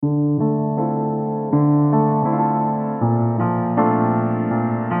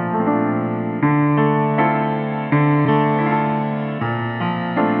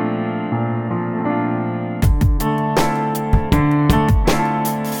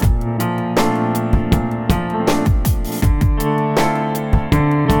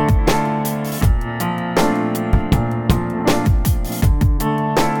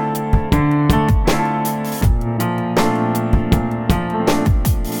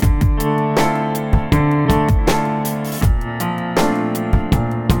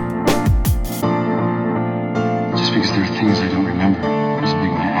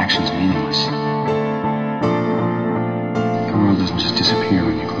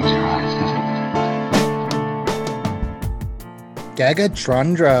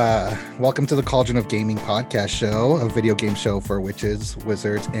Gagatrundra. Welcome to the Cauldron of Gaming podcast show, a video game show for witches,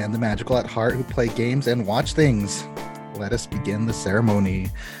 wizards, and the magical at heart who play games and watch things. Let us begin the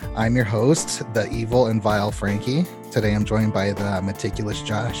ceremony. I'm your host, the evil and vile Frankie. Today I'm joined by the meticulous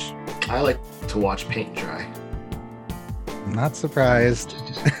Josh. I like to watch paint dry. I'm not surprised.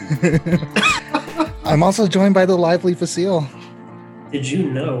 I'm also joined by the lively Facile. Did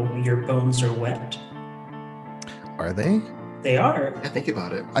you know your bones are wet? Are they? They are. Yeah, think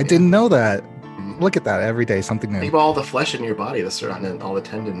about it. I didn't know that. Look at that every day, something new. Think about all the flesh in your body that's surrounding all the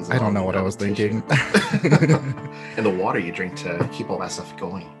tendons. I don't know what I was thinking. And the water you drink to keep all that stuff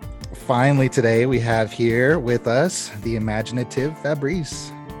going. Finally, today we have here with us the imaginative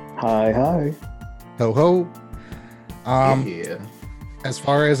Fabrice. Hi. Ho ho. Yeah. As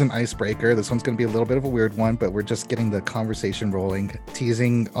far as an icebreaker, this one's going to be a little bit of a weird one, but we're just getting the conversation rolling.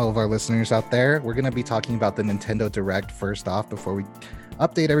 Teasing all of our listeners out there, we're going to be talking about the Nintendo Direct first off before we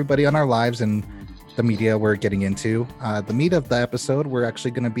update everybody on our lives and the media we're getting into. The meat of the episode, we're actually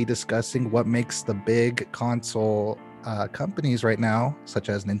going to be discussing what makes the big console companies right now, such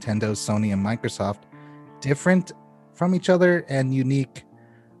as Nintendo, Sony, and Microsoft, different from each other and unique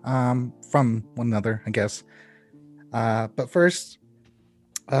from one another, I guess. But first,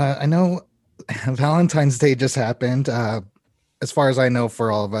 I know Valentine's Day just happened. As far as I know,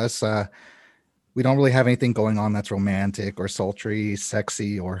 for all of us, we don't really have anything going on that's romantic or sultry,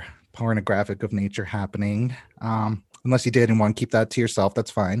 sexy, or pornographic of nature happening. Unless you did and want to keep that to yourself,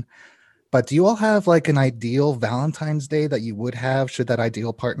 that's fine. But do you all have like an ideal Valentine's Day that you would have should that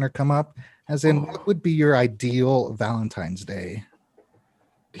ideal partner come up? As in, what would be your ideal Valentine's Day?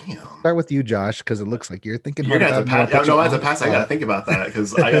 Damn. Start with you, Josh, because it looks like you're thinking. You're gonna have to pass. No, I have to pass. I gotta think about that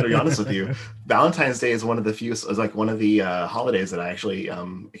because I gotta be honest with you. Valentine's Day is one of the few. Is like one of the holidays that I actually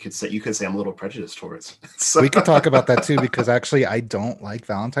you could say I'm a little prejudiced towards. So. We could talk about that too because actually I don't like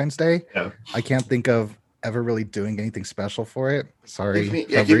Valentine's Day. Yeah. I can't think of ever really doing anything special for it. Sorry. Give me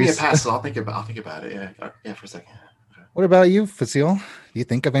a pass. So I'll think about it. Yeah, for a second. What about you, Facile? Do you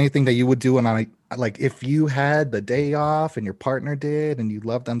think of anything that you would do like if you had the day off and your partner did and you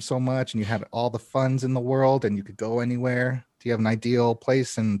loved them so much and you had all the funds in the world and you could go anywhere? Do you have an ideal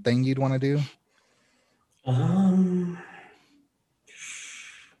place and thing you'd want to do? I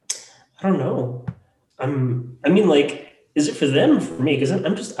don't know. I mean, like, is it for them or for me?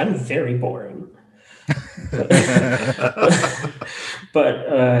 Because I'm very boring. But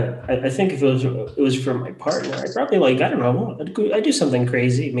I think if it was for my partner, I'd probably like, I don't know, I'd do something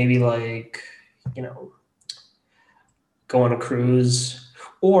crazy. Maybe like, go on a cruise.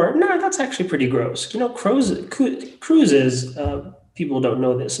 Or no, that's actually pretty gross. Cruises, people don't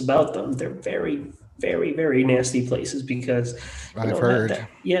know this about them. They're very, very, very nasty places because I've heard.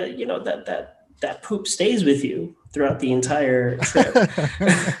 That poop stays with you throughout the entire trip.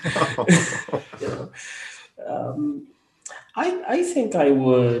 I think I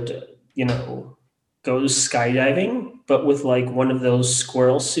would, go skydiving, but with like one of those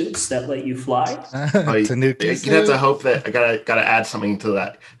squirrel suits that let you fly. You have to hope that I gotta add something to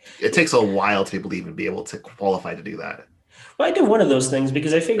that. It takes a while to be able to qualify to do that. Well, I do one of those things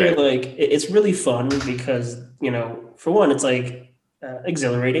because I figure like it's really fun because for one, it's like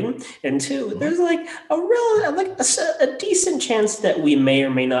exhilarating, and two, there's like a decent chance that we may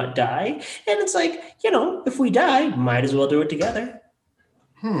or may not die, and it's like if we die, might as well do it together.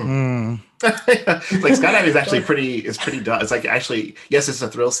 Like skydiving is actually pretty dumb. It's like actually, yes, it's a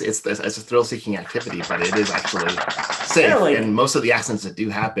thrill-seeking activity, but it is actually safe. Yeah, and most of the accidents that do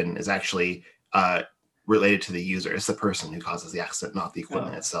happen is actually related to the user. It's the person who causes the accident, not the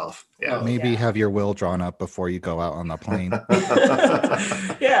equipment itself. Yeah. Maybe have your will drawn up before you go out on the plane.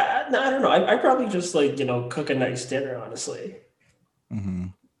 Yeah, no, I don't know. I probably just like cook a nice dinner, honestly. Mm-hmm.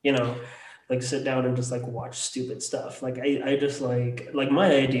 Like sit down and just like watch stupid stuff. Like I just like my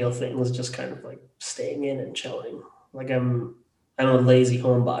ideal thing was just kind of like staying in and chilling. Like I'm a lazy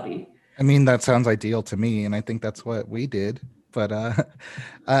homebody. I mean, that sounds ideal to me, and I think that's what we did. But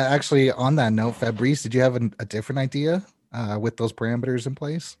actually, on that note, Fabrice, did you have a different idea with those parameters in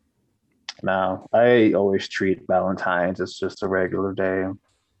place? No, I always treat Valentine's as just a regular day.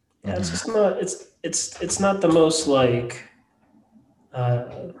 Yeah, it's just not. It's not the most like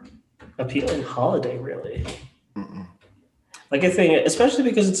appealing holiday, really. Mm-mm. Like I think, especially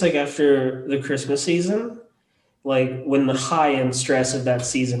because it's like after the Christmas season, like when the high end stress of that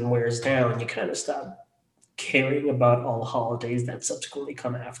season wears down, you kind of stop caring about all holidays that subsequently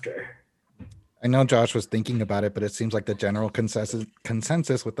come after. I know Josh was thinking about it, but it seems like the general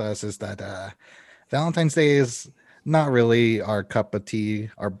consensus with us is that Valentine's Day is not really our cup of tea,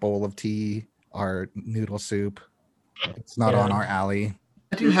 our bowl of tea, our noodle soup. It's not on our alley.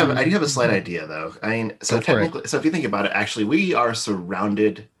 I do have a slight idea though. I mean, so technically, so if you think about it, actually, we are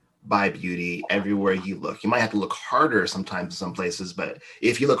surrounded by beauty everywhere you look. You might have to look harder sometimes in some places, but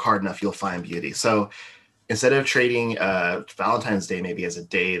if you look hard enough, you'll find beauty. So instead of trading Valentine's Day maybe as a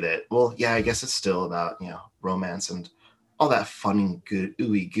day that, well, yeah, I guess it's still about, romance and all that fun and good,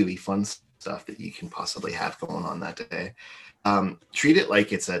 ooey gooey fun stuff that you can possibly have going on that day. Treat it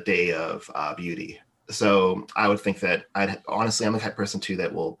like it's a day of beauty. So I would think that I'm the type of person too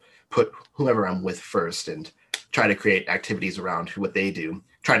that will put whoever I'm with first and try to create activities around what they do.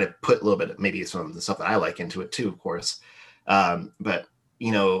 Try to put a little bit, maybe some of the stuff that I like into it too, of course. But we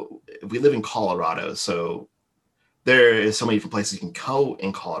live in Colorado, so there is so many different places you can go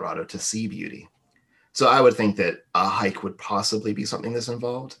in Colorado to see beauty. So I would think that a hike would possibly be something that's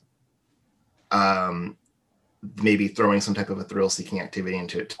involved. Maybe throwing some type of a thrill-seeking activity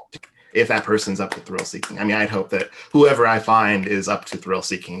into it, if that person's up to thrill-seeking. I mean, I'd hope that whoever I find is up to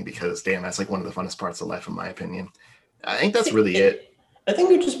thrill-seeking, because damn, that's like one of the funnest parts of life, in my opinion. I think that's really it. I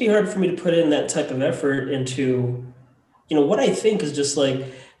think it would just be hard for me to put in that type of effort into, what I think is just like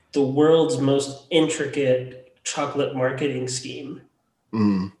the world's most intricate chocolate marketing scheme.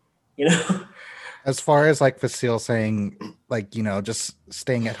 As far as like Vasile saying, like, just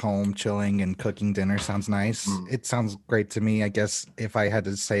staying at home, chilling and cooking dinner sounds nice. It sounds great to me. I guess if I had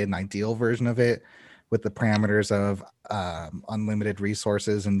to say an ideal version of it with the parameters of unlimited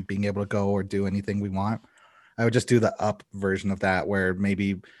resources and being able to go or do anything we want, I would just do the up version of that, where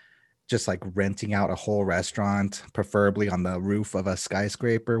maybe just like renting out a whole restaurant, preferably on the roof of a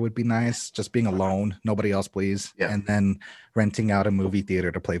skyscraper, would be nice. Just being alone, nobody else, please. Yeah. And then renting out a movie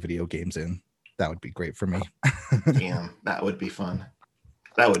theater to play video games in. That would be great for me. Damn, that would be fun.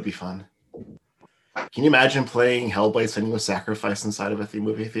 Can you imagine playing Hellblade: Senua's Sacrifice inside of a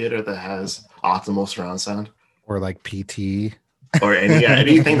movie theater that has optimal surround sound? Or like PT? Or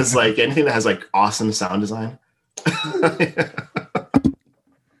anything that has like awesome sound design?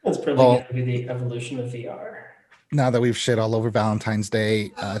 That's probably going to be the evolution of VR. Now that we've shit all over Valentine's Day,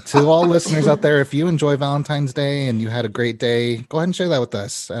 to all listeners out there, if you enjoy Valentine's Day and you had a great day, go ahead and share that with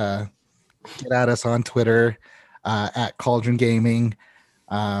us. Get at us on Twitter at Cauldron Gaming.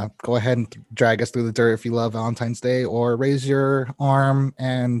 Go ahead and drag us through the dirt if you love Valentine's Day, or raise your arm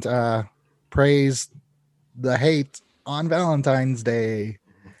and praise the hate on Valentine's Day.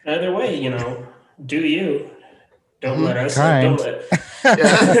 Either way, do you. Don't let us. Kind. Don't let.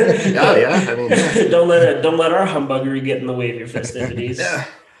 I mean, don't let our humbuggery get in the way of your festivities. Yeah.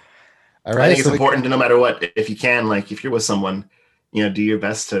 All right. I think it's important to, no matter what, if you can, like if you're with someone, do your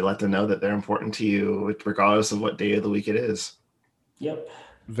best to let them know that they're important to you, regardless of what day of the week it is. Yep.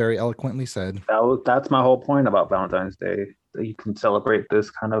 Very eloquently said. That's my whole point about Valentine's Day. That you can celebrate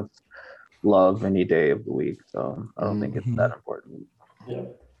this kind of love any day of the week. So I don't think it's that important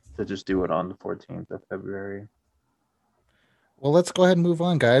to just do it on the 14th of February. Well, let's go ahead and move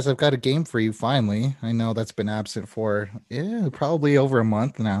on, guys. I've got a game for you finally. I know that's been absent for probably over a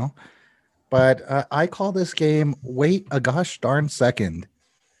month now. But I call this game Wait a Gosh Darn Second.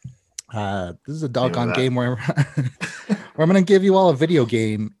 This is a doggone game where I'm going to give you all a video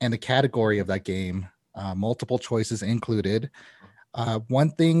game and a category of that game, multiple choices included. One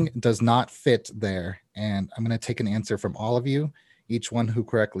thing does not fit there, and I'm going to take an answer from all of you. Each one who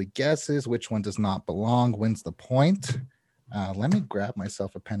correctly guesses which one does not belong wins the point. Let me grab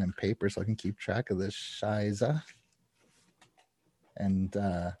myself a pen and paper so I can keep track of this shiza. And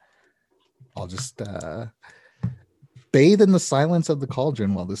I'll just bathe in the silence of the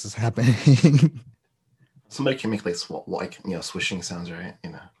cauldron while this is happening. Somebody can make swishing sounds, right?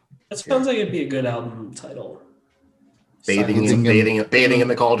 That sounds like it'd be a good album title. Bathing in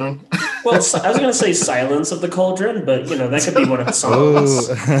the cauldron. Well, I was going to say Silence of the Cauldron, but that could be one of the songs.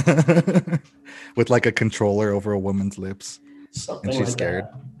 With like a controller over a woman's lips. Something and she's like scared.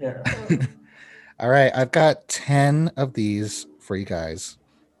 That. Yeah. All right, I've got 10 of these for you guys.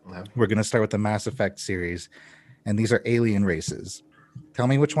 Okay. We're going to start with the Mass Effect series, and these are alien races. Tell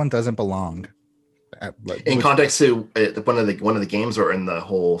me which one doesn't belong. In context to one of the games, or in the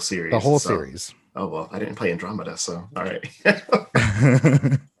whole series? The whole series. Oh, well, I didn't play Andromeda, so all right.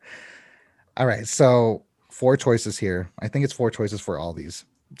 All right, so 4 choices here. I think it's 4 choices for all these.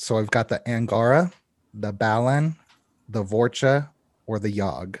 So I've got the Angara, the Balan, the Vorcha, or the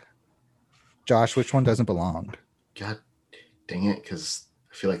Yogg. Josh, which one doesn't belong? God dang it, because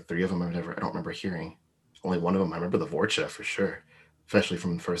I feel like 3 of them I don't remember hearing. Only one of them I remember, the Vorcha for sure, especially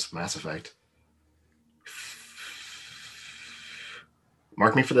from the first Mass Effect.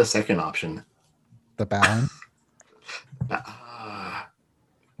 Mark me for the second option. The Balan?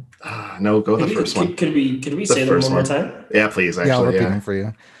 No, go the first one. Could we say them one more time? Yeah, please. Actually, I'll repeat them for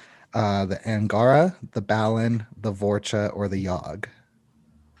you. The Angara, the Balan, the Vorcha, or the Yogg.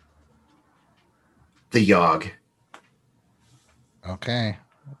 The Yogg. Okay.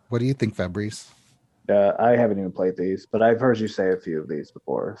 What do you think, Fabrice? I haven't even played these, but I've heard you say a few of these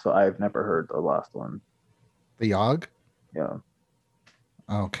before, so I've never heard the last one. The Yogg? Yeah.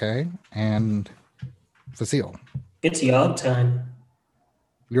 Okay. And Facile? It's Yogg time.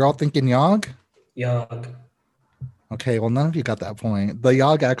 You're all thinking Yogg? Yogg. Okay, well, none of you got that point. The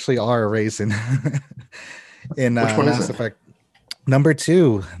Yogg actually are a race in Mass Effect. Number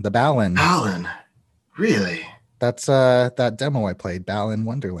 2, the Balan. Balan? Really? That's that demo I played, Balan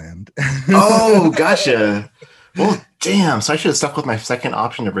Wonderland. Oh, gotcha. Well, damn. So I should have stuck with my second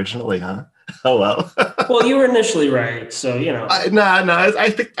option originally, huh? Oh well. Well, you were initially right, so you know. I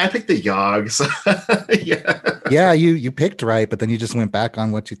picked the Yogg. So, yeah. Yeah, you picked right, but then you just went back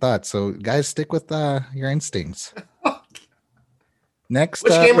on what you thought. So, guys, stick with your instincts. Next,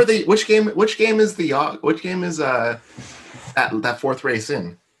 which game is the Yogg? Which game is that fourth race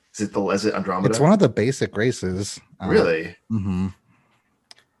in? Is it Andromeda? It's one of the basic races. Really? Mm-hmm.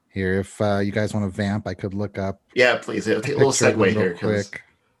 Here, if you guys want to vamp, I could look up. Yeah, please. Take a little segue here, quick.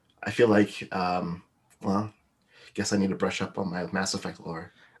 I feel like, guess I need to brush up on my Mass Effect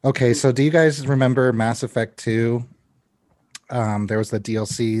lore. Okay, so do you guys remember Mass Effect 2? There was the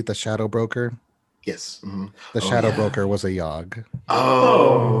DLC, the Shadow Broker. Yes. Mm-hmm. The Shadow Broker was a Yogg.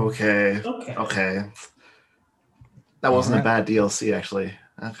 Oh, okay. That wasn't a bad DLC, actually.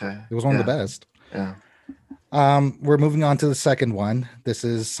 Okay. It was one of the best. Yeah. We're moving on to the second one. This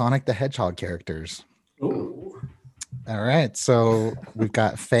is Sonic the Hedgehog characters. Ooh. All right. So we've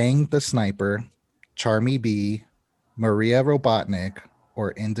got Fang the Sniper, Charmy Bee, Maria Robotnik,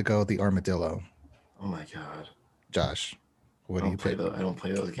 or Indigo the Armadillo. Oh my god. Josh, what do you pick? I don't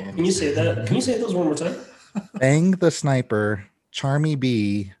play those games. Can you say that? Can you say those one more time? Fang the Sniper, Charmy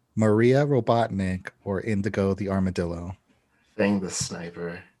Bee, Maria Robotnik, or Indigo the Armadillo? Fang the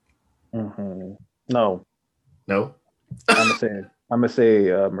Sniper. Mm-hmm. No. I'm gonna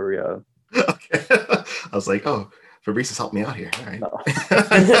say Maria. Okay. I was like, oh, Fabrice has helped me out here. All right. No.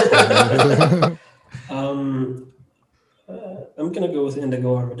 I'm gonna go with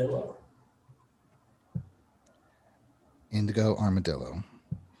Indigo Armadillo. Indigo Armadillo.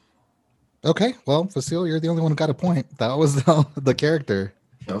 Okay, well, Facile, you're the only one who got a point. That was the character.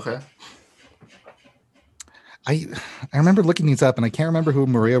 Okay. I remember looking these up, and I can't remember who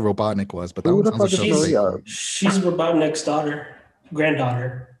Maria Robotnik was, but that who was the fuck is Maria? She's Robotnik's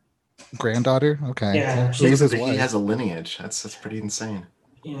granddaughter. Granddaughter? Okay. Yeah. Well, who is his wife? He has a lineage. That's pretty insane.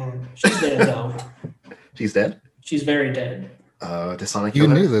 Yeah, she's dead though. She's dead? She's very dead. Did Sonic kill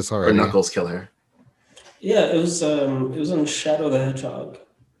her? You knew this already. Or Knuckles kill her? Yeah, it was on Shadow the Hedgehog.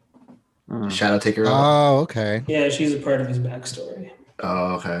 Shadow take her out? Oh, okay. Yeah, she's a part of his backstory.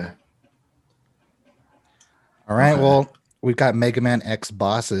 Oh, okay. All right, well, we've got Mega Man X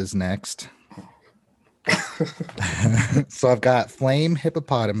bosses next. So I've got Flame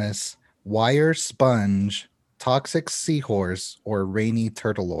Hippopotamus, Wire Sponge, Toxic Seahorse, or Rainy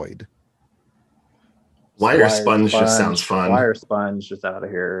Turtleoid. Wire Sponge just sounds fun. Wire Sponge just out of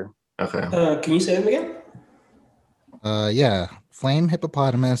here. Okay. Can you say them again? Yeah. Flame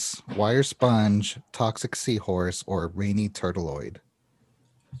Hippopotamus, Wire Sponge, Toxic Seahorse, or Rainy Turtleoid.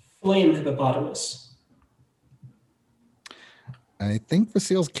 Flame Hippopotamus. I think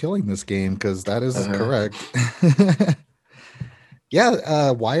Facile's killing this game because that is correct. Yeah,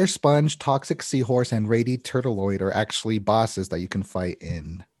 Wire Sponge, Toxic Seahorse, and Rainy Turtleoid are actually bosses that you can fight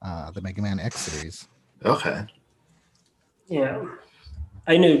in the Mega Man X series. Okay. Yeah.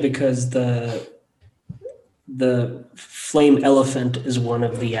 I knew because the flame elephant is one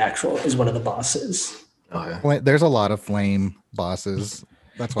of the bosses. Okay. There's a lot of flame bosses.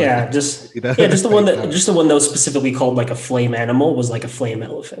 That's why. Just the one that was specifically called like a flame animal was like a flame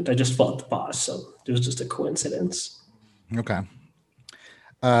elephant. I just fought the boss, so it was just a coincidence. Okay.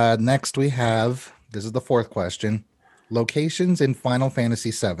 Next we have, this is the fourth question, locations in Final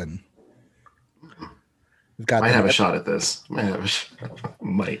Fantasy VII. We've got might have a shot at this.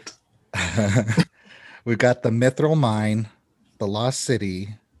 Might. We've got the Mithril Mine, the Lost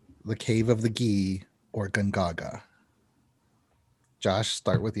City, the Cave of the Gi, or Gungaga. Josh,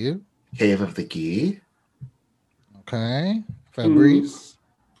 start with you. Cave of the Gi. Okay. Fabrice.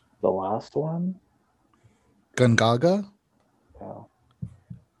 The last one. Gungaga. Yeah.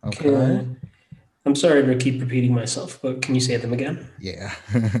 Okay. I'm sorry to keep repeating myself, but can you say them again? Yeah.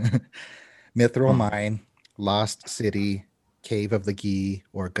 Mithril Mine, Lost City, Cave of the Gi,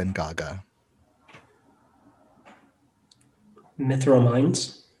 or Gungaga. Mithril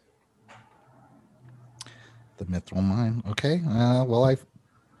Mines. The Mithril Mine. Okay. Well, I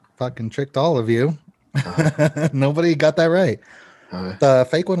fucking tricked all of you. Nobody got that right. The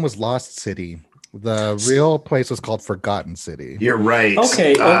fake one was Lost City. The real place was called Forgotten City. You're right.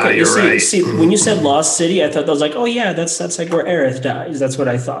 Okay. You're right. See, when you said Lost City, I thought that was like, oh yeah, that's like where Aerith dies. That's what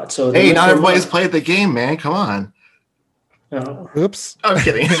I thought. So hey, not everybody's played the game, man. Come on. Oh. Oops. I'm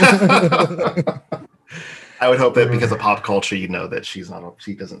kidding. I would hope that because of pop culture, you know that she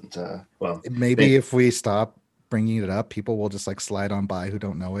doesn't. Well, maybe if we stop bringing it up, people will just like slide on by who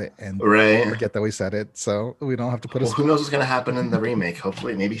don't know it and forget that we said it. So we don't have to put. Who knows what's going to happen in the remake?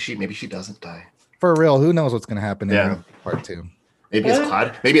 Hopefully, maybe she doesn't die. For real, who knows what's going to happen in part 2? Maybe it's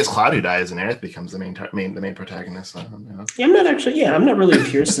Cloud. Maybe it's Cloud who dies and Aerith becomes the main protagonist. I don't know. Yeah, I'm not really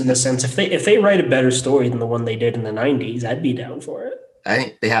pierced in the sense if they write a better story than the one they did in the 90s, I'd be down for it. I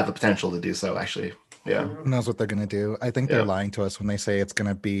think they have the potential to do so. Actually, yeah. Who knows what they're going to do? I think they're lying to us when they say it's going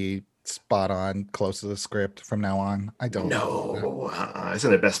to be spot on, close to the script from now on. I don't know. It's in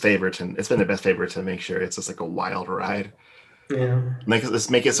their best favor to make sure it's just like a wild ride. Yeah. Let's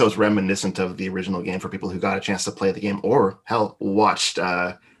make it so it's reminiscent of the original game for people who got a chance to play the game or hell watched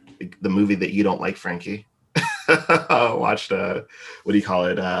the movie that you don't like, Frankie. Watched what do you call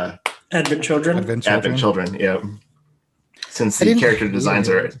it? Advent Children. Advent Children, yeah. Since the character designs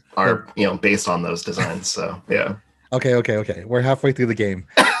are based on those designs, so yeah. Okay. We're halfway through the game.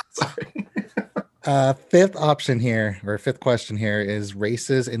 Sorry. Fifth option here, or fifth question here, is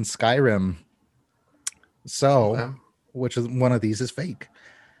races in Skyrim. So, which is one of these is fake?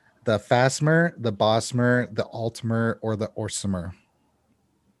 The Phasmer, the Bosmer, the Altmer, or the Orsimer?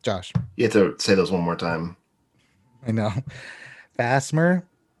 Josh. You have to say those one more time. I know. Phasmer,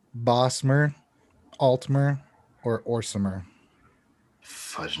 Bosmer, Altmer, or Orsimer?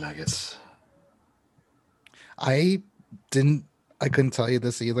 Fudge nuggets. I couldn't tell you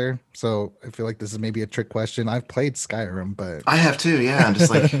this either, so I feel like this is maybe a trick question. I've played Skyrim, but I have too. Yeah, I'm just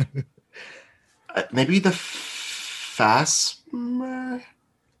like maybe the Phasmer,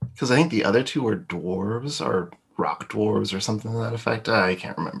 because I think the other two are dwarves or rock dwarves or something to that effect. I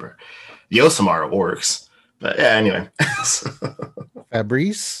can't remember. The Orsimer are orcs, but yeah. Anyway,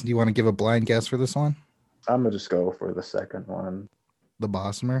 Fabrice, do you want to give a blind guess for this one? I'm gonna just go for the second one. The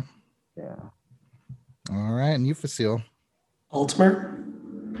Bosmer. Yeah. All right, and you, Facile. Altmer.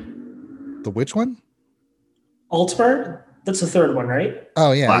 The which one? Altmer. That's the third one, right?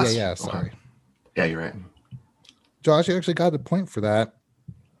 Oh yeah. Sorry. Okay. Yeah, you're right. Josh, you actually got the point for that.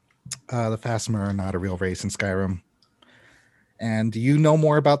 The Phasmer are not a real race in Skyrim. And you know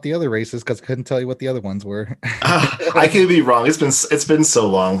more about the other races because I couldn't tell you what the other ones were. I could be wrong. It's been so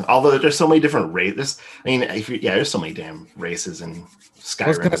long. Although there's so many different races. I mean, there's so many damn races in Skyrim. I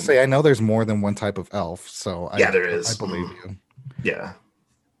was gonna say I know there's more than one type of elf, so there is. I believe you. Yeah.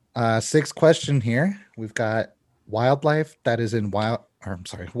 Sixth question here. We've got wildlife that is in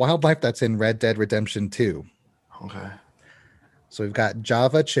wildlife that's in Red Dead Redemption 2. Okay. So we've got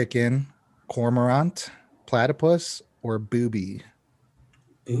Java chicken, cormorant, platypus, or booby.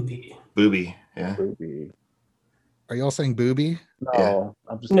 Booby. Yeah. Booby. Are y'all saying booby? No, yeah.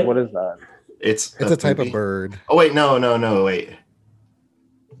 I'm just. What is that? It's a type of bird. Oh wait, no, wait.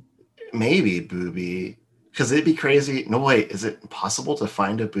 Maybe booby, because it'd be crazy. No, wait, is it possible to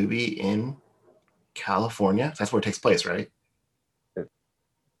find a booby in California? That's where it takes place, right?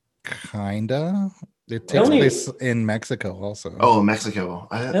 Kinda. It takes place in Mexico also. Oh, Mexico.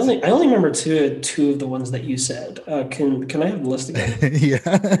 I only remember two of the ones that you said. Can I have the list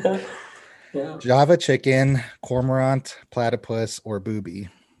again? Yeah. Java chicken, cormorant, platypus, or booby.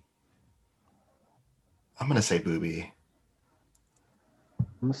 I'm gonna say booby.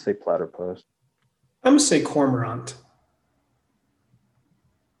 I'm gonna say platypus. I'm gonna say cormorant.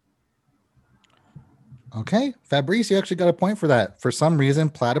 Okay, Fabrice, you actually got a point for that. For some reason,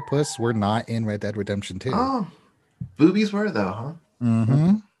 platypus were not in Red Dead Redemption 2. Oh, boobies were though, huh?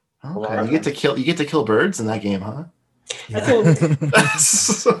 Mm-hmm. Okay, you get to kill birds in that game, huh? Yeah.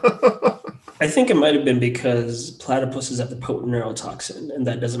 I think it might have been because platypuses have the potent neurotoxin, and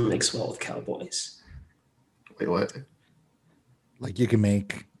that doesn't mix well with cowboys. Wait, what? Like you can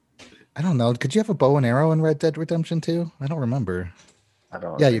make, I don't know. Could you have a bow and arrow in Red Dead Redemption 2? I don't remember. I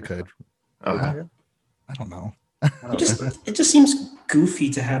don't. Yeah, you could. Okay. I don't know. It just seems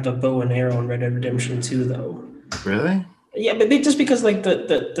goofy to have a bow and arrow in Red Dead Redemption 2, though. Really? Yeah, but just because like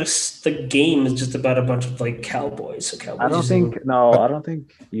the game is just about a bunch of like cowboys. So cowboys. I don't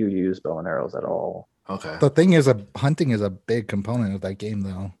think you use bow and arrows at all. Okay. The thing is, hunting is a big component of that game,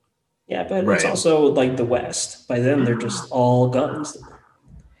 though. Yeah, but it's also like the West. By then, they're just all guns.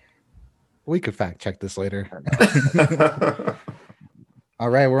 We could fact check this later. All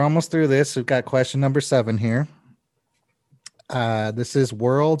right, we're almost through this. We've got question number 7 here. This is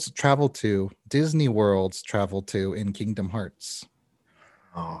Worlds Travel to, Disney Worlds Travel to in Kingdom Hearts.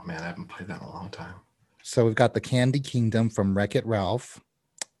 Oh man, I haven't played that in a long time. So we've got the Candy Kingdom from Wreck-It Ralph,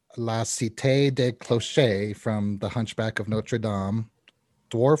 La Cité des Clochers from The Hunchback of Notre Dame,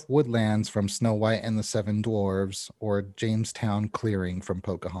 Dwarf Woodlands from Snow White and the Seven Dwarves, or Jamestown Clearing from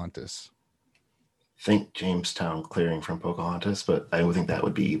Pocahontas. I think Jamestown Clearing from Pocahontas, but I would think that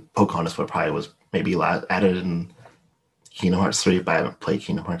would be Pocahontas, but probably was maybe added in Kingdom Hearts 3, but I haven't played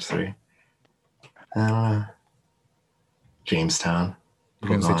Kingdom Hearts 3. Jamestown. You're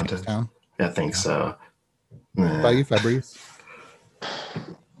going to say Jamestown? I think so. What about you, Fabrice?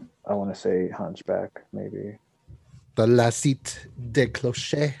 I want to say Hunchback, maybe. The La Cité des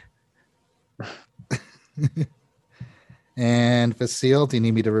Clochers. And Facile, do you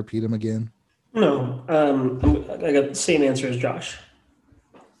need me to repeat them again? No. I got the same answer as Josh.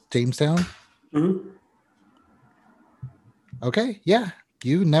 Jamestown? Mm-hmm. Okay, yeah.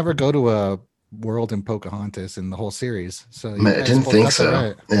 You never go to a world in Pocahontas in the whole series. So I didn't think so.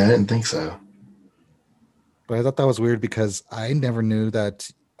 Right. Yeah, I didn't think so. But I thought that was weird because I never knew that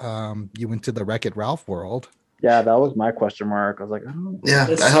you went to the Wreck-It Ralph world. Yeah, that was my question mark. I was like, oh. Yeah,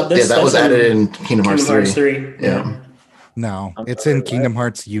 that was added in Kingdom Hearts 3. Yeah. No, it's in Kingdom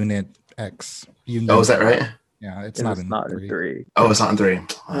Hearts Unit X. Oh, is that right? Yeah, it's not in 3. Oh, it's not in 3.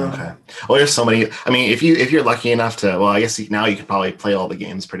 Okay. Well, there's so many. I mean, if you're lucky enough to, well, I guess now you could probably play all the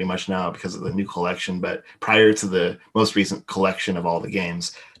games pretty much now because of the new collection. But prior to the most recent collection of all the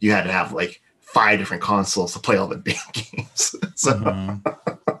games, you had to have like 5 different consoles to play all the damn games. So.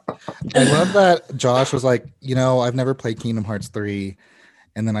 I love that Josh was like, I've never played Kingdom Hearts 3,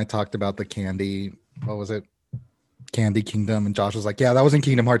 and then I talked about the Candy. What was it? Candy Kingdom, and Josh was like, yeah, that was in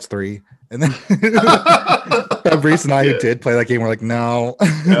Kingdom Hearts 3. And then Fabrice and I who did play that game were like, no.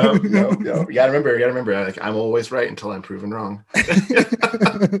 No. You gotta remember, like, I'm always right until I'm proven wrong.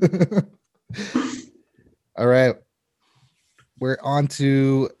 All right. We're on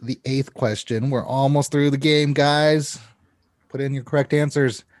to the 8th question. We're almost through the game, guys. Put in your correct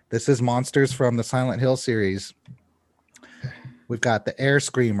answers. This is monsters from the Silent Hill series. We've got the Air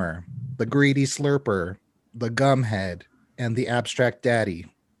Screamer, the Greedy Slurper, the Gumhead, and the Abstract Daddy.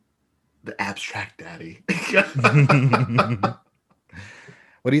 The Abstract Daddy.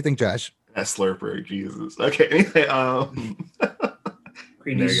 What do you think, Josh? That Slurper, Jesus. Okay, anyway,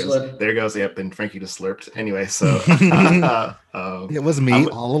 there goes. Yep, and Frankie just slurped. Anyway, so it was me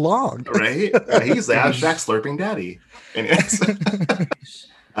all along, right? He's the Abstract Slurping Daddy. Anyways,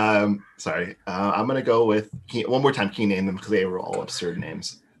 sorry. I'm gonna go with one more time. Can you name them because they were all absurd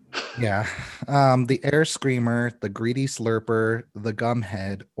names? Yeah. The Air Screamer, the Greedy Slurper, the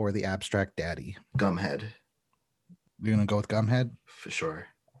Gumhead, or the Abstract Daddy? Gumhead. You're going to go with Gumhead? For sure.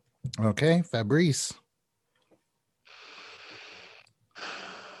 Okay. Fabrice.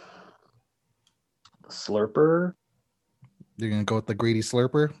 Slurper. You're going to go with the Greedy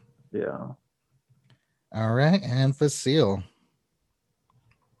Slurper? Yeah. All right. And Facile.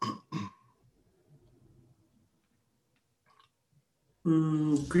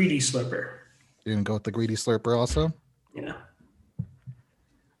 Greedy Slurper. You're gonna go with the Greedy Slurper also? Yeah.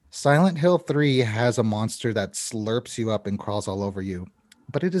 Silent Hill 3 has a monster that slurps you up and crawls all over you,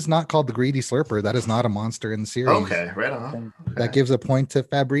 but it is not called the Greedy Slurper. That is not a monster in the series. Okay, right on. Okay. That gives a point to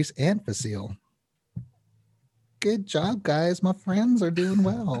Fabrice and Facile. Good job, guys. My friends are doing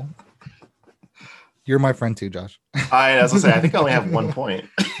well. You're my friend too, Josh. I was gonna say, I think I only have 1 point.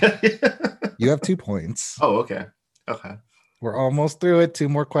 You have 2 points. Oh, okay. Okay. We're almost through it. 2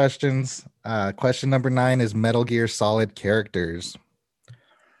 more questions. Question number 9 is Metal Gear Solid characters.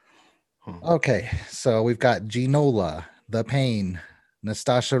 Okay, so we've got Ginola, the Pain,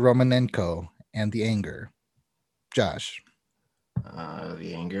 Nastasha Romanenko, and the Anger. Josh.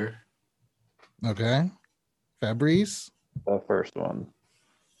 The Anger. Okay. Fabrice. The first one.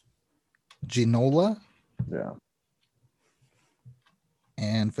 Ginola. Yeah.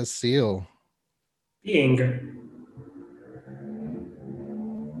 And Facile. The Anger.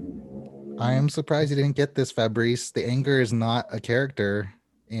 I am surprised you didn't get this, Fabrice. The Anger is not a character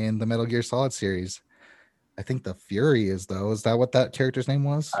in the Metal Gear Solid series. I think the Fury is, though. Is that what that character's name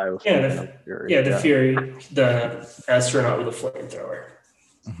was? The Fury, the astronaut with a flamethrower.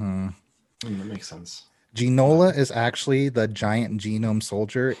 Mm-hmm. That makes sense. Ginola is actually the giant genome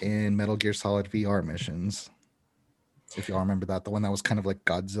soldier in Metal Gear Solid VR missions. If y'all remember that, the one that was kind of like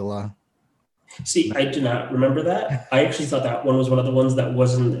Godzilla. See, I do not remember that. I actually thought that one was one of the ones that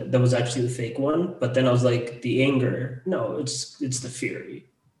was actually the fake one. But then I was like, the Anger. No, it's the Fury.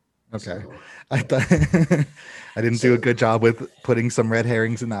 Okay. So. I thought I didn't do a good job with putting some red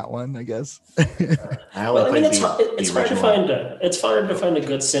herrings in that one, I guess. It's hard to find a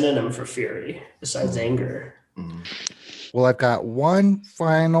good synonym for fury besides anger. Well, I've got one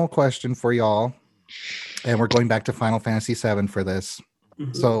final question for y'all, and we're going back to Final Fantasy VII for this.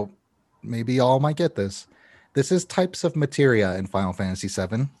 So maybe y'all might get this. This is types of materia in Final Fantasy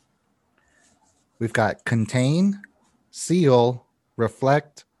VII. We've got contain, seal,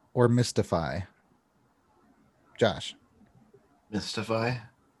 reflect, or mystify. Josh. Mystify,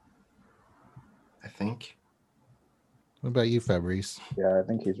 I think. What about you, Fabrice? Yeah, I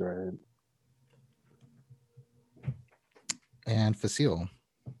think he's right. And Facile.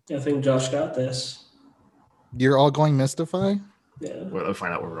 I think Josh got this. You're all going mystify? Yeah. We'll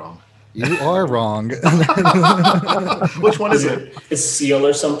find out we're wrong. You are wrong. Which one is it? It's seal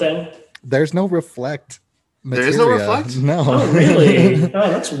or something? There's no reflect. Materia. There is no reflect? No. Oh, really? Oh,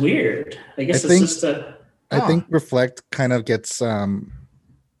 that's weird. I guess it's just a... I think reflect kind of gets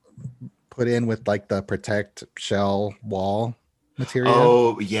put in with like the protect shell wall material.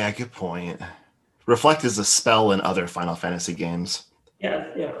 Oh, yeah, good point. Reflect is a spell in other Final Fantasy games.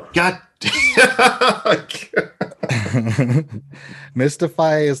 Yeah. God.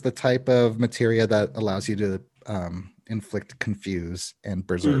 Mystify is the type of materia that allows you to inflict confuse and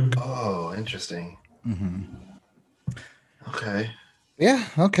berserk. Oh, interesting. Okay. Yeah,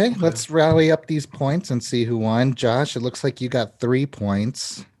 okay. Let's rally up these points and see who won. Josh, it looks like you got 3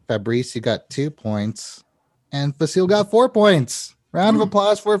 points. Fabrice, you got 2 points. And Facile got 4 points. Round of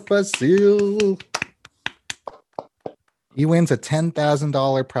applause for Facile. He wins a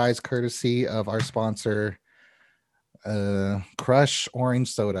 $10,000 prize courtesy of our sponsor, Crush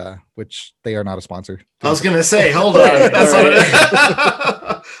Orange Soda, which they are not a sponsor. I was going to say, hold on. That's what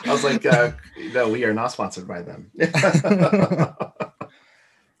I was like, no, we are not sponsored by them.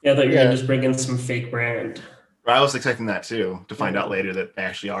 Yeah, I thought you were going to just bring in some fake brand. I was expecting that too, to find out later that they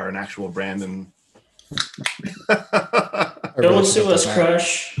actually are an actual brand. And don't sue us,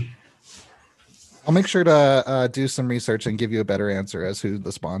 Crush. I'll make sure to do some research and give you a better answer as who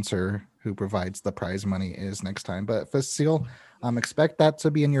the sponsor who provides the prize money is next time. But Facile, expect that to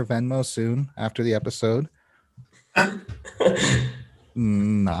be in your Venmo soon after the episode.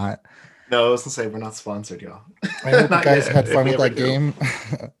 Not. No, I was gonna say we're not sponsored, y'all. I hope you guys had fun with that game.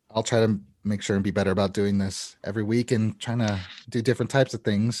 I'll try to make sure and be better about doing this every week and trying to do different types of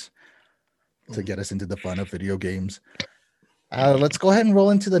things to get us into the fun of video games. Let's go ahead and roll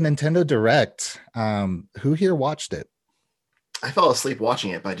into the Nintendo Direct. Who here watched it? I fell asleep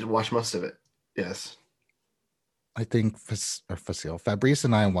watching it, but I did watch most of it. Yes. I think Facile, Fabrice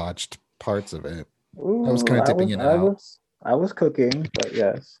and I watched parts of it. Ooh, I was kind of dipping in and out. I was cooking, but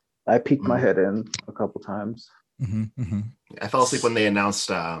yes. I peeked my head in a couple times. I fell asleep when they announced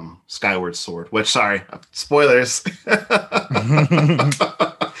Skyward Sword, which, sorry, spoilers.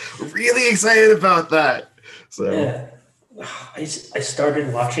 Really excited about that. So yeah. I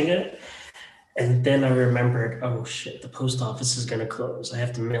started watching it, and then I remembered, oh shit, the post office is going to close. I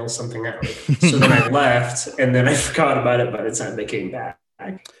have to mail something out. So then I left, and then I forgot about it by the time they came back.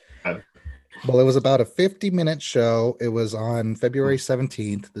 Well, it was about a 50-minute show. It was on February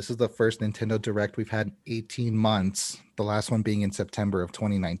 17th. This is the first Nintendo Direct we've had in 18 months, the last one being in September of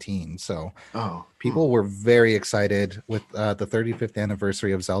 2019. So people were very excited with the 35th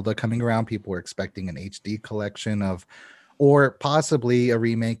anniversary of Zelda coming around. People were expecting an HD collection of, or possibly a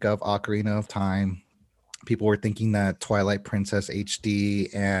remake of Ocarina of Time. People were thinking that Twilight Princess HD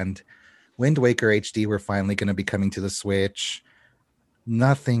and Wind Waker HD were finally going to be coming to the Switch.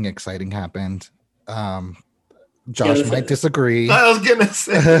 Nothing exciting happened. Josh might disagree. I was gonna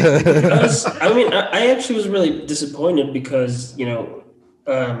say. I actually was really disappointed because, the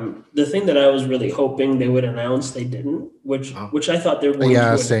thing that I was really hoping they would announce, they didn't, which I thought they were going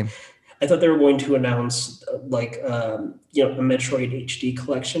to. Same. I thought they were going to announce a Metroid HD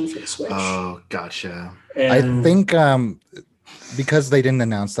collection for the Switch. Oh, gotcha. And I think because they didn't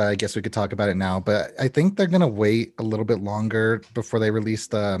announce that, I guess we could talk about it now, but I think they're going to wait a little bit longer before they release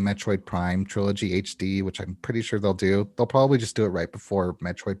the Metroid Prime Trilogy HD, which I'm pretty sure they'll do. They'll probably just do it right before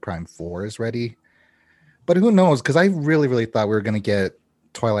Metroid Prime 4 is ready. But who knows? Because I really, really thought we were going to get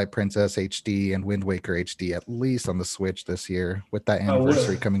Twilight Princess HD and Wind Waker HD at least on the Switch this year with that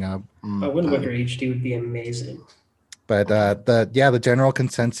anniversary coming up. Wind Waker HD would be amazing. But the general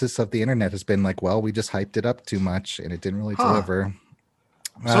consensus of the internet has been like, well, we just hyped it up too much and it didn't really deliver.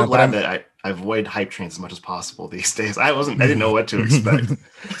 I'm so glad that I avoid hype trains as much as possible these days. I didn't know what to expect.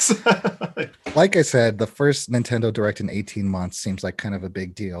 Like I said, the first Nintendo Direct in 18 months seems like kind of a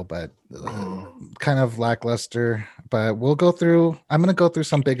big deal, but kind of lackluster. but I'm going to go through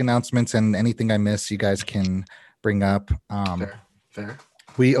some big announcements, and anything I miss, you guys can bring up. Fair.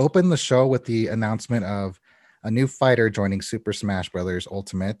 We opened the show with the announcement of a new fighter joining Super Smash Bros.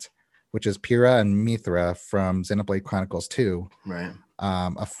 Ultimate, which is Pyrrha and Mithra from Xenoblade Chronicles 2. Right.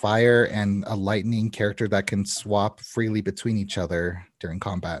 A fire and a lightning character that can swap freely between each other during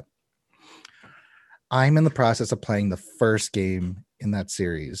combat. I'm in the process of playing the first game in that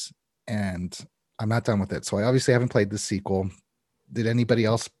series, and I'm not done with it. So I obviously haven't played the sequel. Did anybody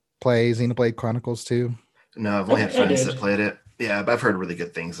else play Xenoblade Chronicles 2? No, I've only had friends that played it. Yeah, but I've heard really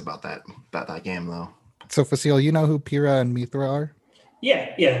good things about that game, though. So, Facile, you know who Pyrrha and Mithra are?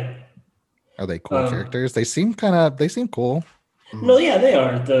 Yeah. Are they cool characters? They seem cool. No, yeah, they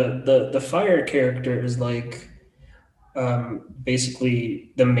are. The fire character is like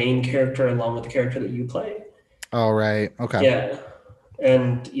basically the main character along with the character that you play. Oh, right. Okay. Yeah.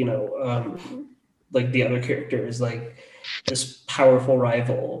 And, like the other character is like this powerful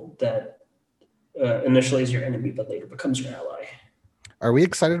rival that initially is your enemy, but later becomes your ally. Are we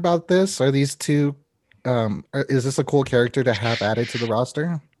excited about this? Are these two? Is this a cool character to have added to the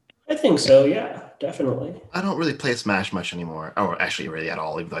roster? I think so. Yeah, definitely. I don't really play Smash much anymore, or actually really at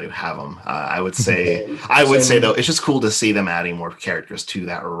all, even though I do have them. I would say though, it's just cool to see them adding more characters to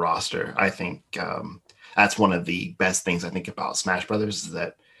that roster. I think that's one of the best things I think about Smash Brothers is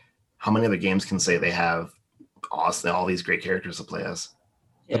that how many other games can say they have all these great characters to play as?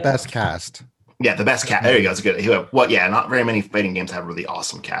 The best cast. Yeah, the best cast. There you go. It's good. Not very many fighting games have really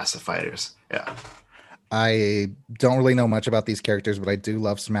awesome casts of fighters. Yeah. I don't really know much about these characters, but I do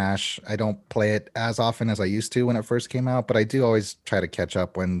love Smash. I don't play it as often as I used to when it first came out, but I do always try to catch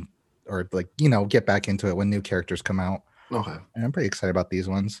up get back into it when new characters come out. Okay. And I'm pretty excited about these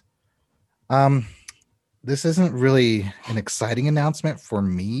ones. This isn't really an exciting announcement for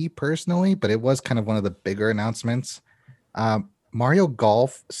me personally, but it was kind of one of the bigger announcements. Mario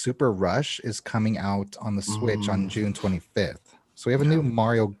Golf Super Rush is coming out on the Switch on June 25th. So we have a new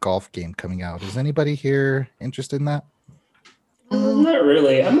Mario Golf game coming out. Is anybody here interested in that? Not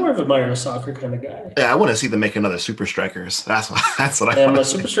really. I'm more of a Mario Soccer kind of guy. Yeah, I want to see them make another Super Strikers. That's what I want. And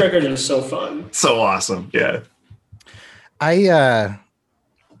Super Strikers is so fun. So awesome. Yeah. I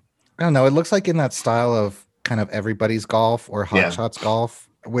don't know. It looks like in that style of kind of Everybody's Golf or Hot Shots Golf,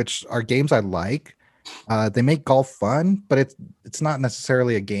 which are games I like. They make golf fun, but it's not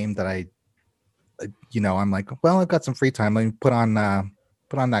necessarily a game that I'm like, well, I've got some free time. Let me put on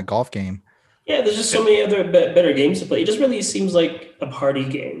that golf game. Yeah, there's just so many other better games to play. It just really seems like a party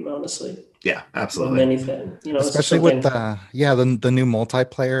game, honestly. Yeah, absolutely. Anything, especially with the new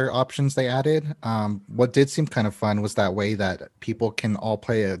multiplayer options they added. What did seem kind of fun was that way that people can all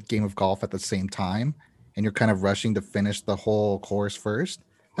play a game of golf at the same time, and you're kind of rushing to finish the whole course first.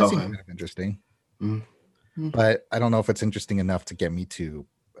 That seems kind of interesting. Mm-hmm. But I don't know if it's interesting enough to get me to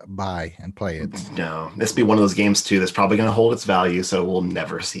buy and play it. No, this be one of those games too that's probably going to hold its value, so we'll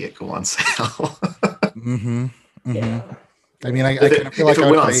never see it go on sale. Mm-hmm. Yeah. I mean, I kind of feel like it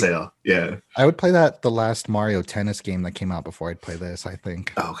went on sale. Yeah, I would play the last Mario Tennis game that came out before I'd play this. I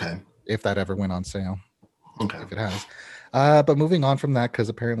think. Okay. If that ever went on sale. Okay. If it has. But moving on from that, because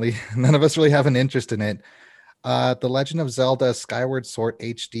apparently none of us really have an interest in it. The Legend of Zelda Skyward Sword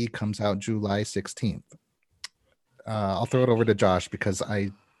HD comes out July 16th. I'll throw it over to Josh because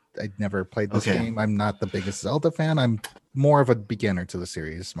I never played this game. I'm not the biggest Zelda fan. I'm more of a beginner to the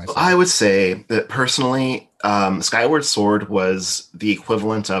series myself. I would say that personally, Skyward Sword was the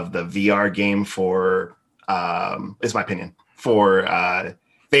equivalent of the VR game for, is my opinion, for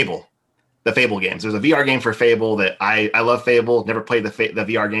Fable. The Fable games. There's a VR game for Fable that I love Fable. Never played the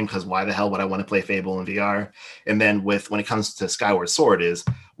VR game because why the hell would I want to play Fable in VR? And then when it comes to Skyward Sword is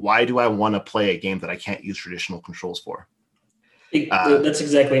why do I want to play a game that I can't use traditional controls for? That's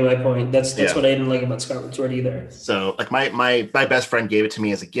exactly my point. That's what I didn't like about Skyward Sword either. So like my best friend gave it to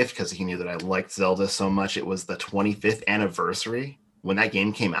me as a gift because he knew that I liked Zelda so much. It was the 25th anniversary when that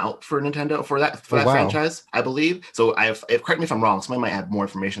game came out for Nintendo for that franchise, I believe. So correct me if I'm wrong. Somebody might have more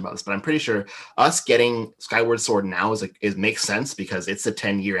information about this, but I'm pretty sure us getting Skyward Sword now makes sense because it's the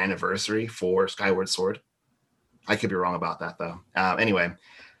 10-year anniversary for Skyward Sword. I could be wrong about that though. Anyway,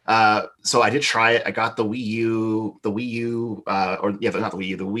 so I did try it. I got the Wii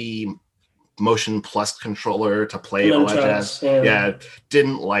Motion Plus controller to play all that jazz.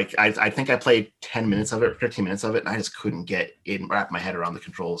 Didn't like. I think I played 10 minutes of it, 15 minutes of it, and I just couldn't wrap my head around the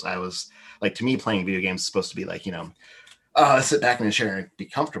controls. I was like, to me, playing video games is supposed to be like, sit back in a chair and be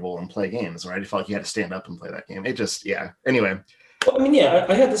comfortable and play games, right? I felt like you had to stand up and play that game. It just, Anyway. Well, I mean,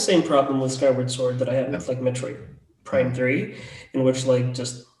 I had the same problem with Skyward Sword that I had with like Metroid Prime 3, in which like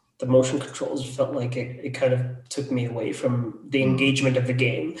just the motion controls felt like it kind of took me away from the engagement of the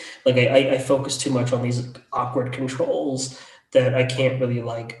game. Like I focus too much on these awkward controls that I can't really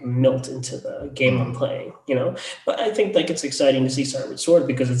like melt into the game I'm playing, you know. But I think like it's exciting to see Skyward Sword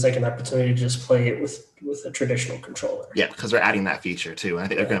because it's like an opportunity to just play it with a traditional controller. Yeah, because they're adding that feature too, and I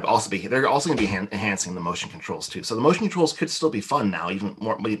think they're going to be enhancing the motion controls too. So the motion controls could still be fun now, even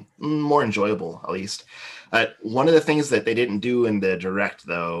more enjoyable at least. One of the things that they didn't do in the Direct,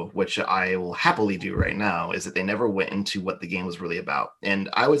 though, which I will happily do right now, is that they never went into what the game was really about. And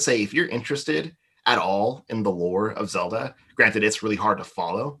I would say if you're interested at all in the lore of Zelda, granted it's really hard to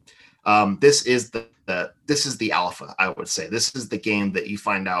follow, this is the alpha. I would say this is the game that you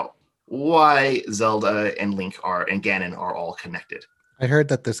find out why Zelda and Link and Ganon are all connected. I heard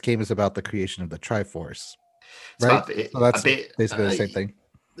that this game is about the creation of the Triforce, right? So that's basically the same thing.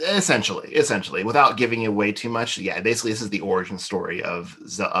 Essentially, without giving away too much, yeah. Basically, this is the origin story of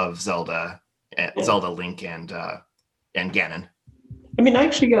Zelda, Link, and Ganon. I mean, I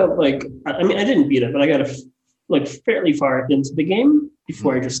actually got I didn't beat it, but I got fairly far into the game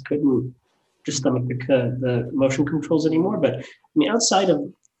before I just couldn't stomach the motion controls anymore. But I mean, outside of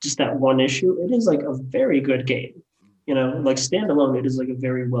just that one issue, it is like a very good game. You know, like standalone, it is like a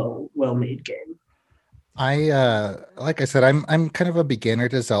very well made game. Like I said, I'm kind of a beginner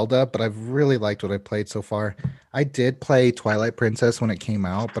to Zelda, but I've really liked what I played so far. I did play Twilight Princess when it came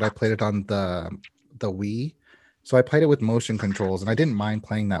out, but I played it on the Wii. So I played it with motion controls, and I didn't mind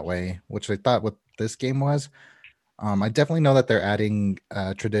playing that way, which I thought what this game was. I definitely know that they're adding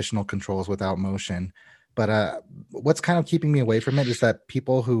traditional controls without motion, but what's kind of keeping me away from it is that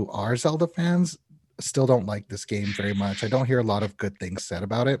people who are Zelda fans still don't like this game very much. I don't hear a lot of good things said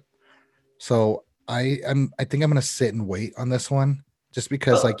about it. So I think I'm gonna sit and wait on this one, just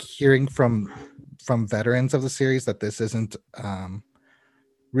because like hearing from veterans of the series that this isn't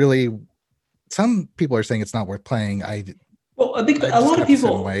really. Some people are saying it's not worth playing. I think a lot of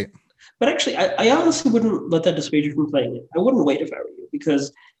people. But actually, I honestly wouldn't let that dissuade you from playing it. I wouldn't wait if I were you,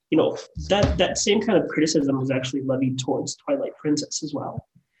 because you know that same kind of criticism was actually levied towards Twilight Princess as well.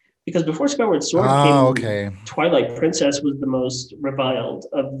 Because before Skyward Sword came, Twilight Princess was the most reviled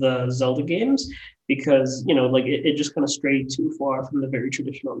of the Zelda games, because you know, like it just kind of strayed too far from the very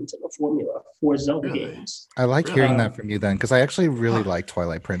traditional Nintendo formula for Zelda games. I like hearing that from you then, because I actually really like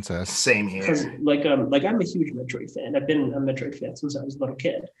Twilight Princess. Same here. Because I'm a huge Metroid fan. I've been a Metroid fan since I was a little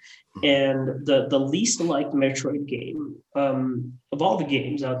kid, and the least liked Metroid game of all the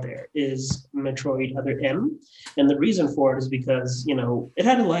games out there is Metroid Other M, and the reason for it is because you know it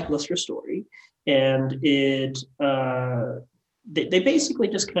had a lackluster story, and they basically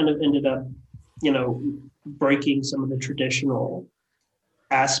just kind of ended up, you know, breaking some of the traditional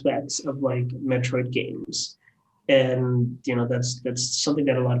aspects of like Metroid games. And, you know, that's something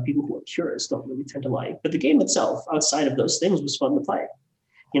that a lot of people who are curious don't really tend to like. But the game itself, outside of those things, was fun to play.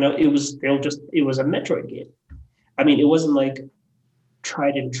 You know, it was a Metroid game. I mean, it wasn't like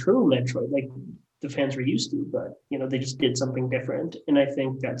tried and true Metroid like the fans were used to, but, you know, they just did something different. And I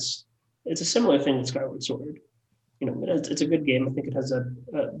think it's a similar thing with Skyward Sword. You know, it's a good game. I think it has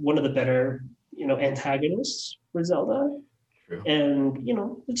one of the better, you know, antagonists for Zelda. True. And, you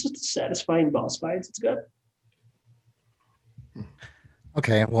know, it's just satisfying boss fights. It's good.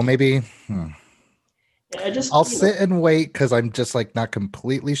 Okay, well, maybe I'll sit and wait, because I'm just like not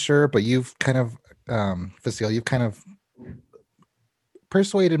completely sure, but you've kind of Facile, you've kind of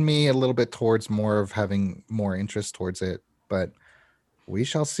persuaded me a little bit towards more of having more interest towards it, but we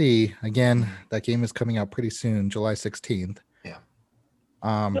shall see. Again, that game is coming out pretty soon, July 16th. Yeah.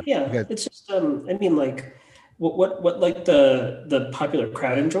 It's just I mean, like what like the popular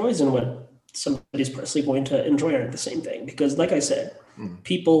crowd enjoys and what somebody's personally going to enjoy aren't the same thing, because like I said,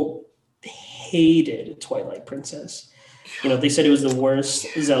 people hated Twilight Princess. You know, they said it was the worst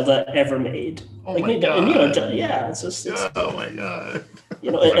Zelda ever made. Oh my God. You know, yeah, it's oh my God.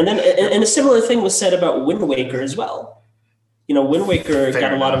 You know, and then and a similar thing was said about Wind Waker as well. You know, Wind Waker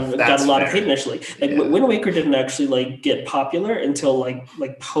got a lot of hate initially. Like Wind Waker didn't actually like get popular until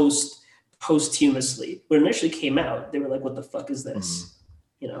like posthumously. When it initially came out, they were like, "What the fuck is this?"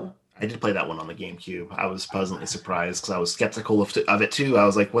 You know. I did play that one on the GameCube. I was pleasantly surprised because I was skeptical of it too. I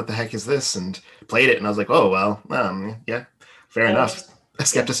was like, "What the heck is this?" And played it, and I was like, "Oh well, yeah, fair enough."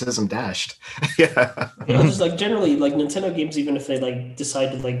 Skepticism dashed. Yeah. You know, just like generally, like Nintendo games, even if they like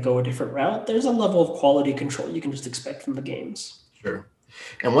decide to like go a different route, there's a level of quality control you can just expect from the games. Sure.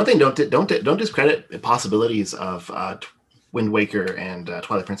 And one thing, don't discredit possibilities of Wind Waker and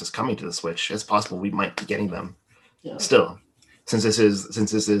Twilight Princess coming to the Switch. It's possible we might be getting them still, since this is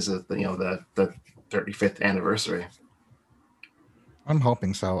the 35th anniversary. I'm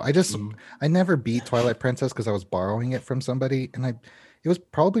hoping so. I never beat Twilight Princess because I was borrowing it from somebody, and it was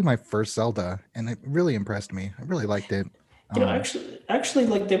probably my first Zelda, and it really impressed me. I really liked it. Actually,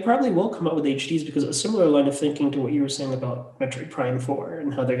 like they probably will come out with HDs because a similar line of thinking to what you were saying about Metroid Prime 4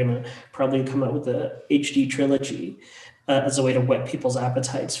 and how they're gonna probably come out with the HD trilogy as a way to whet people's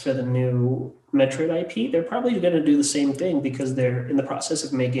appetites for the new Metroid IP. They're probably gonna do the same thing because they're in the process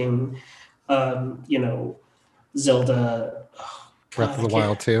of making, Zelda. Oh, Breath of the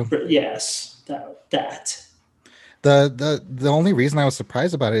Wild too. Yes, that. The only reason I was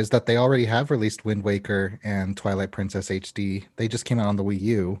surprised about it is that they already have released Wind Waker and Twilight Princess HD. They just came out on the Wii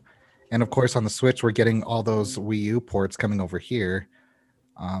U, and of course on the Switch we're getting all those Wii U ports coming over here.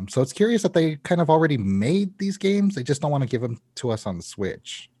 So it's curious that they kind of already made these games. They just don't want to give them to us on the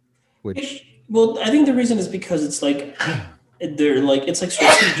Switch. Well, I think the reason is because it's like it's like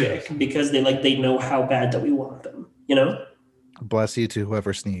strategic because they know how bad that we want them. Bless you to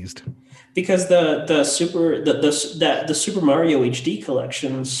whoever sneezed. Because the Super Mario HD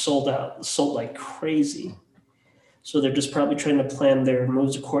collection sold like crazy. So they're just probably trying to plan their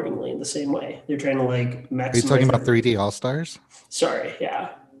moves accordingly in the same way. They're trying to maximize. Are you talking about 3D All Stars? Sorry, yeah.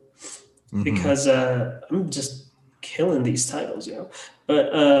 Mm-hmm. Because I'm just killing these titles,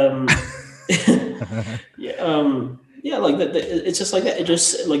 But yeah, like it's just like that. It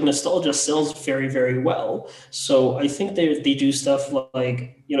just like nostalgia sells very, very well. So I think they do stuff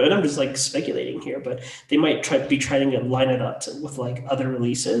like, and I'm just like speculating here, but they might be trying to line it up with like other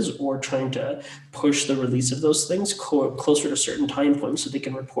releases or trying to push the release of those things closer to certain time points so they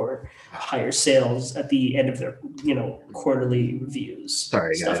can report higher sales at the end of their, quarterly reviews.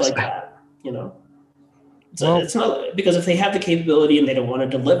 Sorry, stuff guys. Like that, So it's not because if they have the capability and they don't want to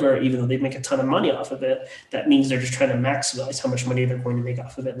deliver, even though they make a ton of money off of it, that means they're just trying to maximize how much money they're going to make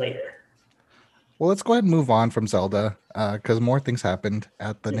off of it later. Well, let's go ahead and move on from Zelda because more things happened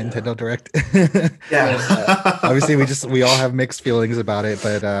at the Nintendo Direct. Obviously, we all have mixed feelings about it,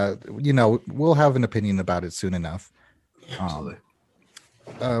 but we'll have an opinion about it soon enough. Absolutely.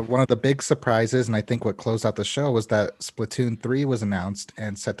 One of the big surprises, and I think what closed out the show, was that Splatoon 3 was announced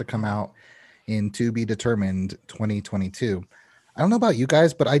and set to come out in to be determined 2022. I don't know about you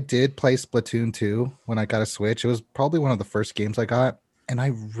guys, but I did play Splatoon 2 when I got a Switch. It was probably one of the first games I got, and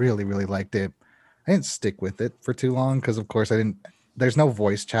I really, really liked it. I didn't stick with it for too long because, of course, there's no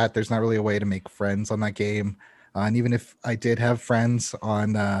voice chat. There's not really a way to make friends on that game. And even if I did have friends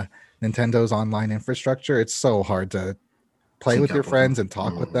on Nintendo's online infrastructure, it's so hard to play with your friends and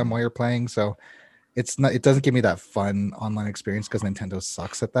talk with them while you're playing. So it doesn't give me that fun online experience because Nintendo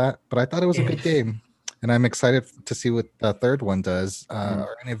sucks at that. But I thought it was a good game, and I'm excited to see what the third one does.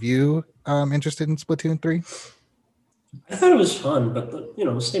 Are any of you interested in Splatoon 3? I thought it was fun, but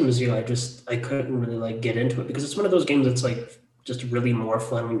same as you, I couldn't really get into it because it's one of those games that's just really more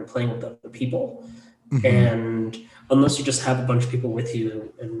fun when you're playing with other people. Mm-hmm. And unless you just have a bunch of people with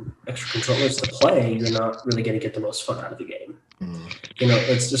you and extra controllers to play, you're not really going to get the most fun out of the game.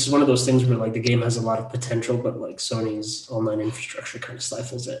 It's just one of those things where the game has a lot of potential, but Sony's online infrastructure kind of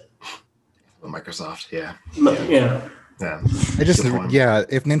stifles it. Microsoft, yeah.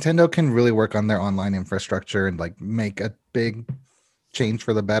 If Nintendo can really work on their online infrastructure and make a big change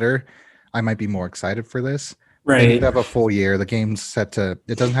for the better, I might be more excited for this. Right. They have a full year. The game's set to,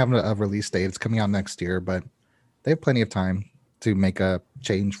 it doesn't have a release date. It's coming out next year, but they have plenty of time to make a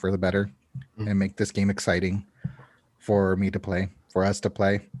change for the better and make this game exciting for me to play, for us to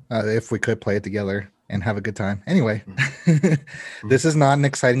play, if we could play it together and have a good time. Anyway, this is not an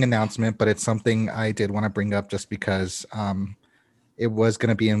exciting announcement, but it's something I did want to bring up just because it was going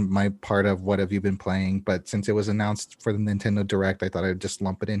to be in my part of what have you been playing. But since it was announced for the Nintendo Direct, I thought I'd just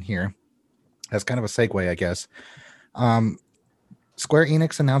lump it in here. That's kind of a segue, I guess. Square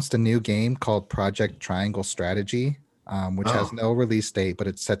Enix announced a new game called Project Triangle Strategy, which has no release date, but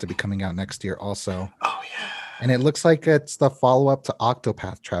it's set to be coming out next year also. Oh, yeah. And it looks like it's the follow-up to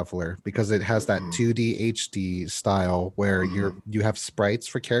Octopath Traveler because it has that 2D HD style where you have sprites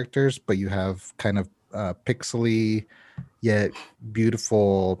for characters, but you have kind of pixely yet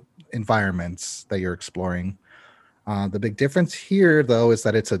beautiful environments that you're exploring. The big difference here, though, is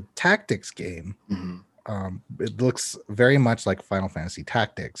that it's a tactics game. It looks very much like Final Fantasy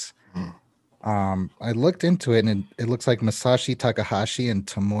Tactics. I looked into it, and it looks like Masashi Takahashi and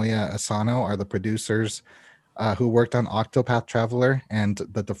Tomoya Asano are the producers who worked on Octopath Traveler and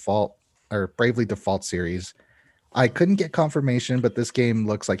the Default or Bravely Default series. I couldn't get confirmation, but this game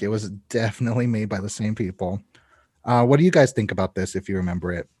looks like it was definitely made by the same people. What do you guys think about this, if you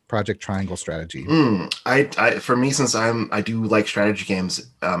remember it? Project Triangle Strategy. For me, since I do like strategy games,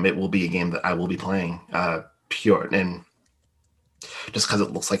 it will be a game that I will be playing pure. And just because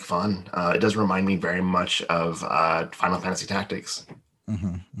it looks like fun. It does remind me very much of Final Fantasy Tactics.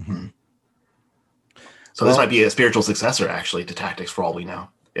 So this might be a spiritual successor, actually, to Tactics, for all we know.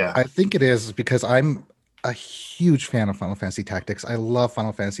 Yeah, I think it is, because I'm a huge fan of Final Fantasy Tactics. I love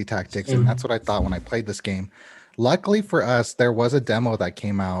Final Fantasy Tactics, and that's what I thought when I played this game. Luckily for us, there was a demo that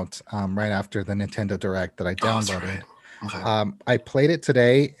came out right after the Nintendo Direct that I downloaded. Okay. I played it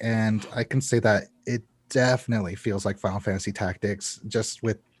today, and I can say that it definitely feels like Final Fantasy Tactics, just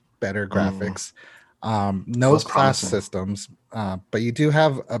with better graphics. No class systems, but you do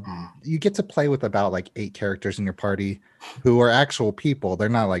have you get to play with about like 8 characters in your party who are actual people. They're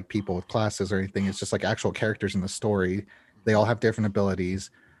not like people with classes or anything. It's just like actual characters in the story. They all have different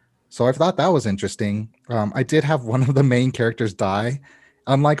abilities. So I thought that was interesting. I did have one of the main characters die.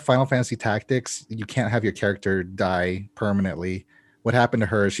 Unlike Final Fantasy Tactics, you can't have your character die permanently. What happened to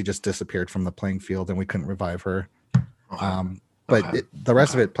her is she just disappeared from the playing field and we couldn't revive her. But the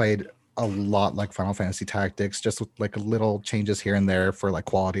rest of it played a lot like Final Fantasy Tactics, just with like little changes here and there for like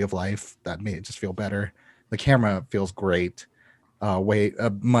quality of life that made it just feel better. The camera feels great.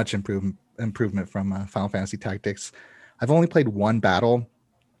 Much improvement from Final Fantasy Tactics. I've only played one battle.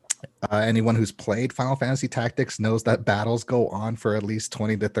 Anyone who's played Final Fantasy Tactics knows that battles go on for at least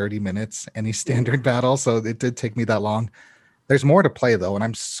 20 to 30 minutes, any standard battle. So it did take me that long. There's more to play though, and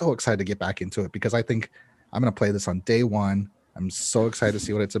I'm so excited to get back into it because I think I'm going to play this on day one. I'm so excited to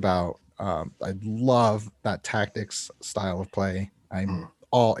see what it's about. I love that tactics style of play. I'm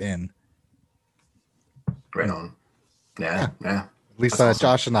all in. Right on. Yeah. At least awesome.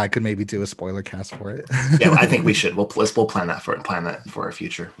 Josh and I could maybe do a spoiler cast for it. Yeah, I think we should. We'll plan that for our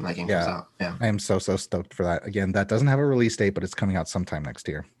future when that game comes out. Yeah, I am so stoked for that. Again, that doesn't have a release date, but it's coming out sometime next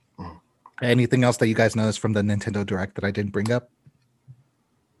year. Anything else that you guys noticed from the Nintendo Direct that I didn't bring up?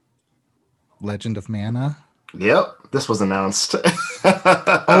 Legend of Mana. Yep, this was announced.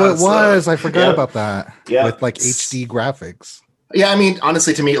 Oh, it was. I forgot about that. Yeah, with like HD graphics. Yeah, I mean,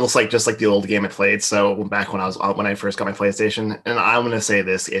 honestly, to me, it looks like just like the old game I played. So back when I first got my PlayStation, and I'm going to say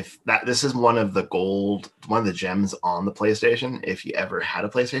this: this is one of the gems on the PlayStation. If you ever had a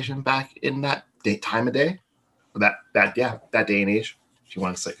PlayStation back in that time of day, that day and age, if you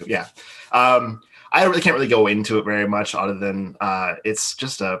want to say, yeah. I really can't really go into it very much, other than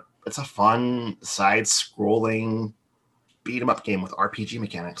it's a fun side-scrolling beat 'em up game with RPG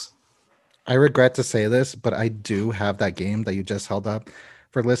mechanics. I regret to say this, but I do have that game that you just held up.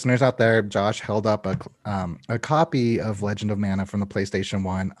 For listeners out there, Josh held up a copy of Legend of Mana from the PlayStation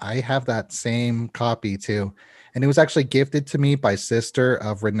 1. I have that same copy too. And it was actually gifted to me by sister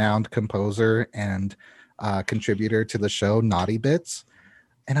of renowned composer and contributor to the show, Naughty Bits.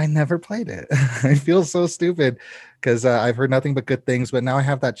 And I never played it. I feel so stupid because I've heard nothing but good things, but now I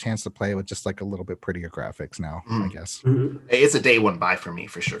have that chance to play with just like a little bit prettier graphics now, I guess. It's a day one buy for me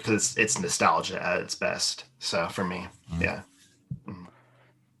for sure, because it's nostalgia at its best. So for me, yeah.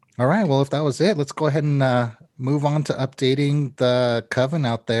 All right. Well, if that was it, let's go ahead and move on to updating the coven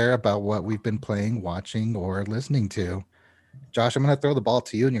out there about what we've been playing, watching, or listening to. Josh, I'm going to throw the ball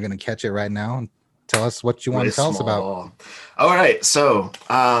to you, and you're going to catch it right now and tell us what you want to tell us about. All right. So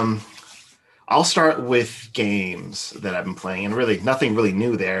I'll start with games that I've been playing, and really nothing really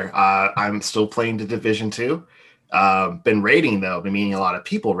new there. I'm still playing The Division 2. Been raiding though, been meeting a lot of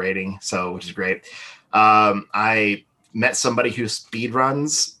people raiding, which is great. I met somebody who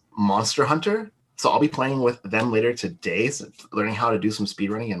speedruns Monster Hunter, so I'll be playing with them later today, learning how to do some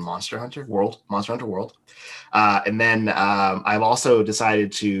speedrunning in Monster Hunter World. And then I've also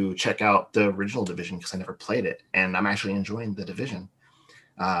decided to check out the original Division because I never played it, and I'm actually enjoying The Division.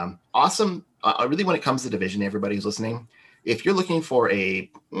 Awesome. Really, when it comes to Division, everybody who's listening, if you're looking for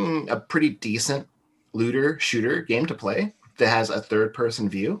a pretty decent looter shooter game to play that has a third-person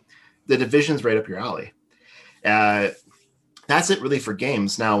view, The Division's right up your alley. That's it really for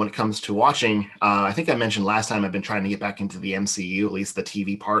games. Now, when it comes to watching, I think I mentioned last time I've been trying to get back into the MCU, at least the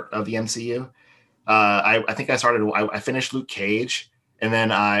TV part of the MCU. I think I finished Luke Cage, and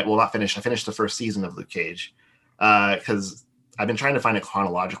then I finished the first season of Luke Cage because I've been trying to find it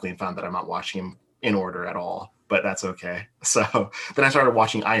chronologically and found that I'm not watching him in order at all, but that's okay. So then I started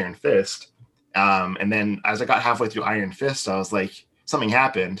watching Iron Fist. And then as I got halfway through Iron Fist, I was like, something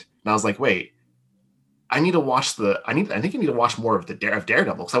happened. And I was like, wait, I think I need to watch more of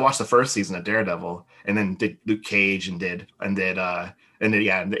Daredevil, because I watched the first season of Daredevil and then did Luke Cage and then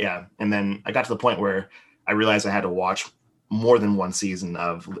I got to the point where I realized I had to watch more than one season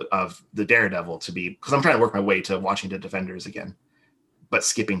of the Daredevil because I'm trying to work my way to watching the Defenders again, but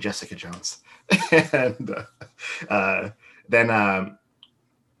skipping Jessica Jones. And then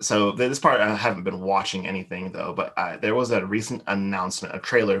So this part I haven't been watching anything though, but there was a recent announcement, a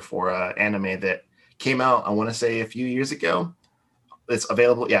trailer for an anime that came out. I want to say a few years ago. It's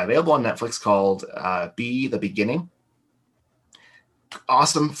available on Netflix called Be the Beginning.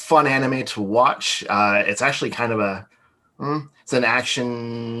 Awesome, fun anime to watch. It's actually kind of it's an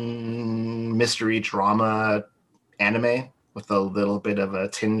action mystery drama anime with a little bit of a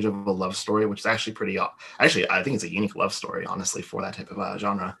tinge of a love story, which is actually pretty. Actually, I think it's a unique love story, honestly, for that type of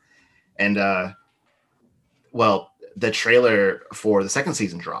genre. And the trailer for the second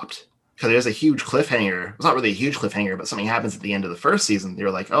season dropped because there's a huge cliffhanger. It's not really a huge cliffhanger, but something happens at the end of the first season. You're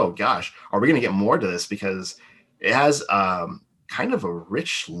like, oh gosh, are we going to get more to this? Because it has kind of a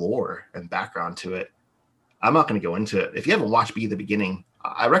rich lore and background to it. I'm not going to go into it. If you haven't watched Be the Beginning,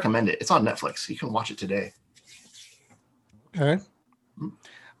 I recommend it. It's on Netflix. You can watch it today. Okay.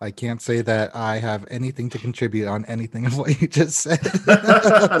 I can't say that I have anything to contribute on anything of what you just said.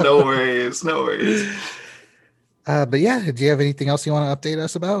 No worries. But yeah, do you have anything else you want to update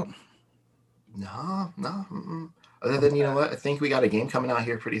us about? No. Other than, you know what? I think we got a game coming out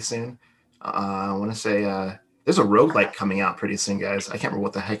here pretty soon. I want to say there's a roguelike coming out pretty soon, guys. I can't remember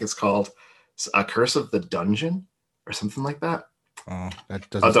what the heck it's called. It's a Curse of the Dungeon or something like that. Oh, that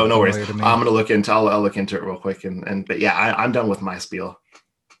doesn't. No worries. I'm gonna look into. I'll look into it real quick, but yeah, I'm done with my spiel.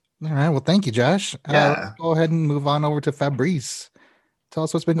 All right. Well, thank you, Josh. Let's go ahead and move on over to Fabrice. Tell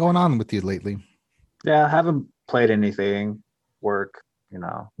us what's been going on with you lately. Yeah, I haven't played anything. Work, you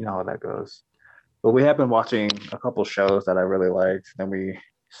know how that goes. But we have been watching a couple shows that I really liked. Then we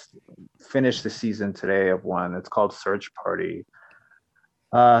finished the season today of one. It's called Search Party.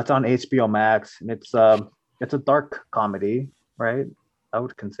 It's on HBO Max, and it's a dark comedy, right? I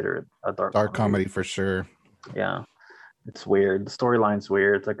would consider it a dark comedy for sure. Yeah, it's weird. The storyline's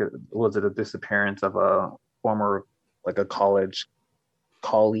weird. It's like a disappearance of a former, like a college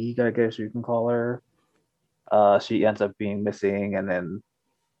colleague, I guess you can call her. She ends up being missing, and then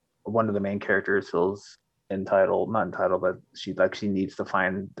one of the main characters feels not entitled, but she needs to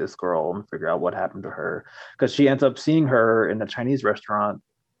find this girl and figure out what happened to her, because she ends up seeing her in a Chinese restaurant.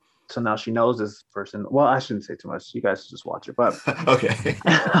 So now she knows this person. Well, I shouldn't say too much. You guys just watch it. But okay.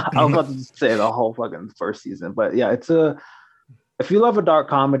 I was about to say the whole fucking first season. But yeah, if you love a dark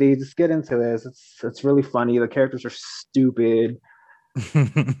comedy, just get into this. It's really funny. The characters are stupid.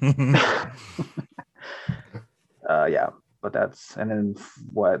 Yeah, but and then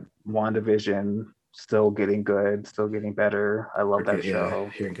WandaVision, still getting good, still getting better. I love that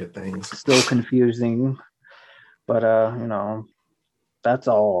show. Hearing good things. Still confusing, but that's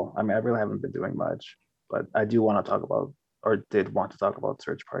all. I mean, I really haven't been doing much, but I do want to talk about, or did want to talk about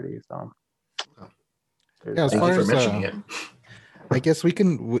Search Party. So yeah, as far as mentioning it. I guess we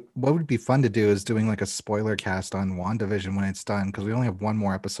can. What would be fun to do is doing like a spoiler cast on WandaVision when it's done, because we only have one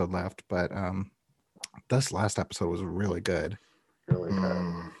more episode left. But this last episode was really good. Really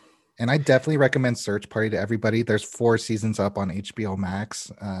good. And I definitely recommend Search Party to everybody. There's 4 seasons up on HBO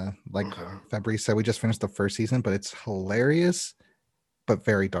Max. Fabrice said, we just finished the first season, but it's hilarious, but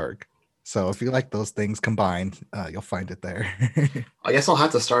very dark. So if you like those things combined, you'll find it there. I guess I'll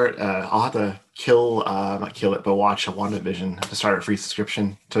have to start. I'll have to not kill it, but watch a WandaVision. I have to start a free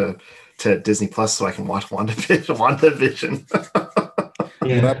subscription to Disney Plus so I can watch WandaVision.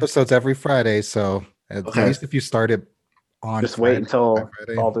 New episodes every Friday. So at least if you start it on, just wait until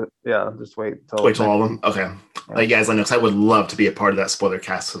all the just wait till all of them. Okay, yeah. Guys, I know, because I would love to be a part of that spoiler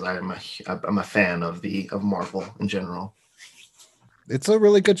cast, because I'm a fan of Marvel in general. It's a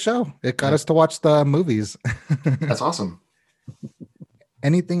really good show. It got us to watch the movies. That's awesome.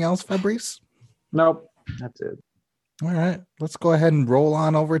 Anything else, Fabrice? Nope, that's it. All right, let's go ahead and roll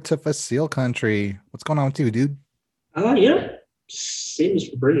on over to Facile Country. What's going on with you, dude? Yeah, same as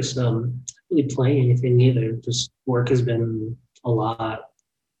Fabrice. Really playing anything either. Just work has been a lot.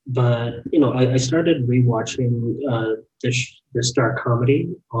 But I started rewatching this dark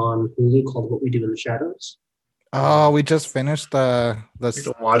comedy on Hulu called What We Do in the Shadows. Oh, we just finished the. You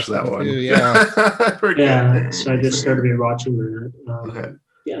don't watch that one. Yeah. So I just started rewatching that. Okay.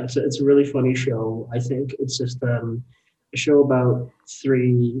 Yeah, so it's a really funny show. I think it's just a show about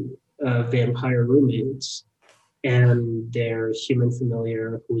 3 vampire roommates and their human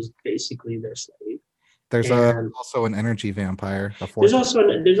familiar, who's basically their slave. There's also an energy vampire. There's also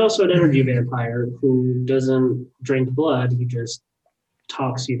an energy vampire who doesn't drink blood. He just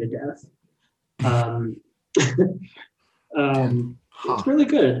talks you to death. It's really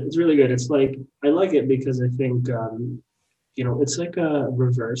good. It's really good. It's like, I like it because I think it's like a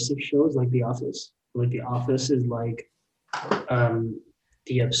reverse of shows like The Office. Like The Office is like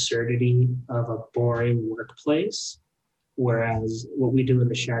the absurdity of a boring workplace, whereas what we do in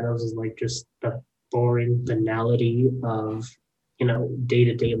the shadows is like just the boring banality of,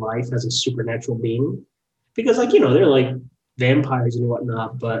 day-to-day life as a supernatural being. Because they're like vampires and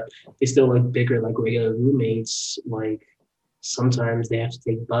whatnot, but they still like bigger, like regular roommates. Like sometimes they have to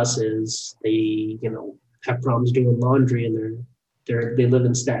take buses. They, have problems doing laundry, and they live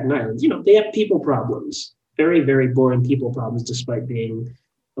in Staten Island. They have people problems, very, very boring people problems, despite being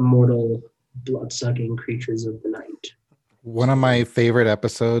immortal, blood-sucking creatures of the night. One of my favorite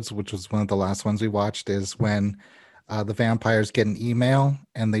episodes, which was one of the last ones we watched, is when the vampires get an email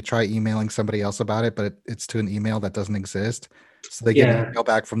and they try emailing somebody else about it, but it's to an email that doesn't exist. So they get an email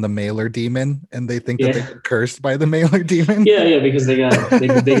back from the mailer demon, and they think that they've been cursed by the mailer demon. Yeah, because they got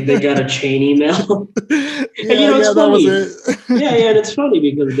a chain email. It's funny. That was it. And it's funny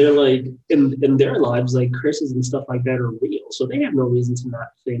because they're like in their lives, like curses and stuff like that are real, so they have no reason to not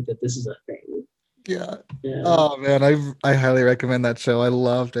think that this is a thing. Yeah. Oh man, I highly recommend that show. I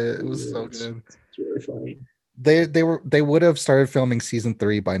loved it. It was so good. It's really funny. They would have started filming season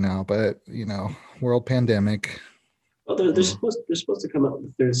 3 by now, but world pandemic. Well, they're supposed to come out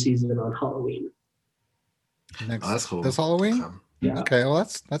with the 3rd season on Halloween. That's cool. This Halloween? Yeah. Okay, well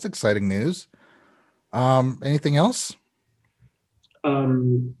that's exciting news. Anything else?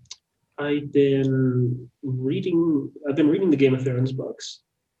 I've been reading the Game of Thrones books.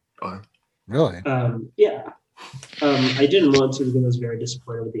 Really? Yeah. I didn't want to because I was very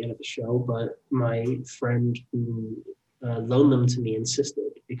disappointed with the end of the show, but my friend who loaned them to me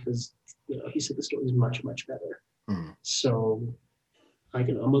insisted because he said the story is much, much better. Mm. So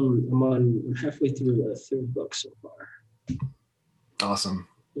I'm halfway through the 3rd book so far. Awesome.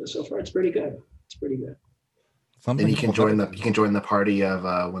 Yeah, so far it's pretty good. Then you can join the party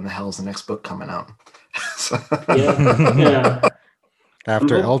of when the hell's the next book coming out. Yeah.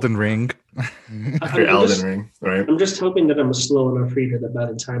 After Elden Ring. Ring, right? I'm just hoping that I'm a slow enough reader that by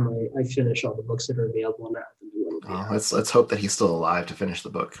the time I finish all the books that are available now. Let's hope that he's still alive to finish the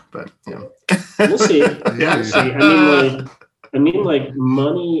book, but we'll see. Yeah. We'll see. I mean, like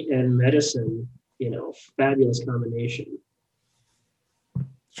money and medicine, fabulous combination.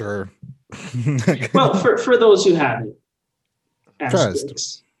 Sure. Well, for those who haven't,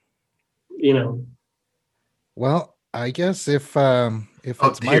 trust. Well, I guess if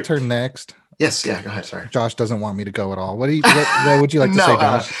it's my turn next. Yes, yeah, go ahead. Sorry, Josh doesn't want me to go at all. What would you like to say,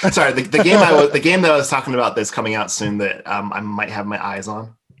 Josh? Sorry, the game that I was talking about that's coming out soon that I might have my eyes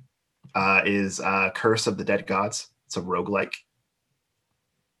on is Curse of the Dead Gods. It's a roguelike.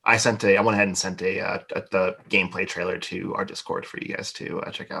 I went ahead and sent the gameplay trailer to our Discord for you guys to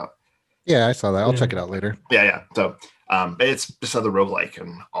check out. Yeah, I saw that. I'll check it out later. Yeah. So, it's just another roguelike,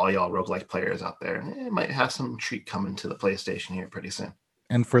 and all y'all roguelike players out there, it might have some treat coming to the PlayStation here pretty soon.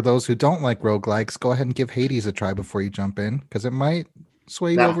 And for those who don't like roguelikes, go ahead and give Hades a try before you jump in, because it might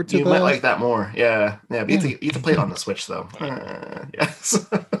sway you over to you might like that more. Yeah. But you have to play it on the Switch though. Yes.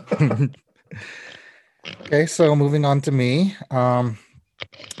 Okay, so moving on to me.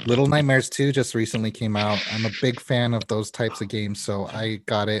 Little Nightmares 2 just recently came out. I'm a big fan of those types of games, so I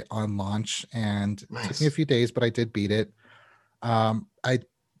got it on launch, and it took me a few days, but I did beat it. I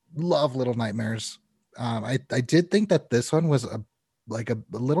love Little Nightmares. I did think that this one was a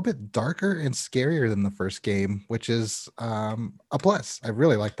little bit darker and scarier than the first game, which is a plus. I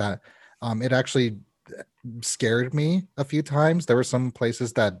really like that. It actually scared me a few times. There were some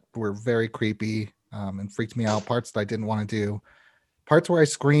places that were very creepy and freaked me out, parts that I didn't want to do, parts where I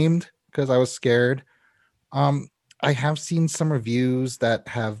screamed because I was scared. I have seen some reviews that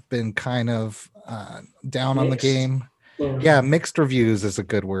have been kind of down on the game. Yeah, mixed reviews is a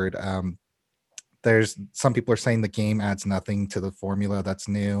good word. There's some people are saying the game adds nothing to the formula that's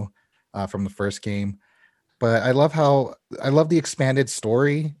new from the first game, but I love the expanded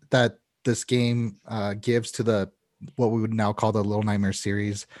story that this game gives to what we would now call the Little Nightmares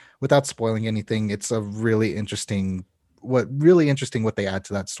series. Without spoiling anything, it's a really interesting what they add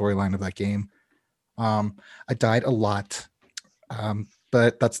to that storyline of that game. I died a lot,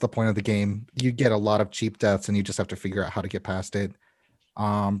 but that's the point of the game. You get a lot of cheap deaths, and you just have to figure out how to get past it.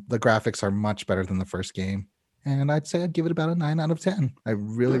 The graphics are much better than the first game, and I'd say I'd give it about a 9 out of 10. I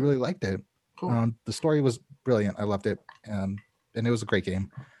really, really liked it. Cool. The story was brilliant. I loved it, and it was a great game.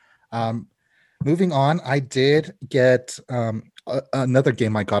 Moving on, I did get another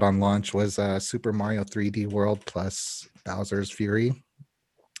game I got on launch was Super Mario 3D World plus Bowser's Fury.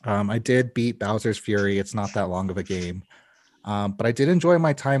 I did beat Bowser's Fury. It's not that long of a game, but I did enjoy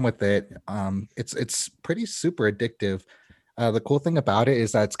my time with it. It's pretty super addictive. The cool thing about it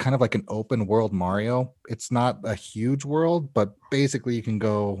is that it's kind of like an open world Mario. It's not a huge world, but basically you can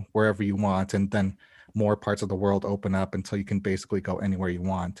go wherever you want. And then more parts of the world open up until you can basically go anywhere you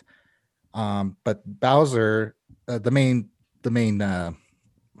want. But Bowser, the main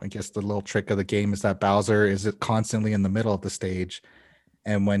I guess the little trick of the game is that Bowser is constantly in the middle of the stage,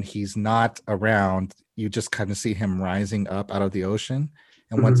 and when he's not around, you just kind of see him rising up out of the ocean.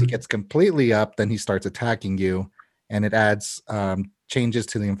 And once he gets completely up, then he starts attacking you, and it adds changes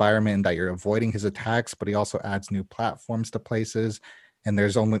to the environment and that you're avoiding his attacks, but he also adds new platforms to places. And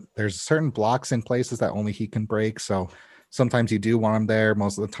there's certain blocks in places that only he can break. So sometimes you do want him there.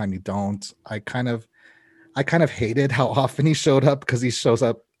 Most of the time you don't. I kind of hated how often he showed up, because he shows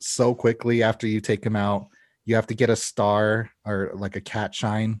up so quickly after you take him out. You have to get a star, or like a cat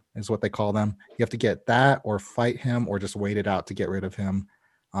shine is what they call them. You have to get that, or fight him, or just wait it out to get rid of him.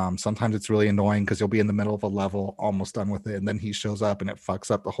 Sometimes it's really annoying because you'll be in the middle of a level, almost done with it, and then he shows up and it fucks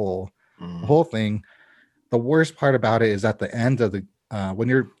up the whole thing. The worst part about it is at the end of the when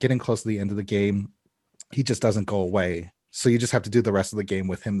you're getting close to the end of the game, he just doesn't go away. So you just have to do the rest of the game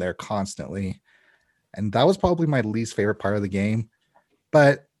with him there constantly. And that was probably my least favorite part of the game.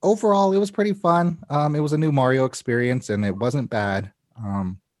 But overall, it was pretty fun. It was a new Mario experience, and it wasn't bad.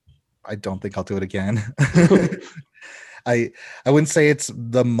 I don't think I'll do it again. I wouldn't say it's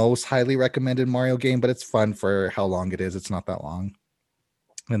the most highly recommended Mario game, but it's fun for how long it is. It's not that long.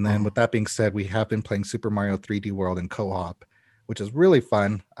 And then with that being said, we have been playing Super Mario 3D World in co-op, which is really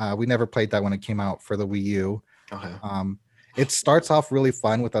fun. We never played that when it came out for the Wii U. Okay. It starts off really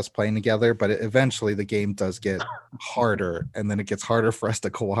fun with us playing together, but eventually the game does get harder, and then it gets harder for us to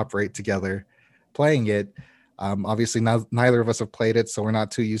cooperate together playing it. Obviously, neither of us have played it, so we're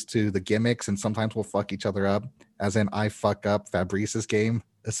not too used to the gimmicks, and sometimes we'll fuck each other up, as in I fuck up Fabrice's game,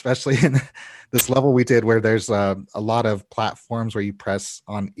 especially in this level we did where there's a lot of platforms where you press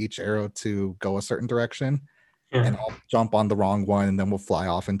on each arrow to go a certain direction, and I'll jump on the wrong one, and then we'll fly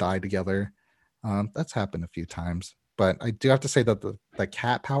off and die together. That's happened a few times. But I do have to say that the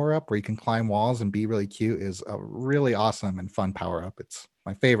cat power-up where you can climb walls and be really cute is a really awesome and fun power-up. It's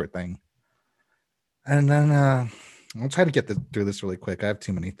my favorite thing. And then I'll try to get through this really quick. I have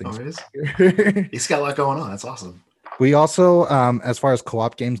too many things. He's got a lot going on. That's awesome. We also, as far as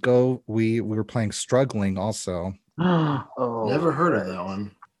co-op games go, we were playing Struggling also. Never heard of that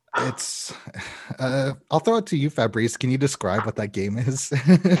one. It's I'll throw it to you, Fabrice. Can you describe what that game is?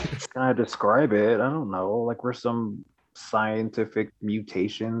 Can I describe it? I don't know. Like, we're some scientific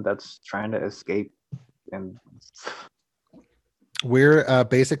mutation that's trying to escape, and we're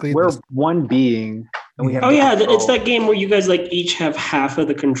basically one being, and we have it's that game where you guys like each have half of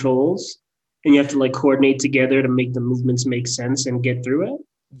the controls, and you have to like coordinate together to make the movements make sense and get through it.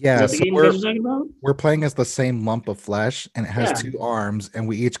 Yeah, so you guys are talking about? We're playing as the same lump of flesh, and it has two arms, and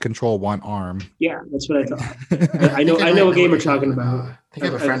we each control one arm. Yeah, that's what I thought. I know what game we're talking about. I think I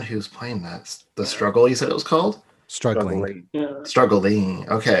have a friend who's playing that. The Struggle, you said it was called? Struggling. Yeah. Struggling.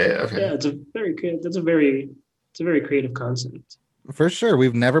 Okay. Yeah, it's a very good. It's a very creative concept. For sure,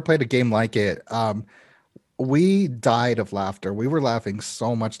 we've never played a game like it. We died of laughter. We were laughing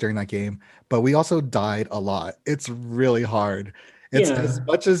so much during that game, but we also died a lot. It's really hard. It's as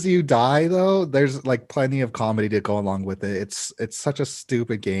much as you die, though, there's like plenty of comedy to go along with it. It's such a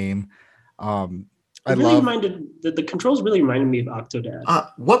stupid game. The controls really reminded me of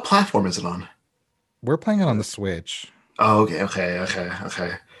Octodad. What platform is it on? We're playing it on the Switch. Oh, okay.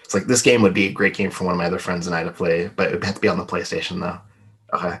 It's like this game would be a great game for one of my other friends and I to play, but it would have to be on the PlayStation though.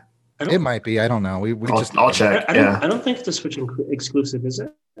 Okay. It might be. I don't know. I'll check. I don't think it's a Switch exclusive, is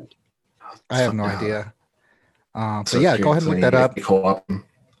it? I have no idea. So yeah, go ahead and look that up.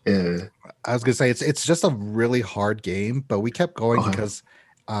 I was gonna say it's just a really hard game, but we kept going because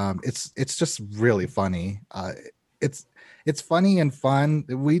it's just really funny. It's funny and fun.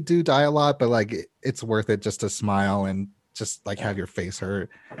 We do die a lot, but like it's worth it just to smile and just like have your face hurt.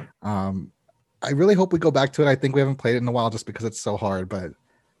 I really hope we go back to it. I think we haven't played it in a while just because it's so hard. But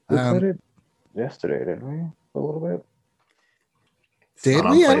we played it yesterday, didn't we? A little bit. Did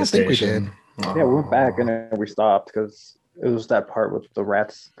we? I don't think we did. Yeah, we went back and then we stopped because it was that part with the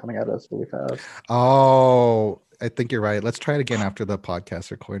rats coming at us really fast. Oh, I think you're right. Let's try it again after the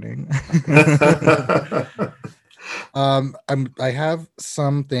podcast recording. I have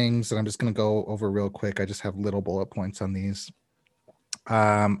some things that I'm just going to go over real quick. I just have little bullet points on these.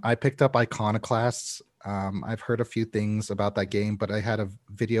 I picked up Iconoclasts. I've heard a few things about that game, but I had a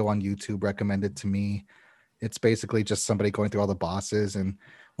video on YouTube recommended to me. It's basically just somebody going through all the bosses, and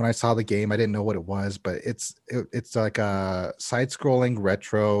when I saw the game, I didn't know what it was, but it's like a side-scrolling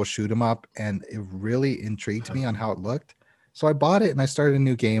retro shoot 'em up, and it really intrigued me on how it looked. So I bought it and I started a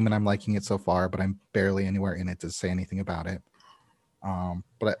new game, and I'm liking it so far, but I'm barely anywhere in it to say anything about it.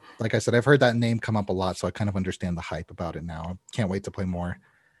 But like I said, I've heard that name come up a lot, so I kind of understand the hype about it now. Can't wait to play more.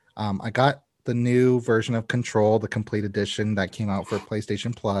 I got the new version of Control, the complete edition that came out for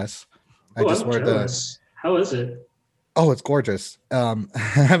PlayStation Plus. I'm jealous. How is it? Oh, it's gorgeous. I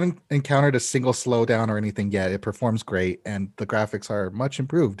haven't encountered a single slowdown or anything yet. It performs great, and the graphics are much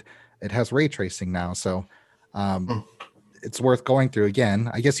improved. It has ray tracing now, so it's worth going through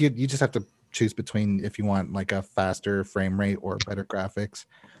again. I guess you just have to choose between if you want like a faster frame rate or better graphics.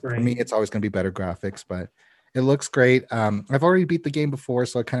 Right. For me, it's always going to be better graphics, but it looks great. I've already beat the game before,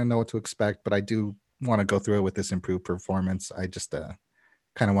 so I kind of know what to expect, but I do want to go through it with this improved performance. I just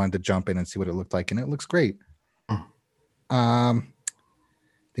kind of wanted to jump in and see what it looked like, and it looks great.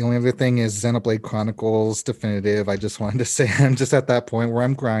 The only other thing is Xenoblade Chronicles Definitive. I just wanted to say I'm just at that point where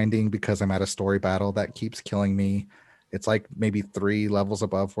I'm grinding because I'm at a story battle that keeps killing me. It's like maybe 3 levels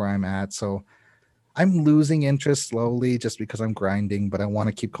above where I'm at. So I'm losing interest slowly just because I'm grinding, but I want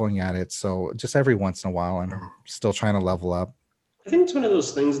to keep going at it. So just every once in a while, I'm still trying to level up. I think it's one of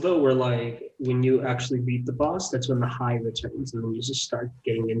those things though, where like when you actually beat the boss, that's when the high returns, and then you just start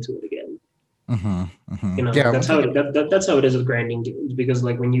getting into it again. You know, yeah, that's how it is with grinding games, because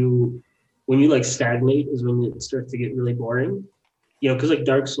like when you like stagnate is when it starts to get really boring. You know, because like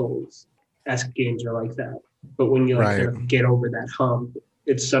Dark Souls-esque games are like that. But when you like kind of get over that hump,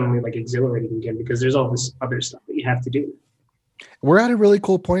 it's suddenly like exhilarating again because there's all this other stuff that you have to do. We're at a really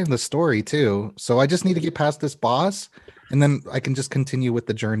cool point in the story too. So I just need to get past this boss, and then I can just continue with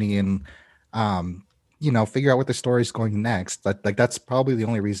the journey and you know, figure out what the story is going next. Like that's probably the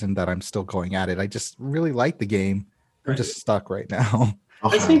only reason that I'm still going at it. I just really like the game. I'm just stuck right now.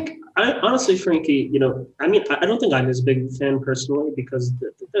 I think, honestly, Frankie, you know, I mean, I don't think I'm as big a fan personally because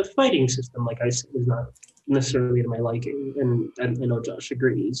the fighting system, like I said, is not necessarily to my liking, and I know Josh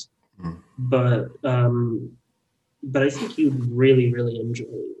agrees. But I think you'd really, really enjoy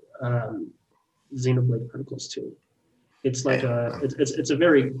Xenoblade Chronicles 2. It's like it's a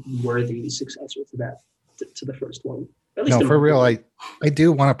very worthy successor to that, to the first one. At least for real, I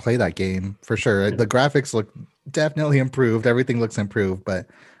do want to play that game for sure. The graphics look definitely improved. Everything looks improved, but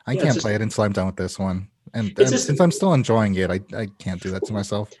I can't play it until I'm done with this one. And since I'm still enjoying it, I can't do that to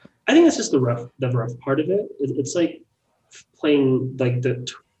myself. I think it's just the rough part of it. It's like playing like the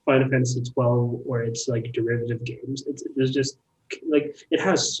Final Fantasy 12, where it's like derivative games. There's just like it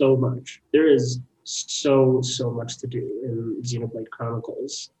has so much. There is so much to do in Xenoblade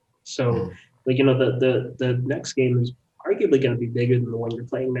Chronicles. So like, you know, the next game is arguably going to be bigger than the one you're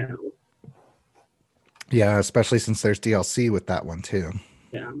playing now. Yeah, especially since there's DLC with that one too.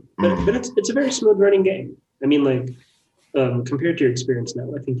 Yeah, but it's a very smooth running game. I mean, like compared to your experience now,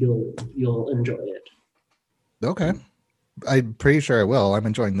 I think you'll enjoy it. Okay, I'm pretty sure I will. I'm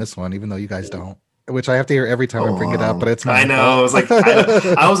enjoying this one, even though you guys don't. Which I have to hear every time I bring it up, but it's my I know. Fault. I was like,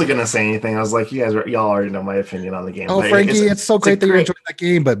 I wasn't gonna say anything. I was like, y'all already know my opinion on the game. Oh, Frankie, it's so great that you're enjoying that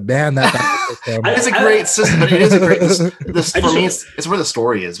game, but man, it's a great system. But it is a great. This for me, it's where the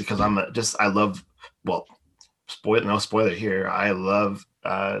story is, because I love. Well, no spoiler here. I love.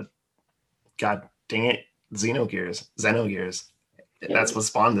 God dang it, Xenogears. That's what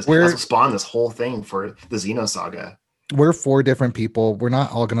spawned this. That's what spawned this whole thing for the Xeno saga. We're 4 different people. We're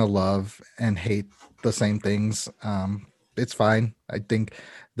not all gonna love and hate the same things. It's fine. I think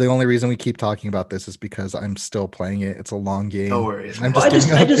the only reason we keep talking about this is because I'm still playing it. It's a long game. No worries. I'm just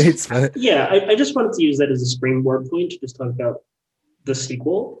giving updates. I just wanted to use that as a springboard point to just talk about the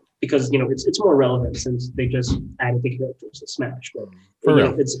sequel, because you know it's more relevant since they just added the characters to Smash. But you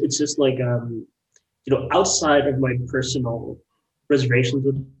know, it's just like you know, outside of my personal reservations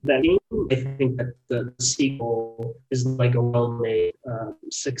with that game, I think that the sequel is like a well-made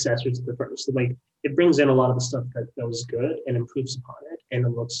successor to the first. So, like, it brings in a lot of the stuff that was good and improves upon it, and it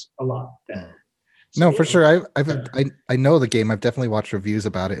looks a lot better. So, no, for sure. I know the game. I've definitely watched reviews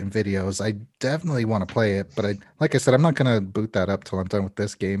about it and videos. I definitely want to play it, but like I said, I'm not gonna boot that up till I'm done with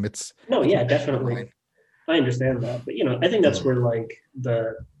this game. Definitely. I understand that, but you know, I think that's where like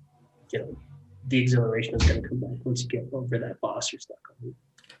the exhilaration is going to come back once you get over that boss you're stuck on.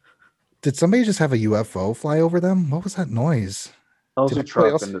 Did somebody just have a UFO fly over them? What was that noise? That was a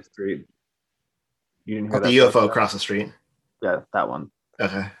truck in the street. You didn't hear that? The UFO across the street? Yeah, that one.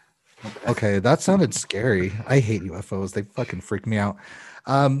 Okay, that sounded scary. I hate UFOs. They fucking freak me out.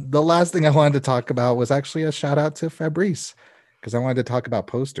 The last thing I wanted to talk about was actually a shout out to Fabrice, because I wanted to talk about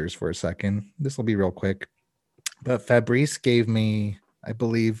posters for a second. This will be real quick. But Fabrice gave me, I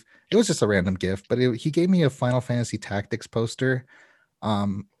believe, it was just a random gift, but he gave me a Final Fantasy Tactics poster.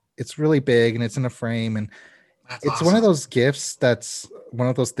 It's really big and it's in a frame, and It's awesome. One of those gifts that's one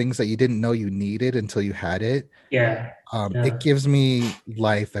of those things that you didn't know you needed until you had it. Yeah. It gives me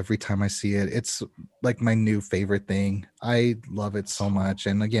life every time I see it. It's like my new favorite thing. I love it so much.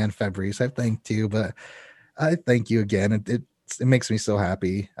 And again, Fabrice, I've thanked you, but I thank you again. It makes me so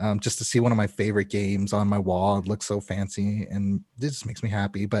happy just to see one of my favorite games on my wall. It looks so fancy and it just makes me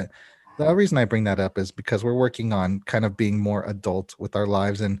happy. But the reason I bring that up is because we're working on kind of being more adult with our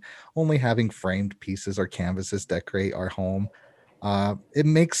lives and only having framed pieces or canvases decorate our home. It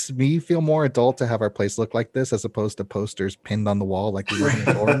makes me feel more adult to have our place look like this as opposed to posters pinned on the wall like we live in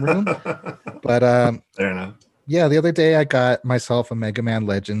a dorm room. But fair enough. Yeah, the other day I got myself a Mega Man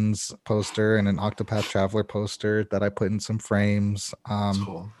Legends poster and an Octopath Traveler poster that I put in some frames.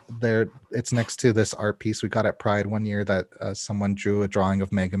 Cool. It's next to this art piece we got at Pride one year that someone drew a drawing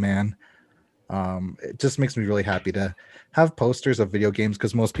of Mega Man. It just makes me really happy to have posters of video games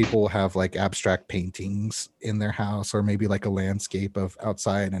because most people will have like abstract paintings in their house or maybe like a landscape of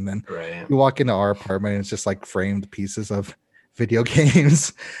outside, and then you walk into our apartment and it's just like framed pieces of video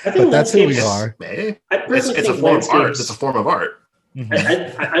games. But that's who we are. It's a form of art. It's a form of art.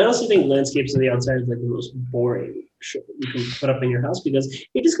 Mm-hmm. I also think landscapes on the outside is like the most boring shit you can put up in your house because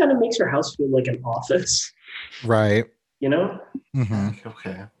it just kind of makes your house feel like an office. Right. You know? Mm-hmm.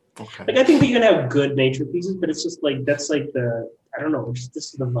 Okay. Like I think we can have good nature pieces, but it's just like that's like I don't know, just this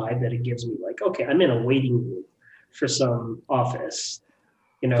is the vibe that it gives me. Like, okay, I'm in a waiting room for some office.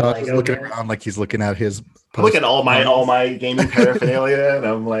 You know, like looking around like he's looking at his look at all my gaming paraphernalia, and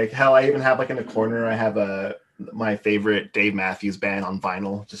I'm like, hell, I even have like in the corner, I have my favorite Dave Matthews Band on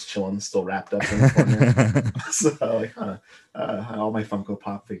vinyl, just chilling, still wrapped up in the corner. So like, all my Funko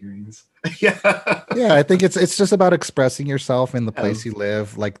Pop figurines. Yeah, I think it's just about expressing yourself in the place you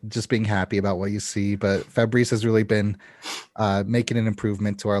live, like just being happy about what you see. But Fabrice has really been making an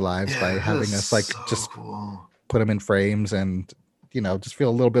improvement to our lives by having us like just put them in frames and just feel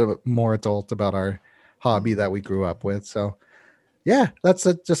a little bit more adult about our hobby that we grew up with. So yeah, that's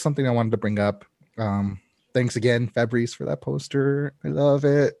just something I wanted to bring up. Thanks again, Fabrice, for that poster. I love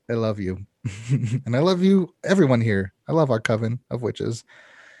it. I love you. And I love you, everyone here. I love our coven of witches.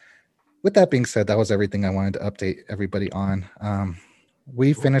 With that being said, that was everything I wanted to update everybody on.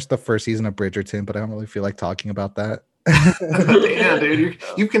 We finished the first season of Bridgerton, but I don't really feel like talking about that. Damn, dude,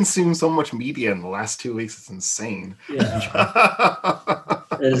 you consume so much media in the last 2 weeks. It's insane. Yeah.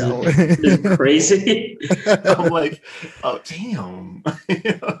 It's crazy. I'm like, oh damn.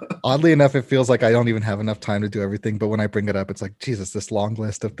 Oddly enough, it feels like I don't even have enough time to do everything, but when I bring it up, it's like, Jesus, this long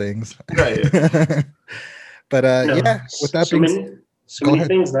list of things. Right. But yeah, with that being said, so many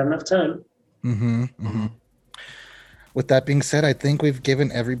things, not enough time. Mm-hmm. With that being said, I think we've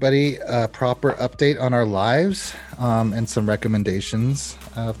given everybody a proper update on our lives and some recommendations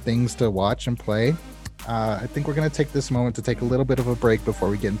of things to watch and play. I think we're going to take this moment to take a little bit of a break before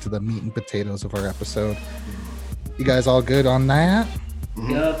we get into the meat and potatoes of our episode. You guys all good on that?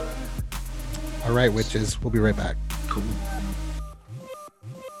 Yep. All right, witches. We'll be right back. Cool.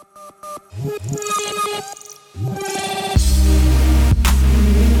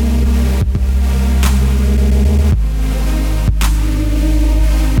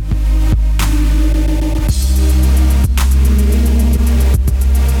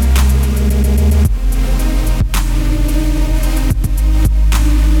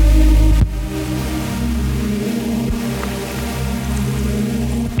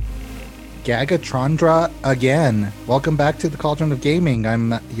 Gagatrondra again. Welcome back to the Cauldron of Gaming.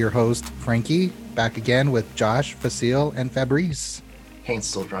 I'm your host, Frankie, back again with Josh, Facile, and Fabrice. Paint's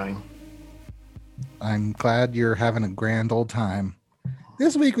still drying. I'm glad you're having a grand old time.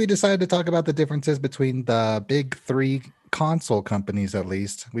 This week we decided to talk about the differences between the big three console companies, at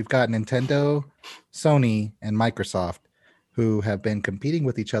least. We've got Nintendo, Sony, and Microsoft, who have been competing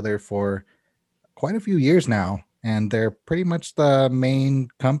with each other for quite a few years now. And they're pretty much the main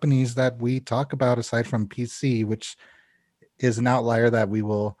companies that we talk about aside from PC, which is an outlier that we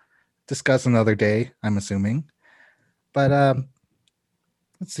will discuss another day, I'm assuming. But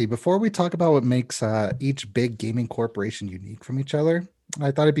let's see. Before we talk about what makes each big gaming corporation unique from each other,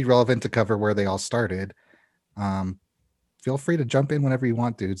 I thought it'd be relevant to cover where they all started. Feel free to jump in whenever you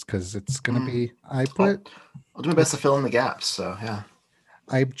want, dudes, because it's going to be... I'll do my best to fill in the gaps, so yeah.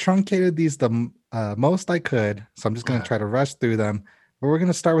 I truncated these the most I could, so I'm just going to try to rush through them. But we're going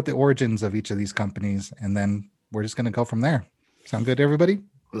to start with the origins of each of these companies, and then we're just going to go from there. Sound good to everybody?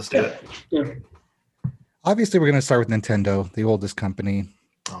 Let's do it. Yeah. Obviously, we're going to start with Nintendo, the oldest company.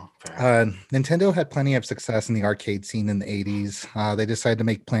 Oh, fair. Nintendo had plenty of success in the arcade scene in the 80s. They decided to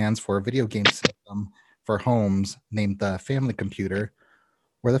make plans for a video game system for homes named the Family Computer,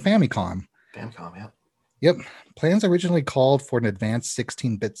 or the Famicom. Famicom, yeah. Yep. Plans originally called for an advanced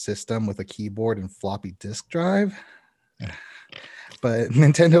 16-bit system with a keyboard and floppy disk drive. But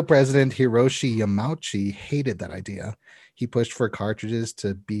Nintendo president Hiroshi Yamauchi hated that idea. He pushed for cartridges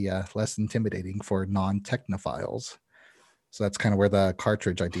to be less intimidating for non-technophiles. So that's kind of where the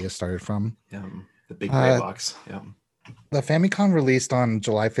cartridge idea started from. Yeah, the big gray box. Yeah. The Famicom released on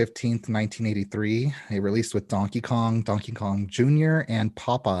July 15th, 1983. It released with Donkey Kong, Donkey Kong Jr., and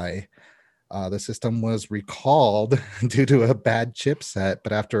Popeye. The system was recalled due to a bad chipset,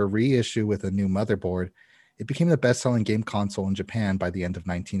 but after a reissue with a new motherboard, it became the best-selling game console in Japan by the end of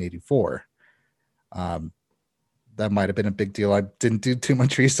 1984. That might have been a big deal. I didn't do too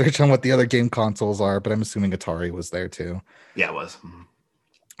much research on what the other game consoles are, but I'm assuming Atari was there too. Yeah, it was. Mm-hmm.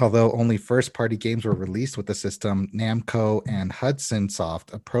 Although only first-party games were released with the system, Namco and Hudson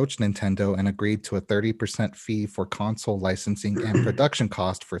Soft approached Nintendo and agreed to a 30% fee for console licensing and production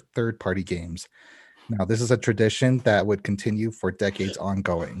cost for third-party games. Now, this is a tradition that would continue for decades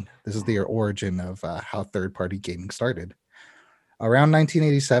ongoing. This is the origin of how third-party gaming started. Around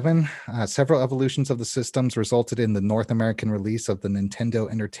 1987, several evolutions of the systems resulted in the North American release of the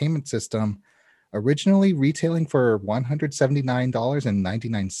Nintendo Entertainment System, originally retailing for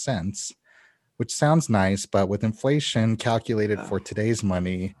 $179.99, which sounds nice, but with inflation calculated for today's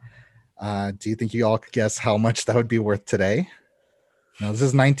money, do you think you all could guess how much that would be worth today? Now, this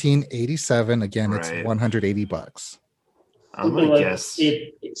is 1987. Again, it's $180. I'm going to guess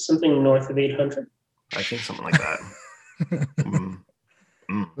something north of 800. I think something like that.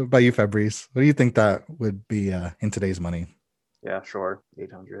 What about you, Fabrice? What do you think that would be in today's money? Yeah, sure.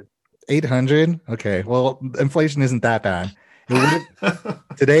 800. 800? Okay. Well, inflation isn't that bad.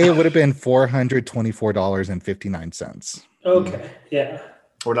 Today it would have been $424.59. Okay. Yeah.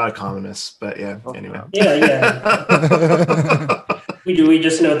 We're not economists, but yeah. Anyway. Yeah. We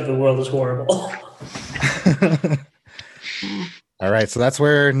just know that the world is horrible. All right. So that's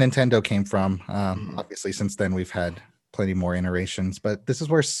where Nintendo came from. Obviously, since then we've had plenty more iterations, but this is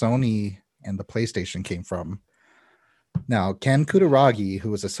where Sony and the PlayStation came from. Now, Ken Kutaragi,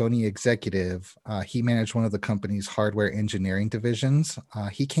 who was a Sony executive, he managed one of the company's hardware engineering divisions.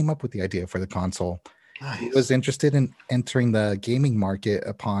 He came up with the idea for the console. Nice. He was interested in entering the gaming market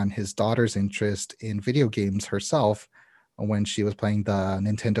upon his daughter's interest in video games herself when she was playing the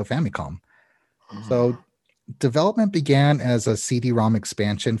Nintendo Famicom. So development began as a CD-ROM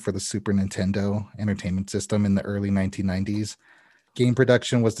expansion for the Super Nintendo Entertainment System in the early 1990s. Game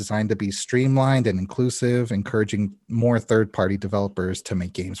production was designed to be streamlined and inclusive, encouraging more third-party developers to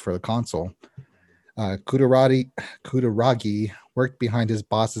make games for the console. Kutaragi worked behind his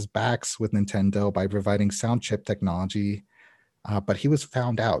boss's backs with Nintendo by providing sound chip technology, but he was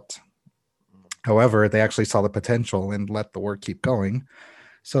found out. However, they actually saw the potential and let the work keep going.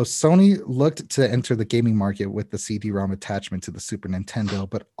 So Sony looked to enter the gaming market with the CD-ROM attachment to the Super Nintendo,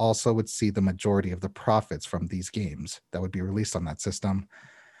 but also would see the majority of the profits from these games that would be released on that system.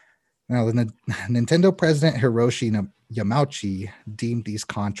 Now, the Nintendo president Hiroshi Yamauchi deemed these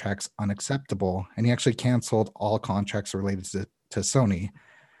contracts unacceptable, and he actually canceled all contracts related to Sony.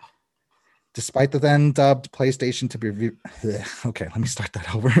 Despite the then dubbed PlayStation to be okay, let me start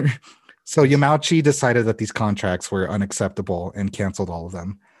that over. So Yamauchi decided that these contracts were unacceptable and canceled all of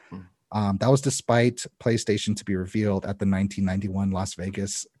them. That was despite PlayStation to be revealed at the 1991 Las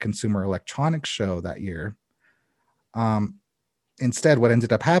Vegas Consumer Electronics Show that year. Instead, what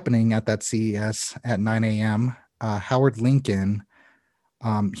ended up happening at that CES at 9 a.m., Howard Lincoln,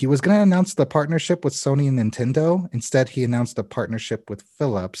 he was going to announce the partnership with Sony and Nintendo. Instead, he announced a partnership with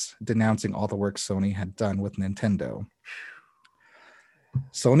Philips, denouncing all the work Sony had done with Nintendo.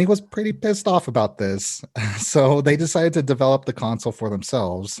 Sony was pretty pissed off about this, so they decided to develop the console for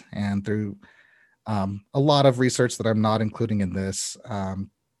themselves. And through a lot of research that I'm not including in this,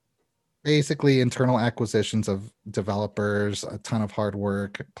 basically internal acquisitions of developers, a ton of hard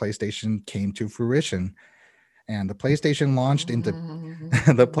work, PlayStation came to fruition. And the PlayStation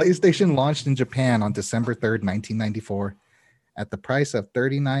launched in Japan on December 3rd, 1994. At the price of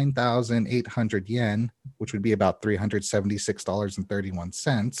 39,800 yen, which would be about $376.31.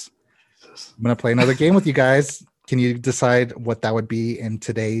 I'm going to play another game with you guys. Can you decide what that would be in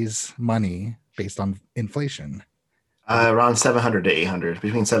today's money based on inflation? Around $700 to $800,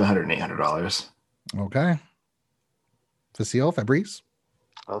 between $700 and $800. Okay. Facile, Fabrice?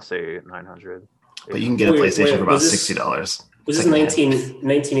 I'll say 900. But you can get a PlayStation for about $60. Was this 1980s or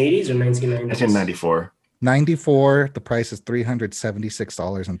 1990s? 1994. 94. The price is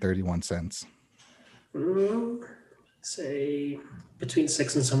 $376.31. Say between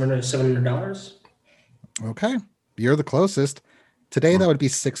 $600 and $700. Okay, you're the closest. Today, that would be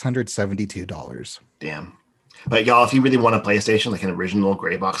 $672. Damn. But y'all, if you really want a PlayStation, like an original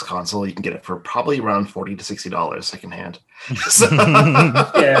gray box console, you can get it for probably around $40 to $60 secondhand.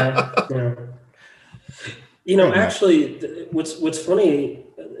 Yeah. You know, actually, what's funny,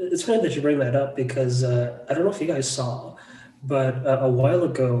 it's funny that you bring that up because I don't know if you guys saw, but a while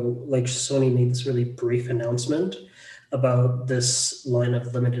ago, like Sony made this really brief announcement about this line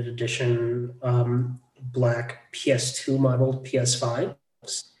of limited edition black PS2 modeled PS5s.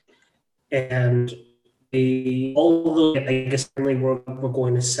 And although I guess certainly we're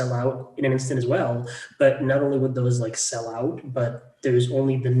going to sell out in an instant as well, but not only would those like sell out, but there's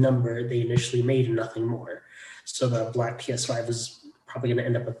only the number they initially made and nothing more. So the black PS5 is probably going to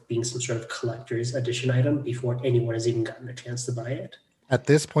end up being some sort of collector's edition item before anyone has even gotten a chance to buy it. At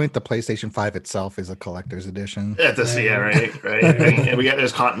this point, the PlayStation 5 itself is a collector's edition. Right. And we got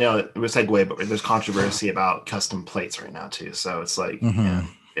there's it was segue, but there's controversy about custom plates right now too. So it's like,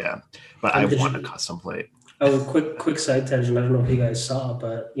 yeah. But I want a custom plate. Oh, quick side tangent. I don't know if you guys saw,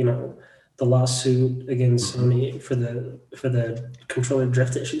 but you know, the lawsuit against Sony for the controller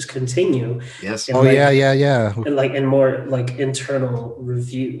drift issues continue. Yes. Yeah. And more like internal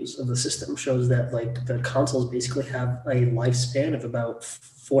reviews of the system shows that like the consoles basically have a lifespan of about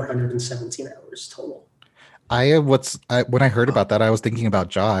 417 hours total. When I heard about that, I was thinking about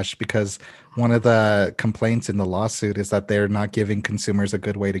Josh, because one of the complaints in the lawsuit is that they're not giving consumers a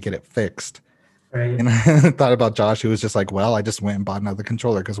good way to get it fixed. Right. And I thought about Josh, who was just like, well, I just went and bought another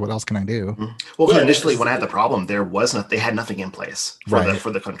controller because what else can I do? Well, initially when I had the problem, they had nothing in place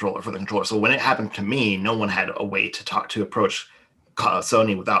for the controller. So when it happened to me, no one had a way to approach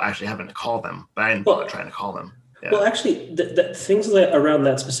Sony without actually having to call them. But I didn't bother trying to call them. Yeah. Well, actually, the things that around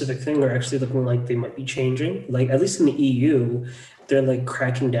that specific thing are actually looking like they might be changing. Like, at least in the EU, they're like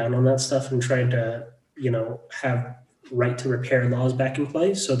cracking down on that stuff and trying to, you know, have right to repair laws back in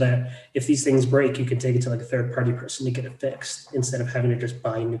place so that if these things break, you can take it to like a third party person to get it fixed instead of having to just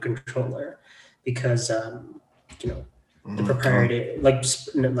buy a new controller, because you know, the propriety, like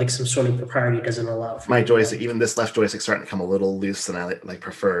some Sony propriety doesn't allow for my joystick. Even this left joystick starting to come a little loose than I like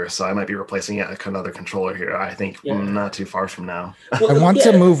prefer, so I might be replacing it with another controller here. I think not too far from now. I want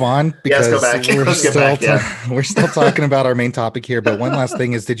to move on because we're still talking about our main topic here. But one last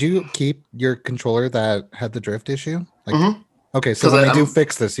thing is, did you keep your controller that had the drift issue? Okay, so when they do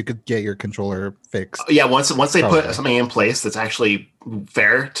fix this, you could get your controller fixed. Yeah, once they put something in place that's actually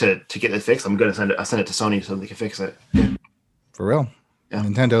fair to get it fixed, I'm going to send it to Sony so they can fix it. For real. Yeah.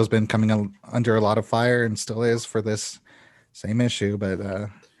 Nintendo's been coming under a lot of fire and still is for this same issue, but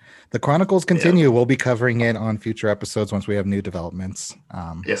the chronicles continue. We'll be covering it on future episodes once we have new developments.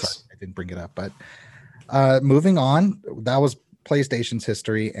 Yes. Sorry, I didn't bring it up, but moving on, that was PlayStation's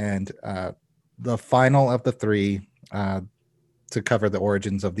history, and the final of the three to cover the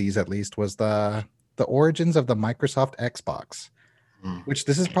origins of these, at least, was the origins of the Microsoft Xbox, which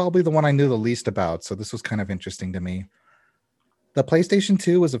this is probably the one I knew the least about. So this was kind of interesting to me. The PlayStation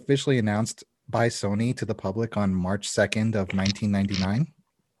 2 was officially announced by Sony to the public on March 2nd of 1999.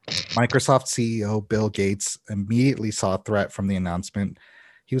 Microsoft CEO Bill Gates immediately saw a threat from the announcement.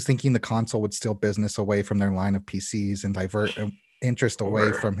 He was thinking the console would steal business away from their line of PCs and divert interest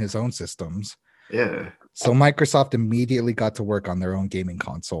away from his own systems. Yeah. So Microsoft immediately got to work on their own gaming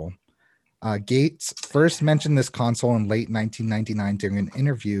console. Gates first mentioned this console in late 1999 during an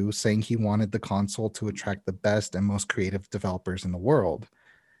interview, saying he wanted the console to attract the best and most creative developers in the world.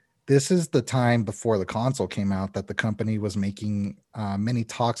 This is the time before the console came out that the company was making many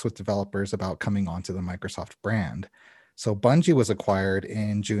talks with developers about coming onto the Microsoft brand. So Bungie was acquired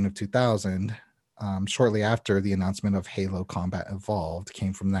in June of 2000. Shortly after, the announcement of Halo Combat Evolved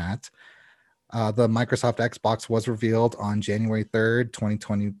came from that. The Microsoft Xbox was revealed on January 3rd,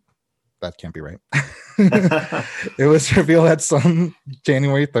 2020. That can't be right. It was revealed at some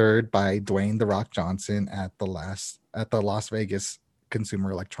January 3rd by Dwayne "The Rock" Johnson at the Las Vegas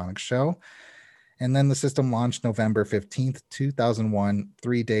Consumer Electronics Show. And then the system launched November 15th, 2001,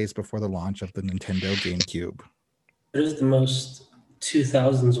 3 days before the launch of the Nintendo GameCube. It is the most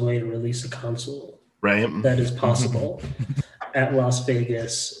 2000s way to release a console, right? That is possible at Las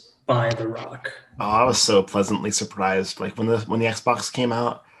Vegas by The Rock. Oh, I was so pleasantly surprised. Like when the Xbox came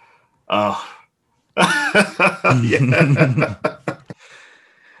out. Oh, yeah.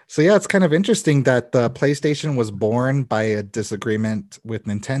 So yeah, it's kind of interesting that the PlayStation was born by a disagreement with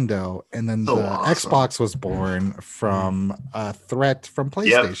Nintendo, and then the Xbox was born from a threat from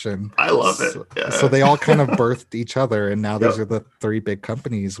PlayStation. Yep. I love it. Yeah. So they all kind of birthed each other, and now these are the three big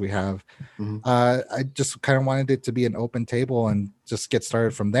companies we have. I just kind of wanted it to be an open table and just get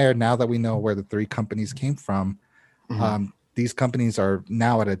started from there. Now that we know where the three companies came from, these companies are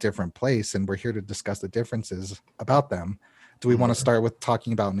now at a different place, and we're here to discuss the differences about them. Do we want to start with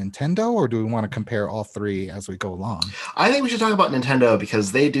talking about Nintendo, or do we want to compare all three as we go along? I think we should talk about Nintendo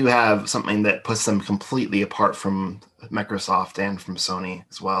because they do have something that puts them completely apart from Microsoft and from Sony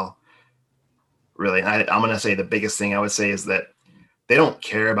as well. Really, I'm going to say the biggest thing I would say is that they don't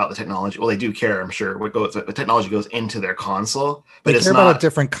care about the technology. Well, they do care, I'm sure. The technology goes into their console, but it's not about a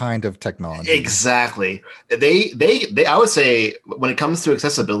different kind of technology. Exactly. They I would say when it comes to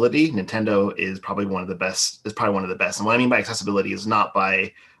accessibility, Nintendo is probably one of the best. And what I mean by accessibility is not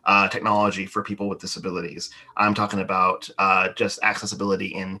by technology for people with disabilities. I'm talking about just accessibility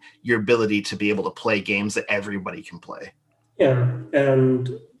in your ability to be able to play games that everybody can play. Yeah,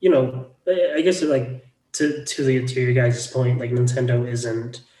 and I guess like. To your guys' point, like Nintendo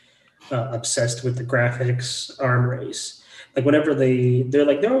isn't obsessed with the graphics arm race. Like whenever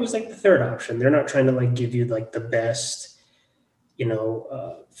they're always like the third option. They're not trying to like give you like the best,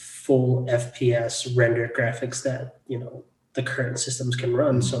 full FPS rendered graphics that the current systems can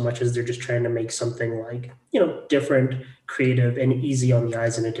run, so much as they're just trying to make something like different, creative, and easy on the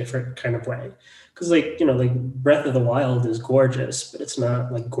eyes in a different kind of way. Because like Breath of the Wild is gorgeous, but it's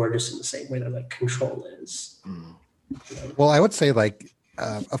not like gorgeous in the same way that like Control is. Well, I would say like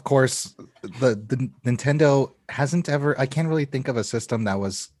of course the Nintendo hasn't ever, I can't really think of a system that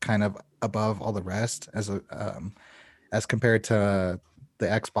was kind of above all the rest as compared to the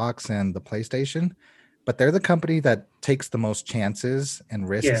Xbox and the PlayStation, but they're the company that takes the most chances and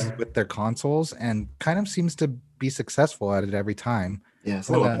risks with their consoles and kind of seems to be successful at it every time. Yeah.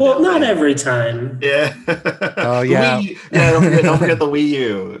 Well, not every time. Yeah. Oh yeah. Don't forget the Wii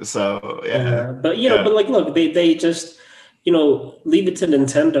U. So yeah. But but like, look, they just leave it to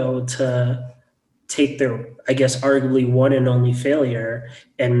Nintendo to take their, I guess, arguably one and only failure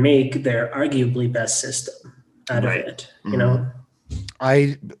and make their arguably best system out of it.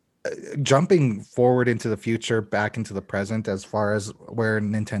 I jumping forward into the future, back into the present, as far as where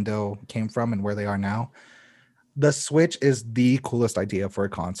Nintendo came from and where they are now. The Switch is the coolest idea for a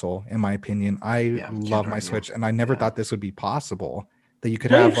console, in my opinion. I love my Switch, and I never thought this would be possible, that you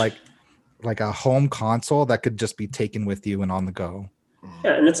could have like a home console that could just be taken with you and on the go.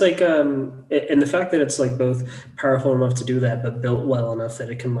 Yeah, and it's like, and the fact that it's like both powerful enough to do that, but built well enough that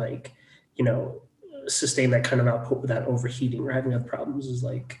it can like, sustain that kind of output without overheating or having other problems is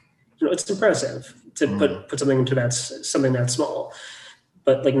like, it's impressive to put something into something that small.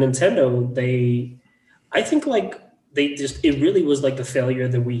 But like Nintendo, I think like it really was like the failure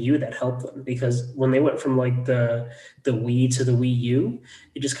of the Wii U that helped them, because when they went from like the Wii to the Wii U,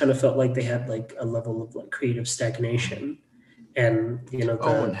 it just kind of felt like they had like a level of like creative stagnation. And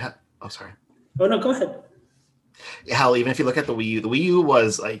sorry. Oh no, go ahead. Hell, even if you look at the Wii U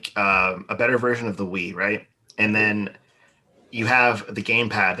was like a better version of the Wii, right? And then you have the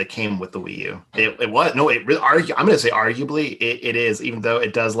gamepad that came with the Wii U. I'm going to say arguably it is, even though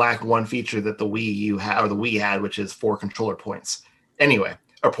it does lack one feature that the Wii U had, or the Wii had, which is 4 controller points.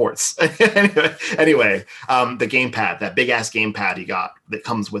 Ports. Anyway, the gamepad, that big ass gamepad you got that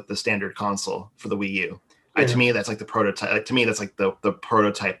comes with the standard console for the Wii U. To me, that's like the prototype. To me, that's like the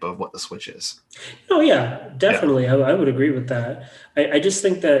prototype of what the Switch is. Oh yeah, definitely. Yeah. I would agree with that. I just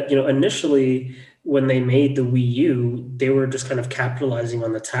think that initially, when they made the Wii U, they were just kind of capitalizing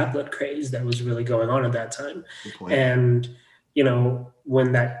on the tablet craze that was really going on at that time. And,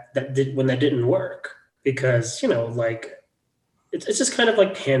 when that didn't work, because, like, it's just kind of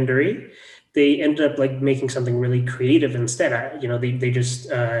like pandery. They ended up like making something really creative instead.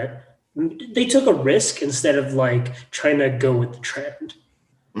 They took a risk instead of like trying to go with the trend.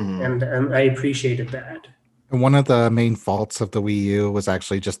 And I appreciated that. And one of the main faults of the Wii U was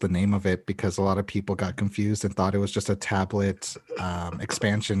actually just the name of it, because a lot of people got confused and thought it was just a tablet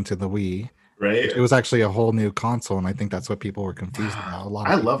expansion to the Wii. Right. It was actually a whole new console, and I think that's what people were confused about.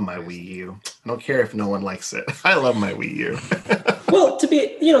 I love my Wii U. I don't care if no one likes it. I love my Wii U. Well,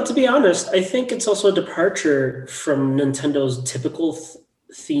 to be honest, I think it's also a departure from Nintendo's typical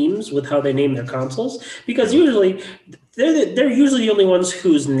themes with how they name their consoles, because usually they're usually the only ones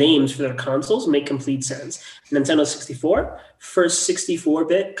whose names for their consoles make complete sense. Nintendo 64, first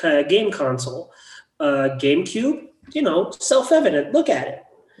 64-bit game console. GameCube, self-evident. Look at it.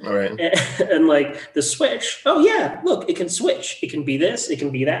 All right. And like the Switch, oh yeah, look, it can switch. It can be this, it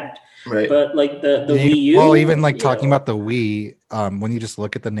can be that. Right. But like the Wii U. Well, even like talking about the Wii, when you just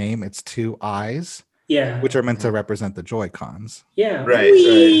look at the name, it's 2 eyes. Yeah. Which are meant to represent the Joy-Cons. Yeah. Right.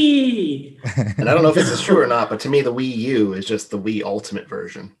 Wii! Right. And I don't know if this is true or not, but to me, the Wii U is just the Wii Ultimate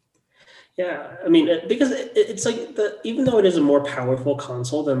version. Yeah. I mean, because it's like even though it is a more powerful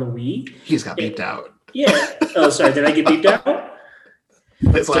console than the Wii. He's got beeped out. Yeah. Oh, sorry. Did I get beeped out?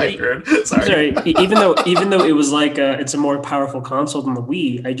 That's what I heard. Sorry. Even though it was like it's a more powerful console than the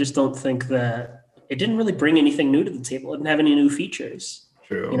Wii, I just don't think that it didn't really bring anything new to the table. It didn't have any new features.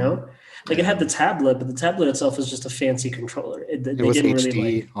 True. You know, like it had the tablet, but the tablet itself was just a fancy controller. It was didn't HD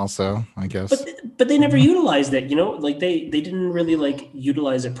really also, I guess. But they never utilized it. You know, like they didn't really like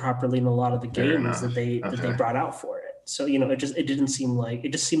utilize it properly in a lot of the games that they brought out for it. So you know, it just seemed like,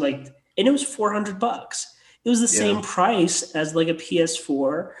 and it was $400. It was the same price as like a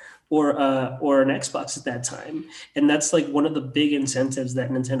PS4 or an Xbox at that time. And that's like one of the big incentives that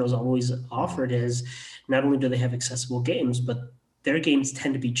Nintendo's always offered is not only do they have accessible games, but their games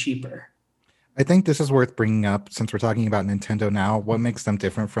tend to be cheaper. I think this is worth bringing up since we're talking about Nintendo now. What makes them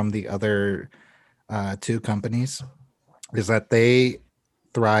different from the other two companies is that they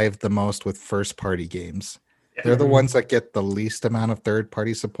thrive the most with first-party games. They're the ones that get the least amount of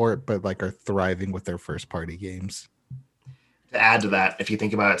third-party support, but like are thriving with their first-party games. To add to that, if you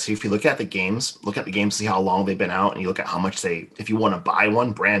think about it, so if you look at the games, see how long they've been out, and you look at how much if you want to buy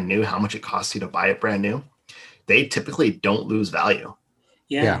one brand new, how much it costs you to buy it brand new, they typically don't lose value.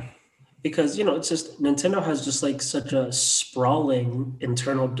 Yeah. Because, you know, it's just Nintendo has just like such a sprawling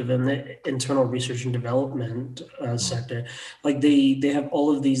internal research and development sector. Like they have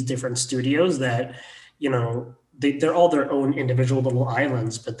all of these different studios that, you know, they're all their own individual little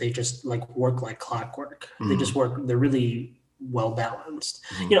islands, but they just like work like clockwork. They just work. They're really well balanced.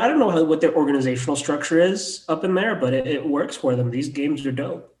 You know, I don't know what their organizational structure is up in there, but it works for them. These games are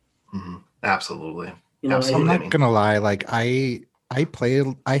dope. Absolutely. You know, I'm not gonna lie. Like I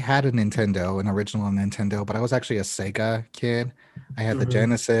had a Nintendo, an original Nintendo, but I was actually a Sega kid. I had the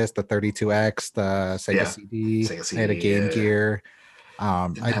Genesis, the 32X, the Sega CD. I had a Game Gear.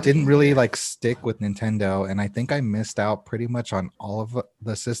 I didn't really like stick with Nintendo, and I think I missed out pretty much on all of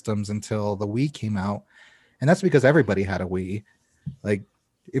the systems until the Wii came out. And that's because everybody had a Wii. Like,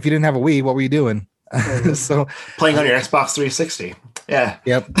 if you didn't have a Wii, what were you doing? So playing on your Xbox 360. Yeah.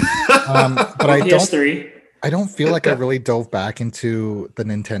 Yep. But I don't feel like I really dove back into the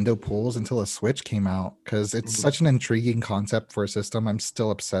Nintendo pools until a Switch came out because it's such an intriguing concept for a system. I'm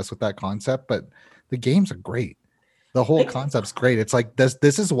still obsessed with that concept, but the games are great. The whole concept's great. It's like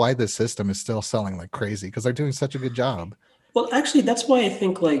this is why this system is still selling like crazy because they're doing such a good job. Well, actually, that's why I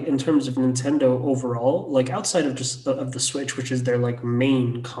think like in terms of Nintendo overall, like outside of just of the Switch, which is their like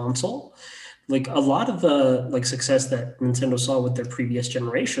main console, like a lot of the like success that Nintendo saw with their previous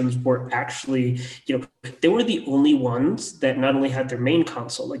generations were actually, you know, they were the only ones that not only had their main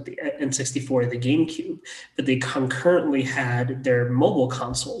console, like the N64, the GameCube, but they concurrently had their mobile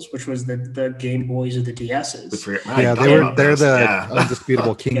consoles, which was the Game Boys or the DSs. They're the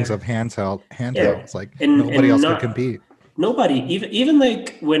undisputable kings of handheld. It's like nobody else could compete. Nobody, even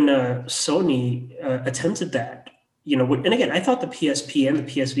like when Sony attempted that. You know, and again, I thought the PSP and the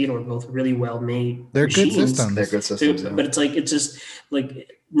PS Vita were both really well made. They're good systems. They're good systems. But it's like it's just like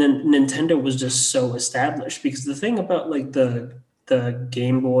Nintendo was just so established because the thing about like the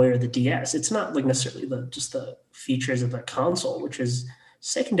Game Boy or the DS, it's not like necessarily just the features of the console, which is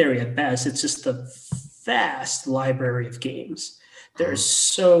secondary at best. It's just the vast library of games. There's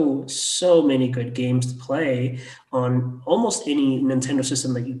so many good games to play on almost any Nintendo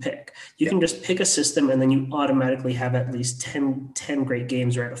system that you pick. You can just pick a system and then you automatically have at least 10 great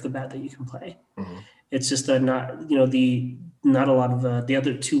games right off the bat that you can play. It's just not a lot of the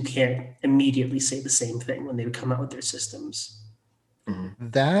other two can't immediately say the same thing when they would come out with their systems.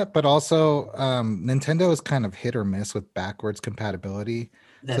 That, but also Nintendo is kind of hit or miss with backwards compatibility.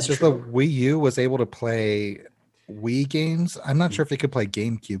 That's such true. as the Wii U was able to play Wii games. I'm not sure if they could play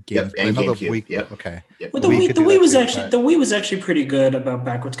GameCube games. And I know GameCube, the Wii. Okay. Well, the Wii was actually pretty good about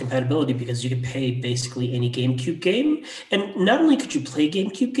backwards compatibility because you could play basically any GameCube game, and not only could you play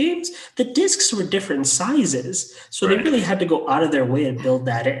GameCube games, the discs were different sizes, so they really had to go out of their way to build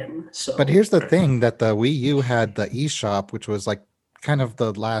that in. So, but here's the thing: that the Wii U had the eShop, which was like kind of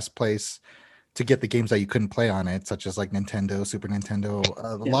the last place to get the games that you couldn't play on it, such as like Nintendo, Super Nintendo,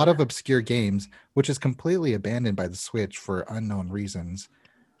 a lot of obscure games, which is completely abandoned by the Switch for unknown reasons.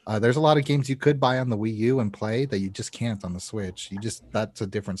 There's a lot of games you could buy on the Wii U and play that you just can't on the Switch. That's a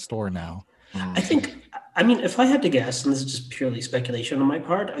different store now. I mean, if I had to guess, and this is just purely speculation on my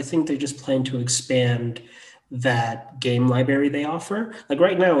part, I think they just plan to expand that game library they offer. Like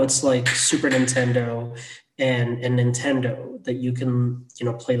right now, it's like Super Nintendo and Nintendo that you can, you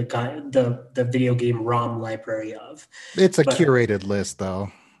know, play the video game ROM library of. It's a curated list,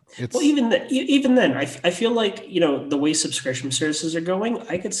 though. Well, even then, I feel like, the way subscription services are going,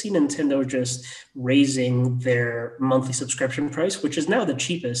 I could see Nintendo just raising their monthly subscription price, which is now the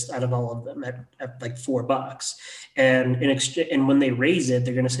cheapest out of all of them at like $4. And and when they raise it,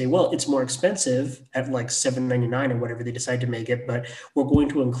 they're going to say, well, it's more expensive at like $7.99 or whatever they decide to make it, but we're going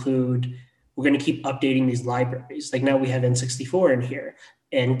to keep updating these libraries. Like now we have N64 in here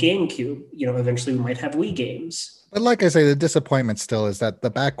and GameCube. Eventually we might have Wii games. But like I say, the disappointment still is that the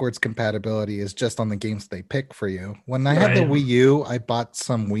backwards compatibility is just on the games they pick for you. When I had the Wii U, I bought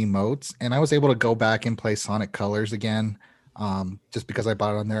some Wiimotes, and I was able to go back and play Sonic Colors again. Just because I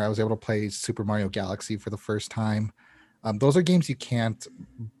bought it on there, I was able to play Super Mario Galaxy for the first time. Those are games you can't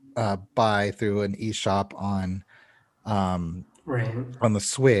buy through an eShop on the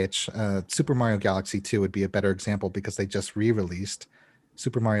Switch. Super Mario Galaxy 2 would be a better example because they just re-released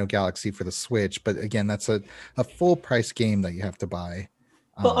Super Mario Galaxy for the Switch, but again, that's a full price game that you have to buy.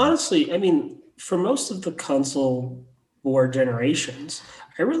 Well, honestly, I mean, for most of the console war generations,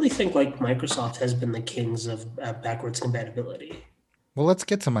 I really think like Microsoft has been the kings of backwards compatibility. Well, let's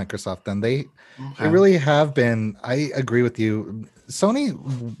get to Microsoft then. They really have been. I agree with you.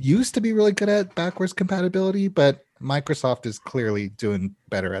 Sony used to be really good at backwards compatibility, but Microsoft is clearly doing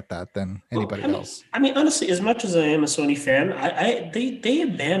better at that than anybody else. I mean, honestly, as much as I am a Sony fan, they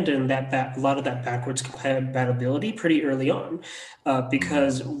abandoned a lot of that backwards compatibility pretty early on,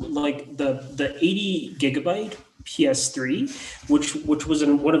 because like the 80 gigabyte PS3, which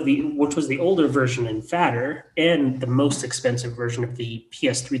was the older version and fatter, and the most expensive version of the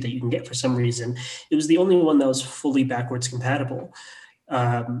PS3 that you can get for some reason, it was the only one that was fully backwards compatible.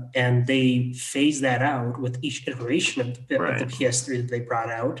 And they phased that out with each iteration of the PS3 that they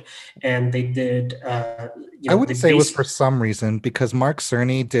brought out, and they did. I wouldn't say it was for some reason, because Mark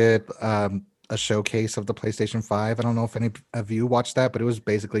Cerny did a showcase of the PlayStation 5. I don't know if any of you watched that, but it was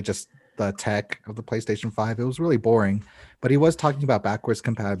basically just the tech of the PlayStation 5. It was really boring, but he was talking about backwards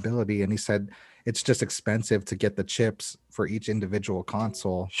compatibility, and he said it's just expensive to get the chips for each individual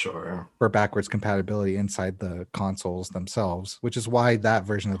console for backwards compatibility inside the consoles themselves, which is why that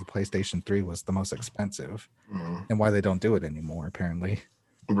version of the PlayStation 3 was the most expensive and why they don't do it anymore, apparently.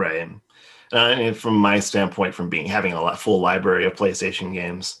 Right. And from my standpoint, from having a full library of PlayStation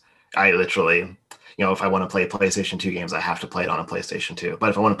games, I literally, if I want to play PlayStation 2 games, I have to play it on a PlayStation 2.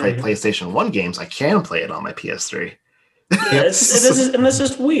 But if I want to play PlayStation 1 games, I can play it on my PS3. Yeah, that's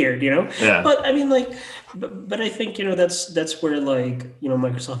just weird, Yeah. But I mean, but I think that's where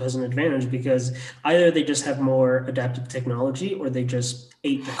Microsoft has an advantage, because either they just have more adaptive technology or they just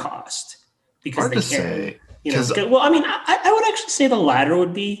ate the cost because Hard they to can. say. Well, I mean, I would actually say the latter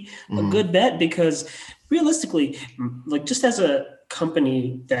would be a good bet, because realistically, just as a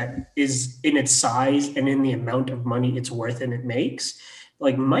company that is in its size and in the amount of money it's worth and it makes,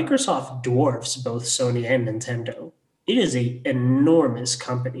 Microsoft dwarfs both Sony and Nintendo. It is an enormous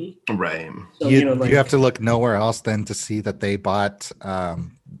company. Right. So, you have to look nowhere else than to see that they bought I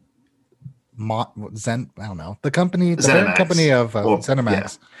don't know, the company, the parent company of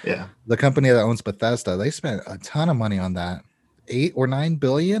ZeniMax. Yeah. The company that owns Bethesda. They spent a ton of money on that, 8 or 9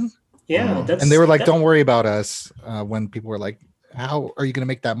 billion. Yeah, and they were like, "Don't worry about us." When people were like, "How are you going to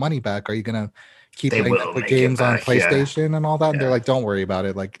make that money back? Are you going to keep putting the games on PlayStation and all that?" And they're like, "Don't worry about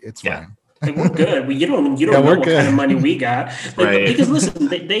it. Like, it's fine." We're good. You don't know what kind of money we got. Because listen,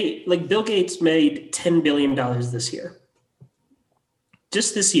 they Bill Gates made $10 billion this year.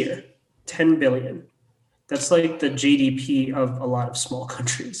 Just this year, $10 billion. That's like the GDP of a lot of small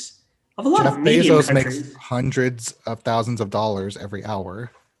countries. Of a lot of medium Bezos countries. Makes hundreds of thousands of dollars every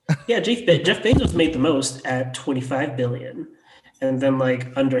hour. Yeah, Jeff Bezos made the most at $25 billion. And then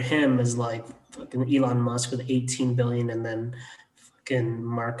under him is fucking Elon Musk with $18 billion, and then fucking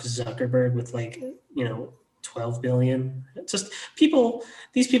Mark Zuckerberg with 12 billion. It's just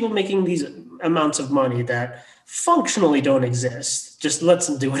these people making these amounts of money that functionally don't exist. Just lets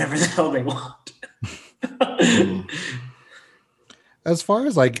them do whatever the hell they want. As far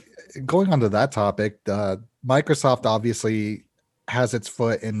as going on to that topic, Microsoft obviously has its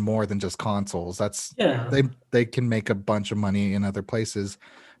foot in more than just consoles. They can make a bunch of money in other places.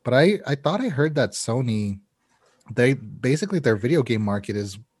 But I thought I heard that Sony, their video game market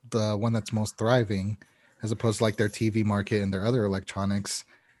is the one that's most thriving, as opposed to their TV market and their other electronics.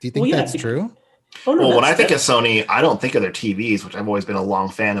 Do you think that's true? When I think of Sony, I don't think of their TVs, which I've always been a long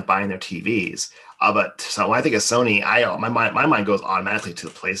fan of buying their TVs. But so when I think of Sony, my mind goes automatically to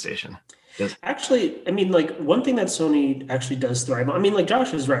the PlayStation. Actually, I mean, one thing that Sony actually does thrive on, I mean,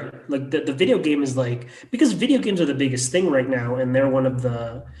 Josh is right. The video game is because video games are the biggest thing right now, and they're one of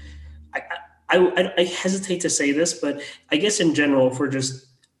the, I hesitate to say this, but I guess in general, if we're just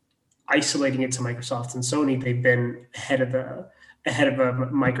isolating it to Microsoft and Sony. They've been ahead of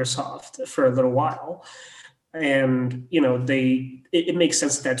Microsoft for a little while. And, it makes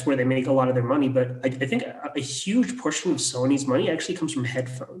sense that's where they make a lot of their money. But I think a huge portion of Sony's money actually comes from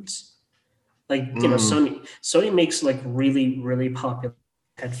headphones. Like, Sony makes like really, really popular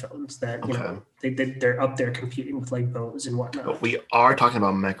headphones that, they're up there competing with like Bose and whatnot. But we are talking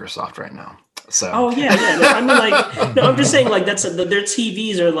about Microsoft right now. So. Oh yeah. No, I mean, like, no, I'm just saying, like, their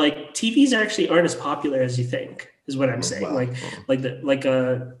TVs actually aren't as popular as you think. Is what I'm saying. Wow. Like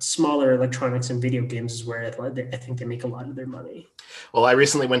smaller electronics and video games is where I think they make a lot of their money. Well, I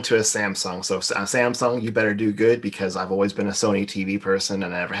recently went to a Samsung. So Samsung, you better do good, because I've always been a Sony TV person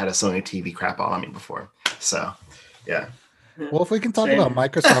and I never had a Sony TV crap on me before. So, yeah. Well, if we can talk about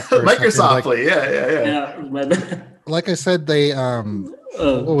Microsoft first. Microsoft, yeah. Like I said, they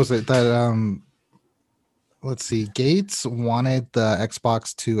what was it that let's see, Gates wanted the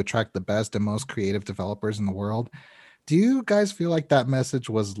Xbox to attract the best and most creative developers in the world. Do you guys feel like that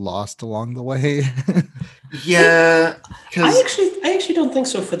message was lost along the way? Yeah, I actually don't think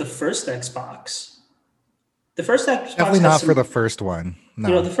so for the first Xbox. The first Xbox definitely not for the first one.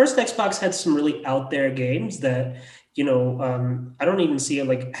 No. The first Xbox had some really out there games that I don't even see it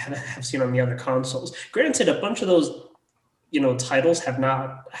like have seen on the other consoles. Granted, a bunch of those titles have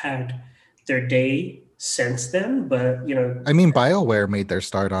not had their day since then, but I mean, BioWare made their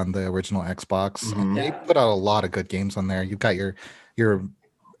start on the original Xbox. Mm-hmm. They put out a lot of good games on there. You've got your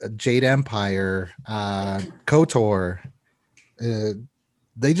Jade Empire, KOTOR.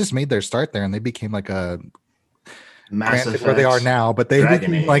 They just made their start there, and they became like a massive where they are now. But they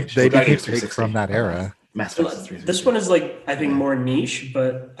became like they became from that era. This one is like, I think, more niche,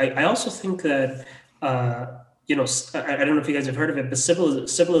 but I also think that. I don't know if you guys have heard of it, but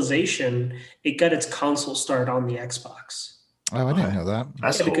Civilization, it got its console start on the Xbox. Oh, I didn't know that.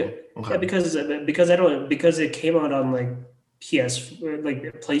 That's cool. Because it came out on like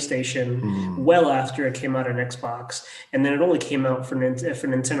PlayStation well after it came out on Xbox, and then it only came out for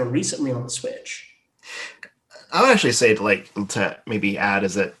Nintendo recently on the Switch. I would actually say to maybe add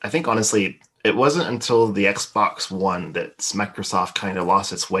is that I think honestly it wasn't until the Xbox One that Microsoft kind of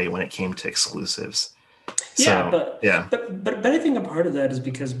lost its way when it came to exclusives. But I think a part of that is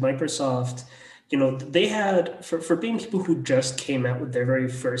because Microsoft, they had for being people who just came out with their very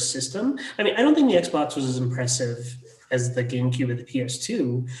first system. I mean, I don't think the Xbox was as impressive as the GameCube or the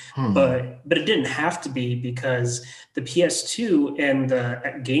PS2, but it didn't have to be, because the PS2 and the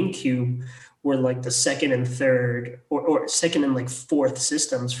GameCube were like the second and third or second and like fourth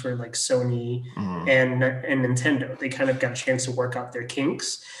systems for like Sony and Nintendo. They kind of got a chance to work out their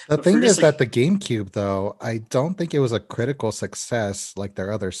kinks. The thing is that the GameCube, though, I don't think it was a critical success like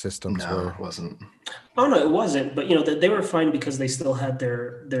their other systems were. No, it wasn't. Oh no, it wasn't. But they were fine because they still had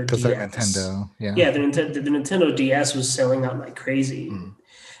their because DS. They're Nintendo. Yeah, the Nintendo DS was selling out like crazy.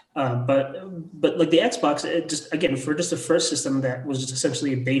 But like the Xbox, it just for the first system that was just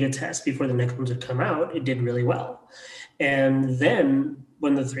essentially a beta test before the next ones had come out, it did really well. And then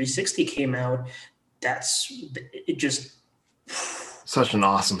when the 360 came out, it just such an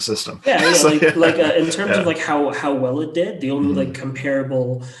awesome system. Yeah, in terms of like how well it did, the only like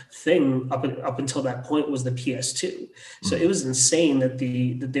comparable thing up until that point was the PS2. So it was insane that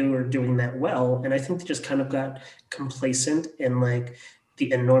they were doing that well, and I think they just kind of got complacent in like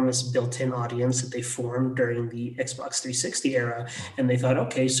the enormous built-in audience that they formed during the Xbox 360 era, and they thought,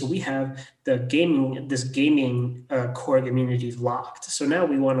 okay, so we have this gaming core community locked. So now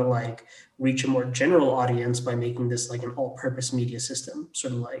we want to like reach a more general audience by making this like an all-purpose media system,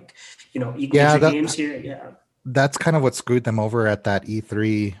 sort of like games here. Yeah, that's kind of what screwed them over at that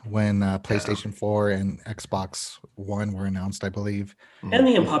E3 when PlayStation 4 and Xbox One were announced, I believe. And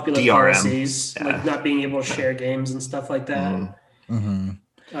the unpopular policies, like not being able to share games and stuff like that.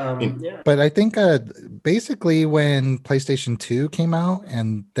 But I think basically when PlayStation 2 came out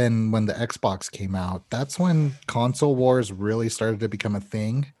and then when the Xbox came out, that's when console wars really started to become a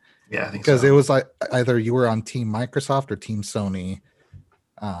thing. Yeah, I think because it was like either you were on Team Microsoft or Team Sony.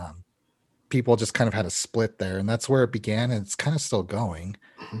 People just kind of had a split there, and that's where it began, and it's kind of still going.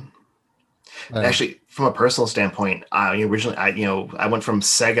 Actually, from a personal standpoint, originally I went from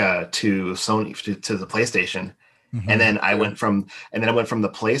Sega to Sony to the PlayStation. And then I went from the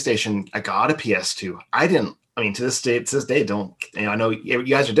PlayStation. I got a PS2. To this day, I know you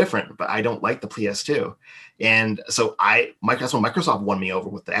guys are different, but I don't like the PS2. And so that's when Microsoft won me over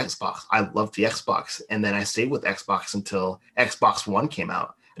with the Xbox. I loved the Xbox. And then I stayed with Xbox until Xbox One came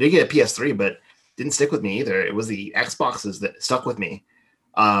out. I did get a PS3, but didn't stick with me either. It was the Xboxes that stuck with me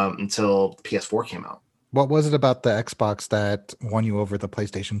until the PS4 came out. What was it about the Xbox that won you over the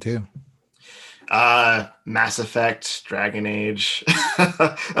PlayStation 2? Mass Effect, Dragon Age,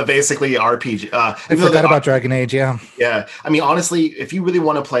 basically RPG. I forgot about Dragon Age. Yeah. Yeah. I mean, honestly, if you really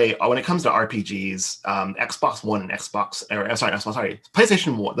want to play, when it comes to RPGs, Xbox One and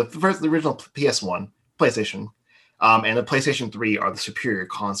PlayStation One, the original PS1, PlayStation, and the PlayStation 3 are the superior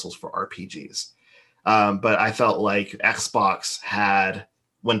consoles for RPGs. But I felt like Xbox had,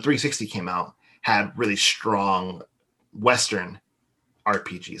 when 360 came out, had really strong Western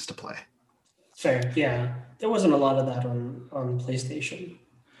RPGs to play. Fair, yeah. There wasn't a lot of that on PlayStation.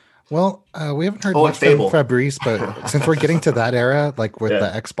 Well, we haven't heard much from Fabrice, but since we're getting to that era, like with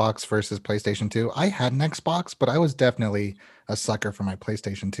the Xbox versus PlayStation 2, I had an Xbox, but I was definitely a sucker for my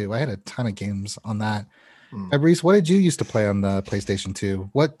PlayStation 2. I had a ton of games on that. Fabrice, what did you used to play on the PlayStation 2?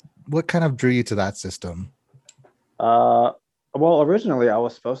 What kind of drew you to that system? Well, originally I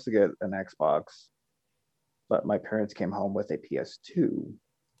was supposed to get an Xbox, but my parents came home with a PS2.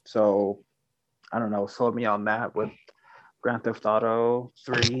 So, I don't know, sold me on that with Grand Theft Auto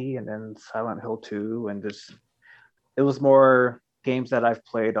 3 and then Silent Hill 2. And just, it was more games that I've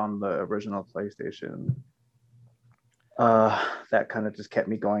played on the original PlayStation. That kind of just kept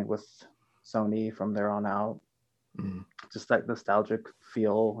me going with Sony from there on out. Just like nostalgic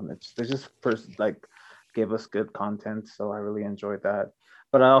feel. And they just first like gave us good content. So I really enjoyed that.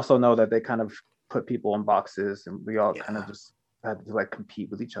 But I also know that they kind of put people in boxes and we all kind of just had to like compete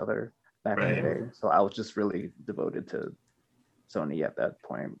with each other back in the day. So I was just really devoted to Sony at that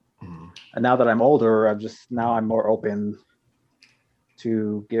point. And now that I'm older, I'm more open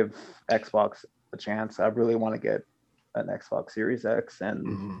to give Xbox a chance. I really want to get an Xbox Series X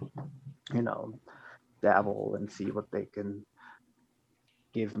and dabble and see what they can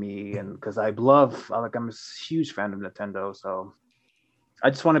give me. And because I'm a huge fan of Nintendo, so I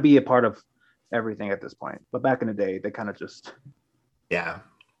just want to be a part of everything at this point. But back in the day, they kind of just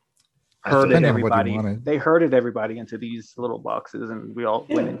herded everybody. They herded everybody into these little boxes, and we all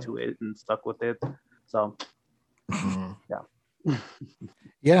went into it and stuck with it. So,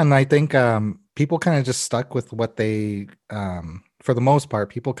 yeah, and I think people kind of just stuck with what they, for the most part,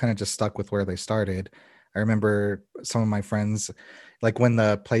 people kind of just stuck with where they started. I remember some of my friends, like when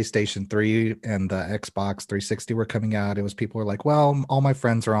the PlayStation 3 and the Xbox 360 were coming out, it was people were like, well, all my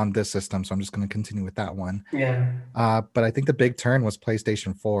friends are on this system, so I'm just going to continue with that one. Yeah. But I think the big turn was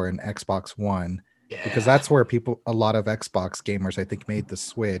PlayStation 4 and Xbox One, because that's where a lot of Xbox gamers, I think, made the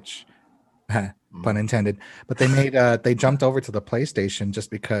switch, pun intended, but they jumped over to the PlayStation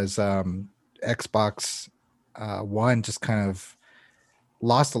just because Xbox One just kind of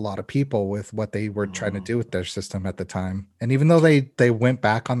lost a lot of people with what they were trying to do with their system at the time. And even though they went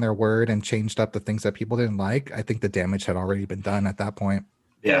back on their word and changed up the things that people didn't like, I think the damage had already been done at that point.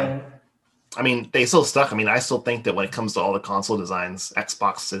 Yeah. I mean, they still stuck. I mean, I still think that when it comes to all the console designs,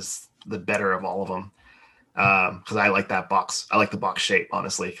 Xbox is the better of all of them. Because I like that box. I like the box shape,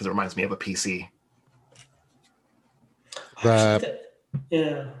 honestly, because it reminds me of a PC.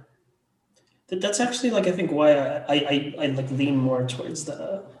 That's actually like I think why I like lean more towards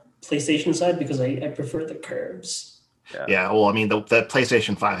the PlayStation side, because I prefer the curves. Yeah, well, I mean the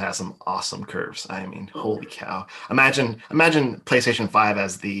PlayStation 5 has some awesome curves. I mean, holy cow! Imagine PlayStation 5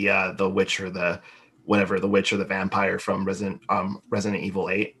 as the Witch or the the vampire from Resident Evil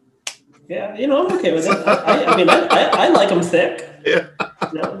 8. Yeah, I'm okay with it. I mean, I like them thick. Yeah.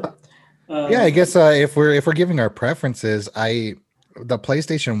 I guess if we're giving our preferences, the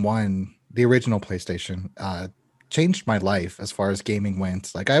PlayStation 1. The original PlayStation changed my life as far as gaming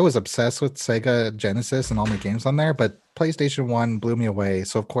went. Like I was obsessed with Sega Genesis and all my games on there, but PlayStation 1 blew me away.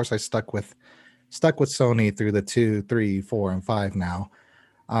 So of course I stuck with Sony through the 2, 3, 4, and 5 now.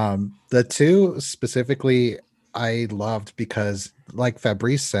 The 2 specifically I loved because like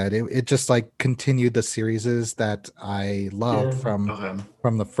Fabrice said, it just like continued the series that I loved from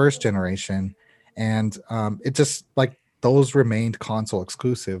the first generation. And it just like those remained console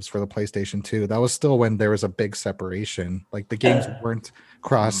exclusives for the PlayStation 2. That was still when there was a big separation. Like the games weren't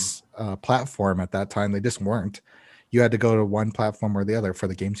cross platform at that time. They just weren't. You had to go to one platform or the other for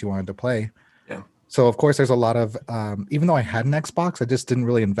the games you wanted to play. Yeah. So of course there's a lot of, even though I had an Xbox, I just didn't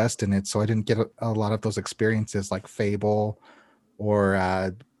really invest in it. So I didn't get a lot of those experiences like Fable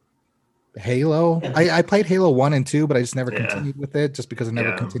or Halo. I played Halo 1 and 2, but I just never continued with it just because I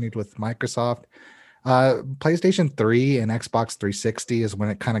never continued with Microsoft. PlayStation 3 and Xbox 360 is when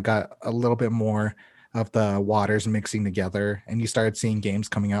it kind of got a little bit more of the waters mixing together, and you started seeing games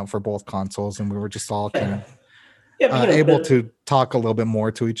coming out for both consoles, and we were just all kind of able to talk a little bit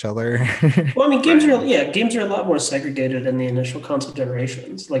more to each other. Well, I mean, games are a lot more segregated in the initial console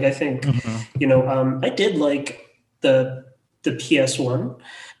generations. Like I think, I did like the the PS1,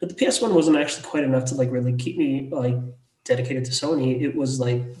 but the PS1 wasn't actually quite enough to like really keep me like dedicated to Sony. It was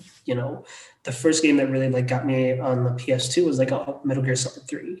like, you know, the first game that really like got me on the PS2 was like Metal Gear Solid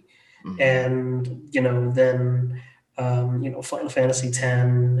 3. And, you know, then, you know, Final Fantasy X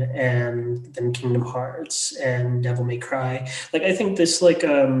and then Kingdom Hearts and Devil May Cry. Like, I think this like,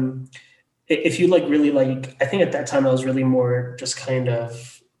 if you like really like, I think at that time I was really more just kind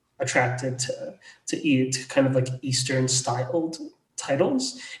of attracted to kind of like Eastern styled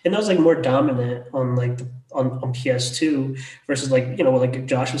titles, and that was like more dominant on like on PS2 versus like, you know, like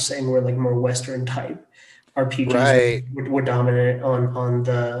Josh was saying, where like more Western type RPGs were dominant on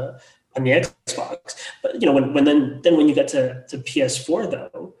the Xbox. But you know, when then you get to PS4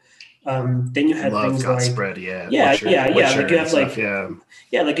 though, then you had things like spread, Witcher, like you have stuff, like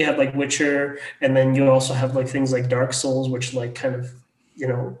you have like Witcher, and then you also have like things like Dark Souls, which like kind of, you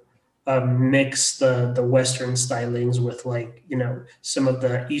know, mix the Western stylings with like, you know, some of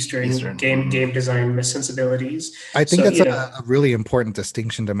the Eastern game design sensibilities. I think that's a really important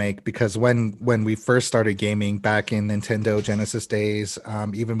distinction to make, because when we first started gaming back in Nintendo Genesis days,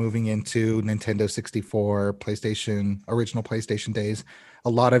 even moving into Nintendo 64, original PlayStation days, a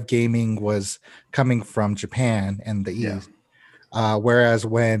lot of gaming was coming from Japan and the East. Whereas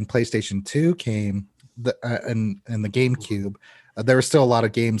when PlayStation 2 came, and the GameCube, there were still a lot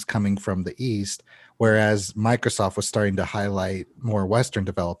of games coming from the East, whereas Microsoft was starting to highlight more Western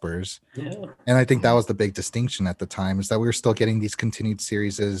developers. And I think that was the big distinction at the time, is that we were still getting these continued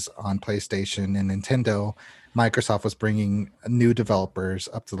series on PlayStation and Nintendo. Microsoft was bringing new developers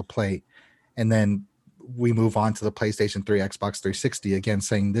up to the plate. And then we move on to the PlayStation 3, Xbox 360, again,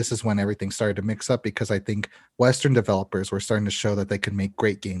 saying this is when everything started to mix up, because I think Western developers were starting to show that they could make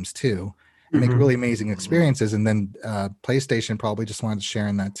great games too. And make really amazing experiences. And then PlayStation probably just wanted to share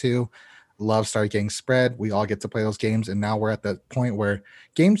in that too. Love started getting spread. We all get to play those games. And now we're at that point where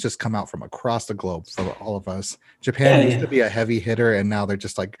games just come out from across the globe for all of us. Japan used to be a heavy hitter, and now they're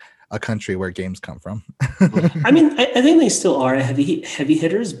just like a country where games come from. I mean, I think they still are heavy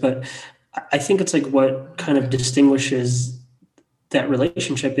hitters, but I think it's like what kind of distinguishes that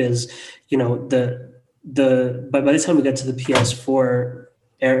relationship is, you know, by the time we got to the PS4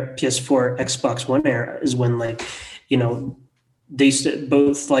 Xbox One era is when, like, you know, they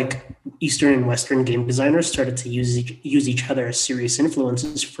both like Eastern and Western game designers started to use each other as serious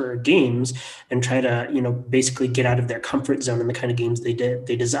influences for games and try to, you know, basically get out of their comfort zone in the kind of games they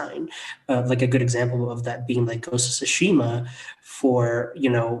design. Like a good example of that being like Ghost of Tsushima for,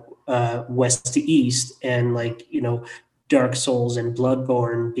 you know, West to East, and like, you know, Dark Souls and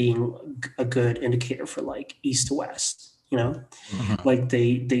Bloodborne being a good indicator for like East to West. You know, like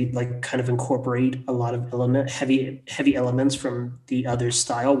they like kind of incorporate a lot of heavy elements from the other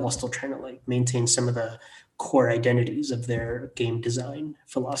style while still trying to like maintain some of the core identities of their game design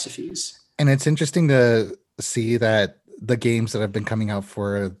philosophies. And it's interesting to see that the games that have been coming out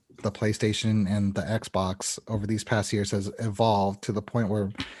for the PlayStation and the Xbox over these past years has evolved to the point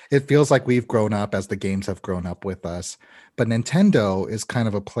where it feels like we've grown up as the games have grown up with us. But Nintendo is kind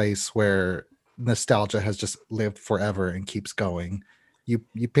of a place where nostalgia has just lived forever and keeps going.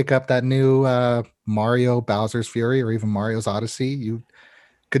 You pick up that new Mario Bowser's Fury or even Mario's Odyssey, you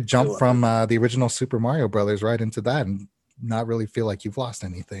could jump from the original Super Mario Brothers right into that and not really feel like you've lost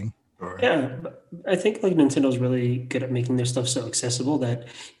anything. Yeah, I think like Nintendo's really good at making their stuff so accessible that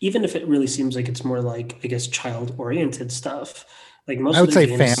even if it really seems like it's more like, I guess, child-oriented stuff, like most I would say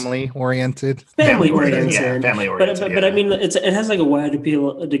games, family-oriented. Family-oriented. Family-oriented. But I mean, it has like a wide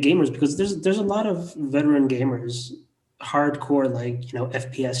appeal to gamers, because there's a lot of veteran gamers, hardcore, like, you know,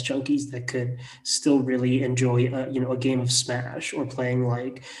 FPS junkies that could still really enjoy you know, a game of Smash, or playing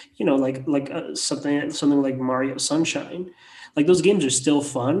like, you know, like something like Mario Sunshine. Like those games are still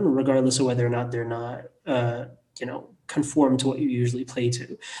fun regardless of whether or not they're not you know, conform to what you usually play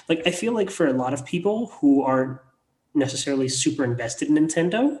to. Like I feel like for a lot of people who aren't necessarily super invested in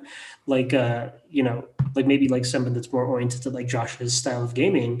Nintendo, like you know, like maybe like someone that's more oriented to like Josh's style of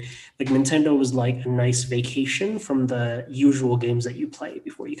gaming, like Nintendo was like a nice vacation from the usual games that you play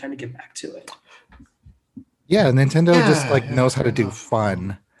before you kind of get back to it. Yeah, Nintendo just like knows how to do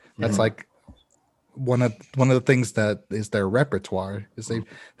fun. That's like one of the things that is their repertoire, is they've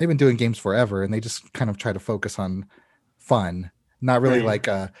been doing games forever, and they just kind of try to focus on fun, not really like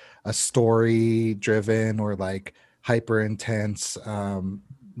a story driven or like hyper intense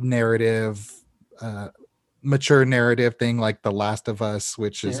narrative, mature narrative thing like The Last of Us,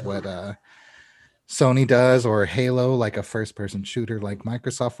 which is what Sony does, or Halo, like a first person shooter like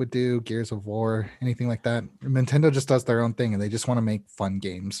Microsoft would do, Gears of War, anything like that. Nintendo just does their own thing, and they just want to make fun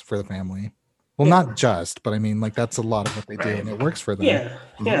games for the family. Well, not just, but I mean, like that's a lot of what they do, and it works for them.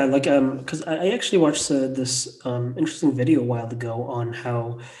 Yeah, like because I actually watched this interesting video a while ago on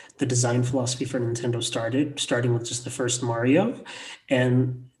how the design philosophy for Nintendo starting with just the first Mario,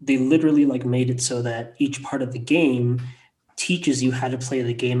 and they literally like made it so that each part of the game teaches you how to play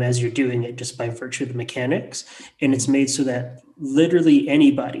the game as you're doing it just by virtue of the mechanics, and it's made so that literally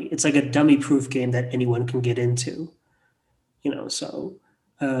anybody, it's like a dummy-proof game that anyone can get into, so.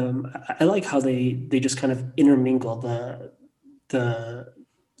 I like how they just kind of intermingle the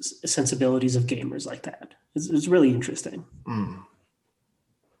sensibilities of gamers like that. It's really interesting.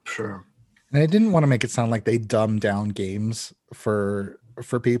 Sure. And I didn't want to make it sound like they dumb down games for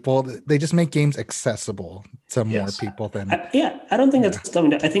people. They just make games accessible to more people than. I don't think that's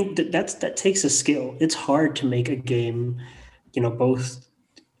dumbing down. I think that takes a skill. It's hard to make a game, both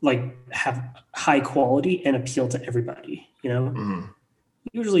like have high quality and appeal to everybody.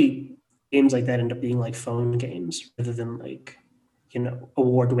 Usually games like that end up being like phone games rather than like,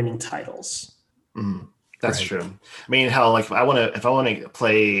 award-winning titles. That's true. I mean, hell, like if I want to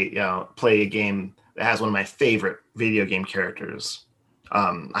play a game that has one of my favorite video game characters,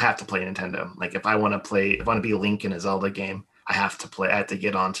 I have to play Nintendo. Like if I want to be Link in a Zelda game, I have to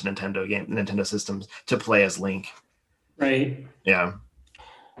get onto Nintendo systems to play as Link. Right. Yeah.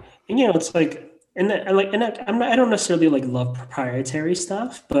 And it's like, I don't necessarily like love proprietary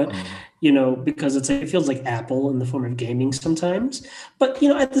stuff, but because it feels like Apple in the form of gaming sometimes. But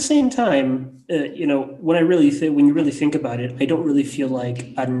at the same time, when you really think about it, I don't really feel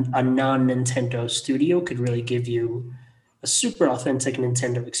like a non-Nintendo studio could really give you a super authentic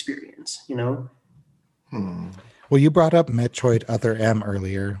Nintendo experience. Well, you brought up Metroid Other M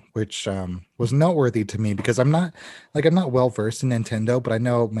earlier, which was noteworthy to me because I'm not well versed in Nintendo, but I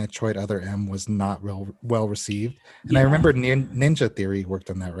know Metroid Other M was not well received. And I remember Ninja Theory worked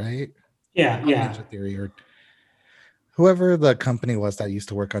on that, right? Yeah. Ninja Theory or whoever the company was that used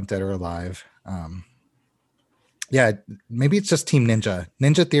to work on Dead or Alive. Maybe it's just Team Ninja.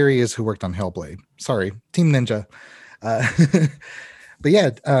 Ninja Theory is who worked on Hellblade. Sorry, Team Ninja. But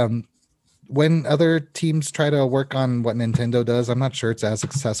yeah, when other teams try to work on what Nintendo does, I'm not sure it's as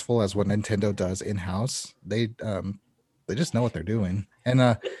successful as what Nintendo does in-house. They just know what they're doing. And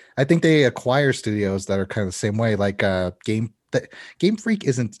I think they acquire studios that are kind of the same way. Like Game Freak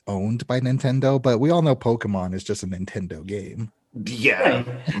isn't owned by Nintendo, but we all know Pokemon is just a Nintendo game. Yeah.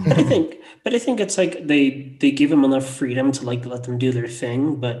 Right. But I think it's like they give them enough freedom to like let them do their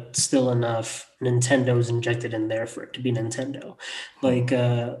thing, but still enough Nintendo's injected in there for it to be Nintendo. Like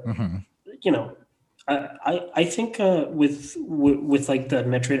I think with like the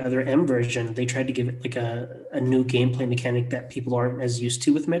Metroid Other M version, they tried to give it like a new gameplay mechanic that people aren't as used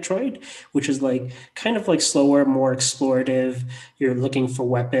to with Metroid, which is like kind of like slower, more explorative. You're looking for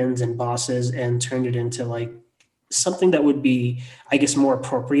weapons and bosses, and turned it into like something that would be, I guess, more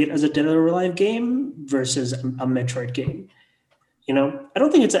appropriate as a Dead or Alive game versus a Metroid game. I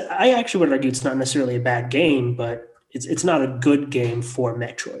don't think I actually would argue it's not necessarily a bad game, but it's not a good game for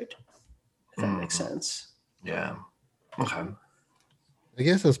Metroid. If that makes sense. Yeah. Okay. I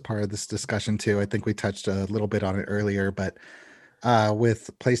guess as part of this discussion too, I think we touched a little bit on it earlier, but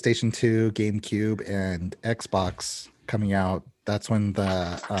with PlayStation 2, GameCube, and Xbox coming out, that's when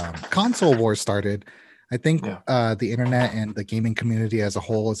the console wars started. I think the internet and the gaming community as a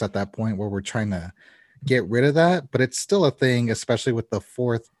whole is at that point where we're trying to get rid of that, but it's still a thing, especially with the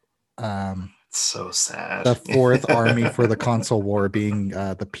fourth so sad. The fourth army for the console war being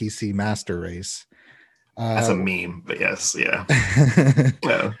the PC master race. That's a meme, but yes, yeah.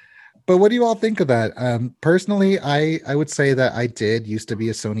 But what do you all think of that? Personally, I would say that I did used to be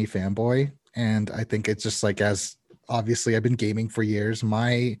a Sony fanboy, and I think it's just like, as obviously I've been gaming for years,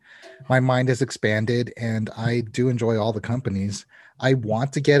 my mind has expanded, and I do enjoy all the companies. I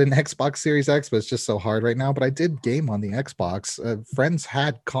want to get an Xbox Series X, but it's just so hard right now. But I did game on the Xbox. Friends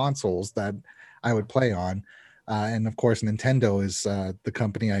had consoles that I would play on. And of course, Nintendo is the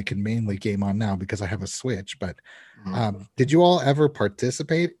company I can mainly game on now because I have a Switch. But did you all ever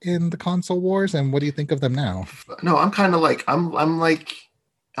participate in the console wars? And what do you think of them now? No, I'm kind of like, I'm like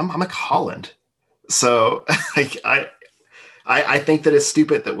Holland. So like, I think that it's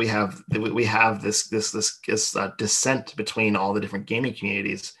stupid that we have this dissent between all the different gaming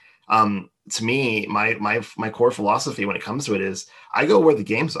communities. To me, my core philosophy when it comes to it is I go where the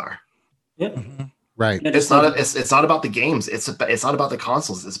games are. Yeah. Mm-hmm. Right. It's not about the games. It's not about the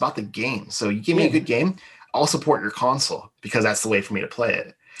consoles. It's about the game. So you give me a good game, I'll support your console because that's the way for me to play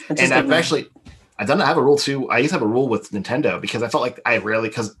it. And I have a rule too. I used to have a rule with Nintendo because I felt like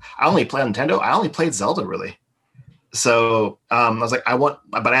because I only play on Nintendo. I only played Zelda really. So I was like,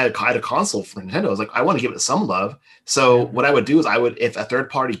 but I had a console for Nintendo. I was like, I want to give it some love. So what I would do is if a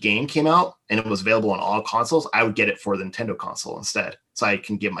third-party game came out and it was available on all consoles, I would get it for the Nintendo console instead, so I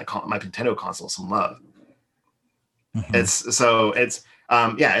can give my Nintendo console some love. Mm-hmm. It's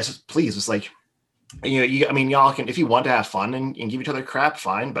just please, just like y'all can, if you want to have fun and give each other crap,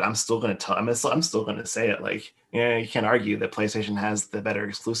 fine. But I'm still going to I'm still going to say it. Like, you can't argue that PlayStation has the better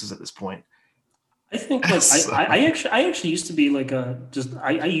exclusives at this point. I think like I actually used to be like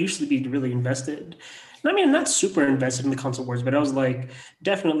I used to be really invested. I mean, I'm not super invested in the console wars, but I was like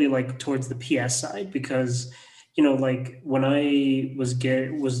definitely like towards the PS side because, like when I was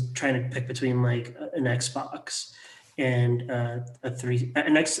trying to pick between like an Xbox and an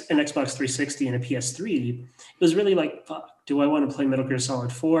Xbox 360 and a PS3, it was really like, fuck, do I want to play Metal Gear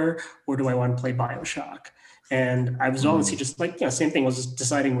Solid 4 or do I want to play BioShock? And I was honestly just like, same thing. I was just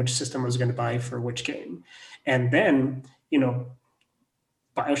deciding which system I was going to buy for which game. And then,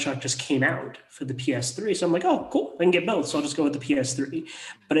 BioShock just came out for the PS3. So I'm like, oh, cool. I can get both. So I'll just go with the PS3.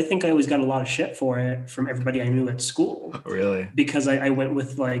 But I think I always got a lot of shit for it from everybody I knew at school. Really? Because I went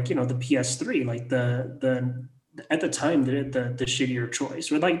with like, the PS3, like the at the time, the shittier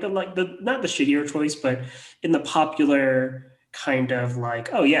choice, or like the not the shittier choice, but in the popular kind of like,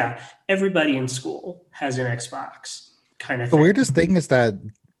 oh yeah, everybody in school has an Xbox kind of thing. The weirdest thing is that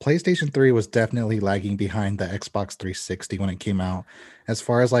PlayStation 3 was definitely lagging behind the Xbox 360 when it came out. As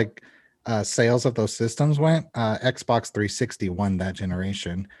far as like sales of those systems went, Xbox 360 won that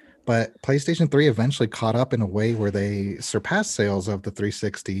generation. But PlayStation 3 eventually caught up in a way where they surpassed sales of the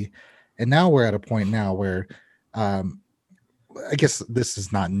 360. And now we're at a point now where I guess this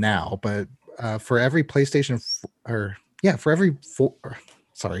is not now, but for every PlayStation for every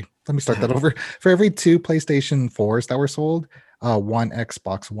let me start that over. For every 2 PlayStation 4s that were sold, 1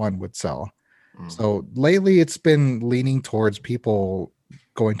 Xbox One would sell. So lately it's been leaning towards people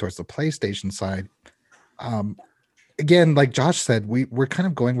going towards the PlayStation side. Again, like Josh said, we're kind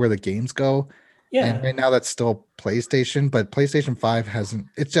of going where the games go. Yeah. And right now that's still PlayStation, but PlayStation 5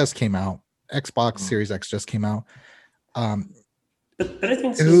 it just came out. Xbox Series X just came out. But I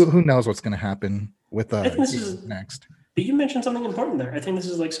think who knows what's going to happen with next. But you mentioned something important there. I think this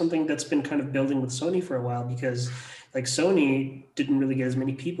is like something that's been kind of building with Sony for a while, because like Sony didn't really get as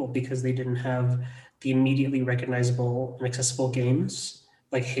many people because they didn't have the immediately recognizable and accessible games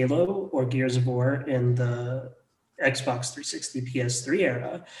like Halo or Gears of War in the Xbox 360 PS3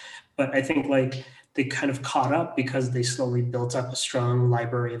 era. But I think like they kind of caught up because they slowly built up a strong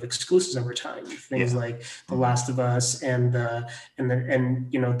library of exclusives over time. Things like The Last of Us and what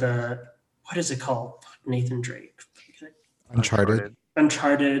is it called? Nathan Drake. Uncharted,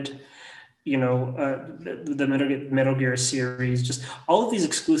 the Metal Gear series, just all of these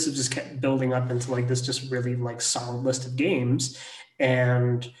exclusives just kept building up into like this just really like solid list of games.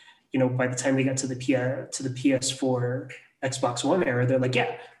 And, by the time they got to the PS4, Xbox One era, they're like,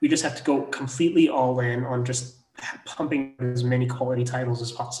 yeah, we just have to go completely all in on just pumping as many quality titles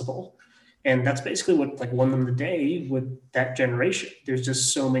as possible. And that's basically what like won them the day with that generation. There's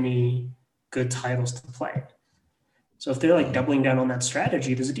just so many good titles to play. So if they're like doubling down on that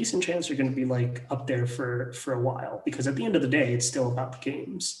strategy, there's a decent chance you're going to be like up there for a while, because at the end of the day, it's still about the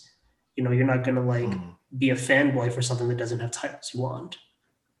games. You're not going to like be a fanboy for something that doesn't have titles you want.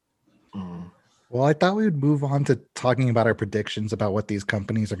 Well, I thought we would move on to talking about our predictions about what these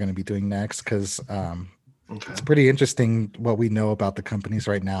companies are going to be doing next, because it's pretty interesting what we know about the companies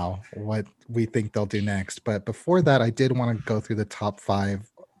right now, what we think they'll do next. But before that, I did want to go through the top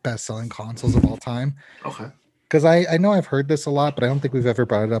 5 best-selling consoles of all time. Okay. Because I know I've heard this a lot, but I don't think we've ever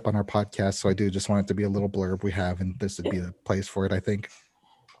brought it up on our podcast. So I do just want it to be a little blurb we have, and this would be the place for it, I think.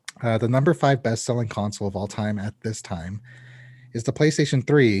 The number 5 best-selling console of all time at this time is the PlayStation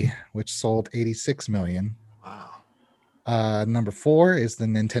 3, which sold 86 million. Wow. Number 4 is the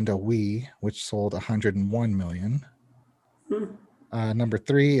Nintendo Wii, which sold 101 million. Number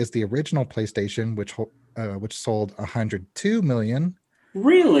 3 is the original PlayStation, which sold 102 million.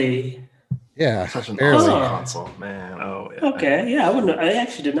 Really? Yeah, such an awesome console, man. Oh, yeah. Okay, yeah, I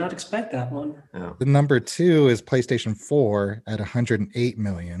actually did not expect that one. Yeah. The number 2 is PlayStation 4 at 108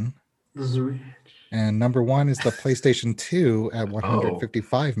 million. And number 1 is the PlayStation 2 at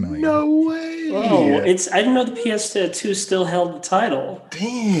 155 million. No way! Oh, I didn't know the PS2 still held the title.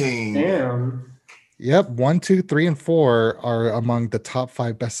 Damn. Yep, 1, 2, 3, and 4 are among the top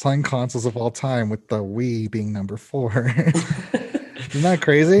 5 best-selling consoles of all time, with the Wii being number 4. Isn't that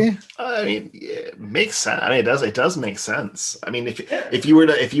crazy? I mean, it makes sense. I mean, it does make sense. I mean, if you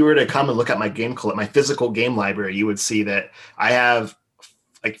were to come and look at my physical game library, you would see that I have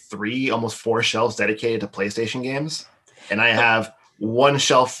like 3, almost 4 shelves dedicated to PlayStation games, and I have one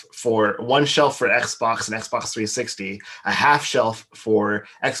shelf for Xbox and Xbox 360, a half shelf for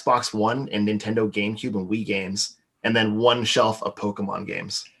Xbox One and Nintendo GameCube and Wii games, and then one shelf of Pokemon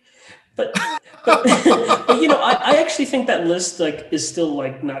games. But I actually think that list is still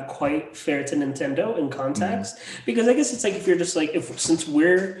not quite fair to Nintendo in context, because I guess it's if you're just since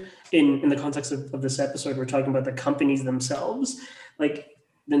we're in the context of this episode, we're talking about the companies themselves.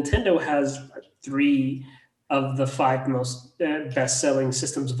 Nintendo has 3 of the 5 most best-selling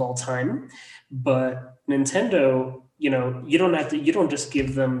systems of all time, but Nintendo, you don't just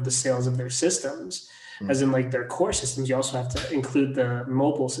give them the sales of their systems, as in their core systems. You also have to include the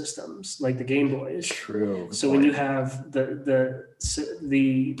mobile systems, like the Game Boys. True. So when you have the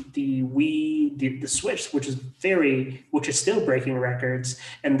Wii, the Switch, which is still breaking records,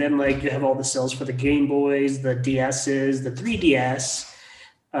 and then you have all the sales for the Game Boys, the DSs, the 3DS,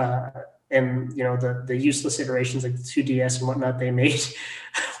 and the useless iterations like the 2DS and whatnot they made.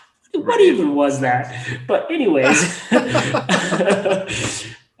 What even was that? But anyways, all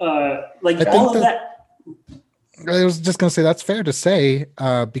of that. I was just gonna say that's fair to say,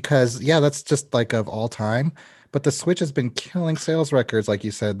 because that's just of all time. But the Switch has been killing sales records, like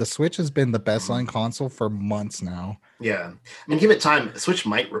you said. The Switch has been the best-selling console for months now. Yeah, and give it time. Switch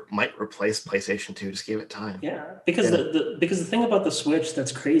might replace PlayStation 2. Just give it time. Yeah, because the thing about the Switch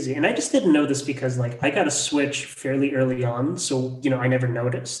that's crazy, and I just didn't know this because I got a Switch fairly early on, so I never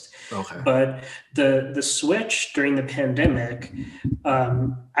noticed. Okay. But the Switch during the pandemic,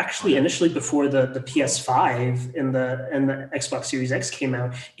 actually initially before the PS5 and the Xbox Series X came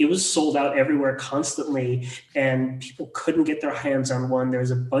out, it was sold out everywhere constantly, and people couldn't get their hands on one. There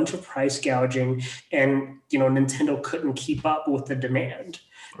was a bunch of price gouging, and Nintendo couldn't keep up with the demand.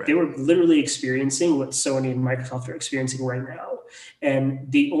 Right. They were literally experiencing what Sony and Microsoft are experiencing right now.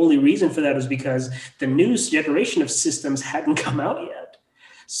 And the only reason for that is because the new generation of systems hadn't come out yet.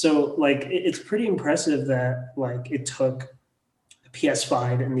 So it's pretty impressive that it took the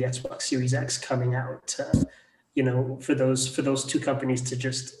PS5 and the Xbox Series X coming out to, for those 2 companies to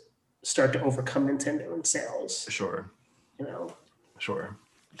just start to overcome Nintendo in sales. Sure. Sure.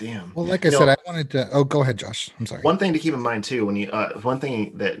 Damn. Well, like I said, I wanted to. Oh, go ahead, Josh. I'm sorry. One thing to keep in mind too, when you one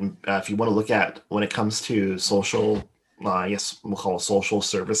thing that if you want to look at when it comes to social, yes, we'll call it social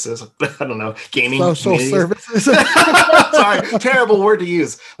services. I don't know, gaming social services. Sorry, terrible word to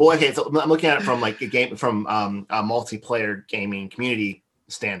use. Well, okay, so I'm looking at it from a game from a multiplayer gaming community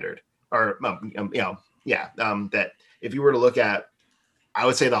standard, or that if you were to look at, I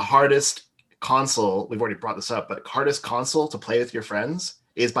would say the hardest console. We've already brought this up, but hardest console to play with your friends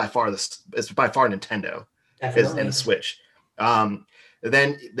is by far Nintendo. Definitely. And the Switch. Then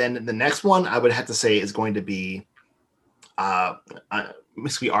the next one I would have to say is going to be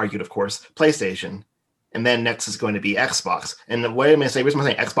must be argued, of course, PlayStation, and then next is going to be Xbox. And the way I'm going to say,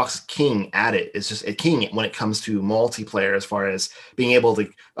 Xbox is king at it. It's just a king when it comes to multiplayer, as far as being able to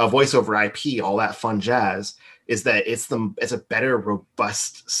voice over IP, all that fun jazz. Is that it's a better,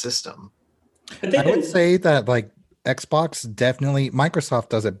 robust system. I would say that Xbox definitely, Microsoft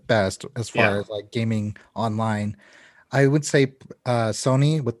does it best as far as gaming online. I would say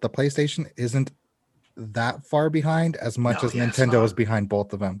Sony with the PlayStation isn't that far behind as much as Nintendo is behind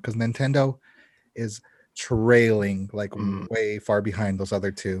both of them, because Nintendo is trailing way far behind those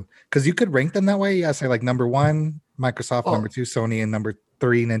other 2, because you could rank them that way. Say number 1 Microsoft, number 2 Sony, and number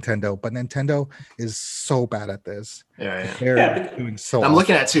 3 Nintendo. But Nintendo is so bad at this. They're doing so. I'm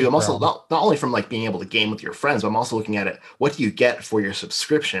looking at it too. I'm also not only from being able to game with your friends, but I'm also looking at it. What do you get for your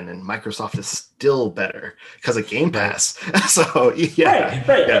subscription? And Microsoft is still better because of Game Pass. So yeah,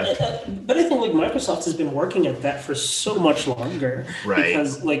 right. Yeah. But I think Microsoft has been working at that for so much longer. Right.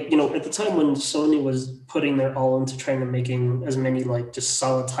 Because at the time when Sony was putting their all into trying to making as many just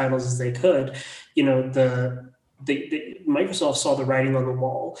solid titles as they could, Microsoft saw the writing on the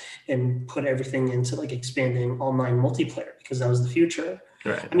wall and put everything into expanding online multiplayer, because that was the future.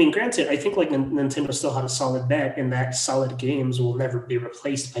 Right. I mean, granted, I think Nintendo still had a solid bet in that solid games will never be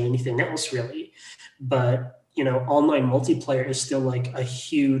replaced by anything else, really. But online multiplayer is still a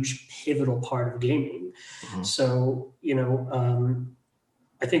huge pivotal part of gaming. Mm-hmm. So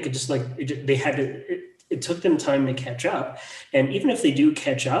I think it just they had to. It took them time to catch up, and even if they do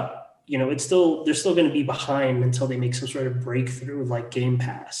catch up, they're still going to be behind until they make some sort of breakthrough like Game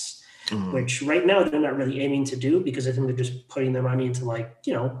Pass, which right now they're not really aiming to do, because I think they're just putting their money into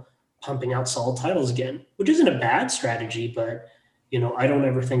pumping out solid titles again, which isn't a bad strategy, but I don't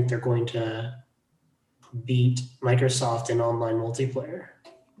ever think they're going to beat Microsoft in online multiplayer.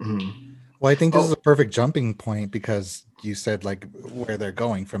 Mm-hmm. Well, I think this is a perfect jumping point because you said like where they're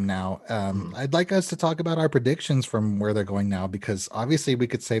going from now. I'd like us to talk about our predictions from where they're going now, because obviously we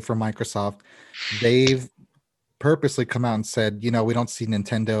could say for Microsoft, they've purposely come out and said, you know, we don't see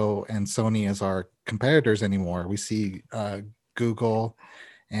Nintendo and Sony as our competitors anymore. We see Google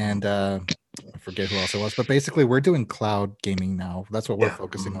and I forget who else it was, but basically we're doing cloud gaming now. That's what we're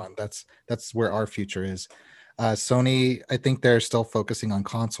focusing on. That's where our future is. Sony, I think they're still focusing on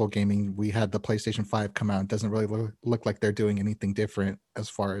console gaming. We had the PlayStation 5 come out. It doesn't really look like they're doing anything different as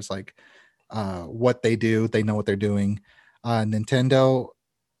far as like what they do. They know what they're doing. Nintendo,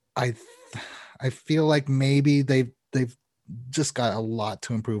 I feel like maybe they've just got a lot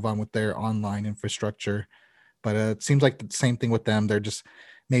to improve on with their online infrastructure, but it seems like the same thing with them. They're just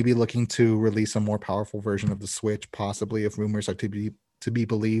maybe looking to release a more powerful version of the Switch, possibly, if rumors are to be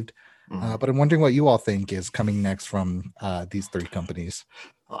believed. But I'm wondering what you all think is coming next from these three companies.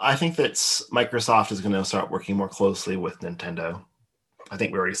 I think that Microsoft is going to start working more closely with Nintendo. I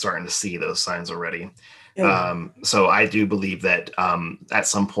think we're already starting to see those signs already. Yeah. So I do believe that at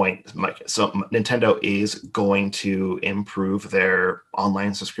some point, Nintendo is going to improve their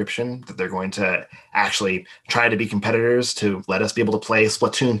online subscription, that they're going to actually try to be competitors to let us be able to play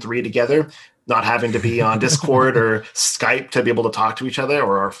Splatoon 3 together, not having to be on Discord or Skype to be able to talk to each other,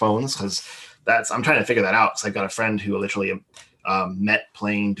 or our phones, because I'm trying to figure that out. So I've got a friend who literally met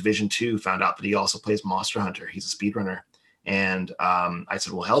playing Division 2, found out that he also plays Monster Hunter. He's a speedrunner. And I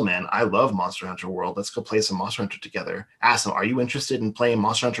said, well, hell, man, I love Monster Hunter World. Let's go play some Monster Hunter together. Asked him, are you interested in playing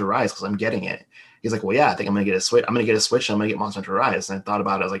Monster Hunter Rise? Because I'm getting it. He's like, well, yeah, I think I'm going to get a Switch. I'm going to get a Switch and I'm going to get Monster Hunter Rise. And I thought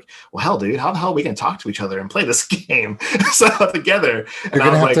about it. I was like, well, hell, dude, how the hell are we going to talk to each other and play this game so together? You're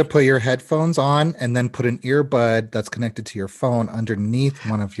going to have to put your headphones on and then put an earbud that's connected to your phone underneath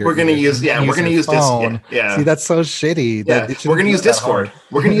one of your. We're going to use Discord. Yeah. See, that's so shitty. Yeah. We're going to use Discord.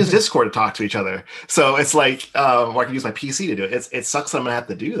 We're going to use Discord to talk to each other. So it's like, I can use my PC to do it. It sucks I'm going to have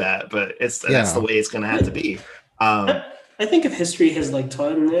to do that, but that's the way it's going to have to be. I think if history has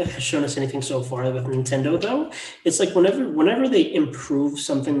shown us anything so far with Nintendo, though, it's like whenever they improve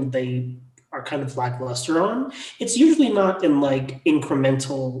something they are kind of lackluster on, it's usually not in like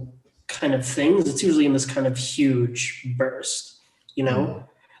incremental kind of things. It's usually in this kind of huge burst, you know?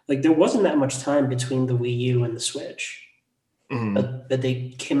 Like there wasn't that much time between the Wii U and the Switch, but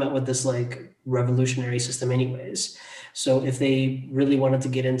they came out with this like revolutionary system anyways. So if they really wanted to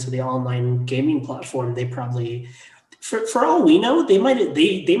get into the online gaming platform, they probably... For all we know, they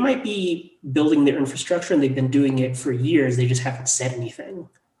might be building their infrastructure, and they've been doing it for years. They just haven't said anything,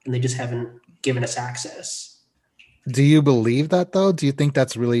 and they just haven't given us access. Do you believe that though? Do you think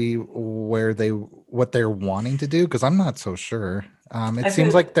that's really what they're wanting to do? Because I'm not so sure. It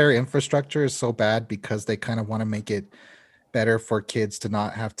seems like their infrastructure is so bad because they kind of want to make it better for kids to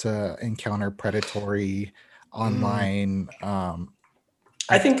not have to encounter predatory online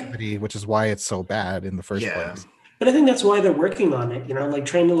activity, which is why it's so bad in the first place. But I think that's why they're working on it, you know, like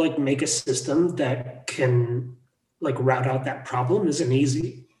trying to like make a system that can like route out that problem isn't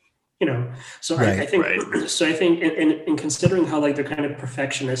easy, you know? So I think and considering how like they're kind of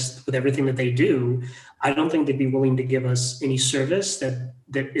perfectionist with everything that they do, I don't think they'd be willing to give us any service that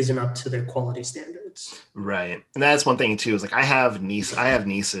isn't up to their quality standards. Right. And that's one thing too, is like I have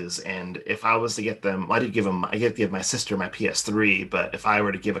nieces, and if I was to get them, I get to give my sister my PS3, but if I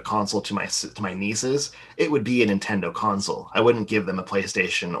were to give a console to my nieces, it would be a Nintendo console. I wouldn't give them a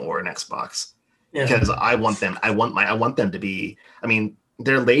PlayStation or an Xbox because I want them to be, I mean,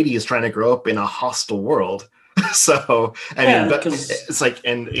 their lady is trying to grow up in a hostile world. So I mean, but it's like,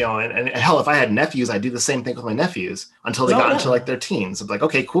 and you know, and hell, if I had nephews, I'd do the same thing with my nephews until they got into like their teens. I'm like,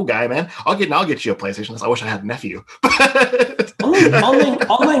 okay, cool guy, man. I'll get you a PlayStation. I wish I had a nephew.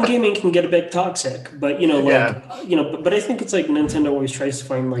 online gaming can get a bit toxic, but you know, but I think it's like Nintendo always tries to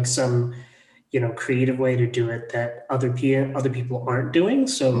find like some, you know, creative way to do it that other people aren't doing.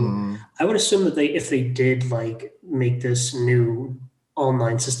 So I would assume that if they did like make this new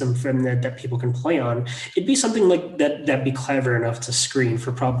online system from that people can play on, it'd be something like that'd be clever enough to screen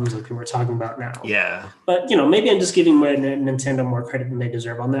for problems like we're talking about now. Yeah. But you know, maybe I'm just giving Nintendo more credit than they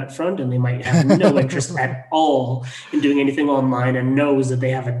deserve on that front, and they might have no interest at all in doing anything online, and knows that they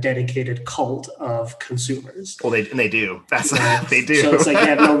have a dedicated cult of consumers. Well, they do. They do. So it's like they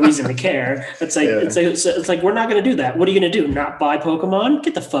have no reason to care. It's like we're not going to do that. What are you going to do? Not buy Pokemon?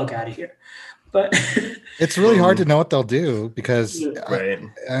 Get the fuck out of here. But it's really hard to know what they'll do because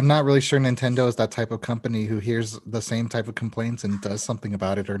I'm not really sure Nintendo is that type of company who hears the same type of complaints and does something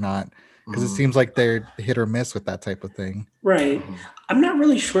about it or not. because it seems like they're hit or miss with that type of thing. Right. I'm not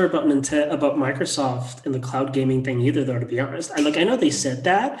really sure about Microsoft and the cloud gaming thing either, though, to be honest. I know they said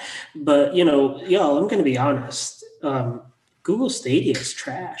that, but I'm going to be honest. Google Stadia is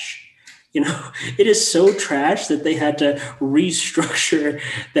trash. It is so trash that they had to restructure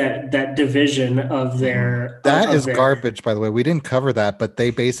that division of their. That is garbage, by the way. We didn't cover that, but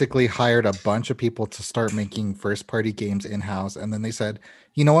they basically hired a bunch of people to start making first-party games in-house, and then they said,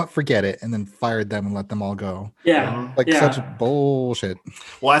 "You know what? Forget it," and then fired them and let them all go. Yeah, such bullshit.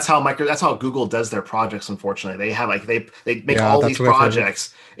 Well, that's how Google does their projects. Unfortunately, they have they make all these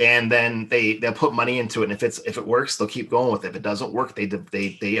projects, and then they'll put money into it. And if it works, they'll keep going with it. If it doesn't work,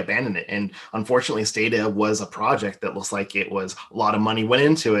 they abandon it. And unfortunately, Stadia was a project that looks like it was a lot of money went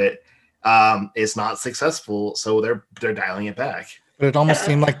into it. It's not successful, so they're dialing it back. But it almost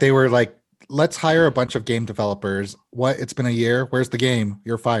seemed like they were like, let's hire a bunch of game developers. What? It's been a year. Where's the game?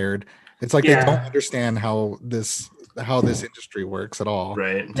 You're fired. It's like they don't understand how this industry works at all.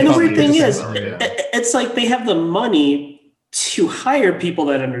 Right. And the weird thing is, it's like they have the money to hire people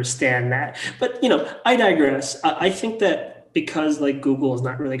that understand that. But I digress. I think that because Google is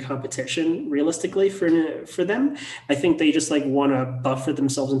not really competition realistically for them, I think they just want to buffer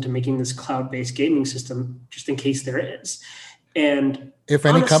themselves into making this cloud-based gaming system just in case there is. And if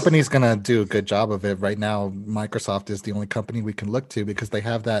any company is going to do a good job of it right now, Microsoft is the only company we can look to because they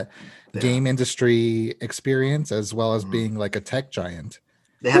have that game industry experience as well as being like a tech giant.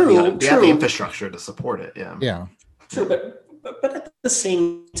 They have the infrastructure to support it. Yeah. True, but at the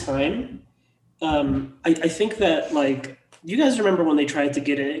same time, I think that you guys remember when they tried to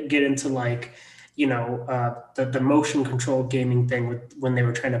get into the motion control gaming thing when they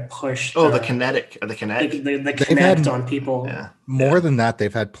were trying to push the Kinect the Kinect on people. More than that,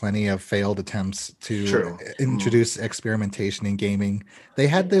 they've had plenty of failed attempts to introduce experimentation in gaming. They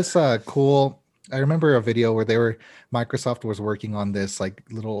had this cool, I remember a video where Microsoft was working on this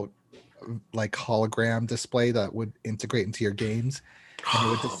little hologram display that would integrate into your games. And it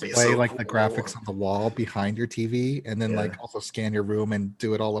would display the graphics on the wall behind your TV and then also scan your room and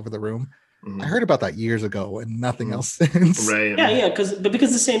do it all over the room. I heard about that years ago and nothing else since. Right. Yeah, because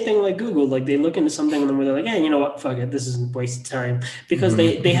the same thing like Google, they look into something and then where they're like, hey, you know what, fuck it, this is a waste of time. Because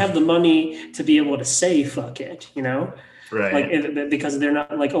they have the money to be able to say fuck it, Right. Because they're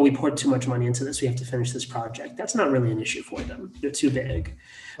not we poured too much money into this, we have to finish this project. That's not really an issue for them. They're too big.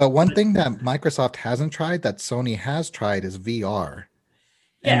 But one thing that Microsoft hasn't tried that Sony has tried is VR.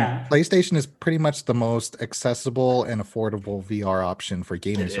 And PlayStation is pretty much the most accessible and affordable VR option for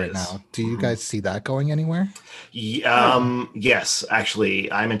gamers right now. Do you guys see that going anywhere? Yes,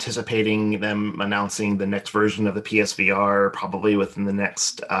 actually. I'm anticipating them announcing the next version of the PSVR probably within the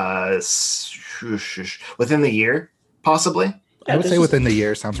next within the year, possibly. I would say within the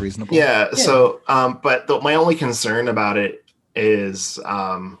year sounds reasonable. Yeah. So, but my only concern about it is,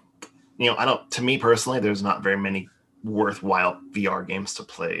 to me personally, there's not very many worthwhile VR games to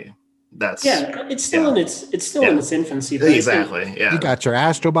play. It's still in its infancy. Exactly. You got your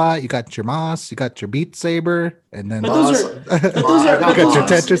Astrobot, you got your Moss, you got your Beat Saber, and then you got your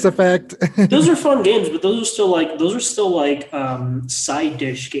Tetris Effect. Those are fun games, but those are still side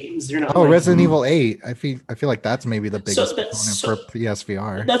dish games. They're not. Resident Evil 8. I feel like that's maybe the biggest component for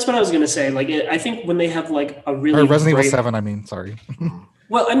PSVR. That's what I was gonna say. I think when they have a really Resident Evil 7. I mean, sorry.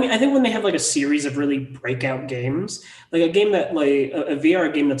 Well, I think when they have a series of really breakout games, a game that a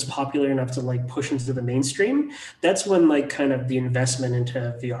VR game that's popular enough to push into the mainstream, that's when kind of the investment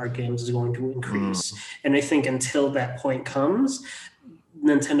into VR games is going to increase. And I think until that point comes,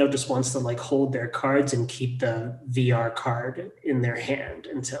 Nintendo just wants to hold their cards and keep the VR card in their hand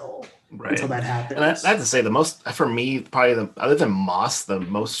until that happens. And I have to say, the most for me, probably other than Moss, the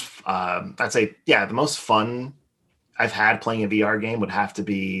most I'd say the most fun I've had playing a VR game would have to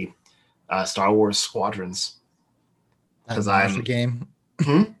be Star Wars Squadrons. Because I'm a game.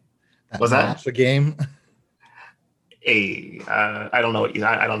 Was that a game? I don't know.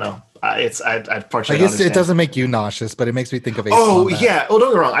 I don't know. I've partially. I guess it doesn't make you nauseous, but it makes me think of. Don't get me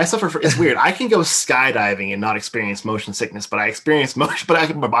wrong. I suffer it's weird. I can go skydiving and not experience motion sickness, but I experience motion. But I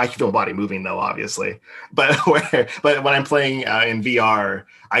can feel body moving though, obviously. But when I'm playing in VR,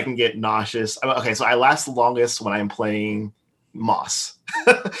 I can get nauseous. Okay, so I last the longest when I'm playing Moss.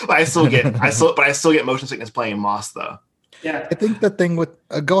 But I still get motion sickness playing Moss though. Yeah, I think the thing with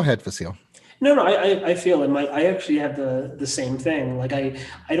go ahead, Facile. No, I feel it. I actually have the same thing.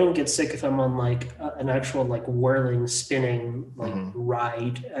 I don't get sick if I'm on an actual whirling, spinning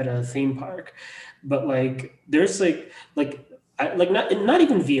ride at a theme park, but there's not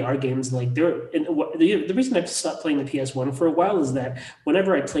even VR games. Like the reason I stopped playing the PS1 for a while is that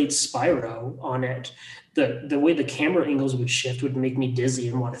whenever I played Spyro on it, the way the camera angles would shift would make me dizzy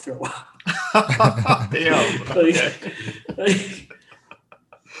and want to throw up.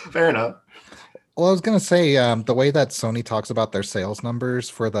 Fair enough. Well, I was going to say, the way that Sony talks about their sales numbers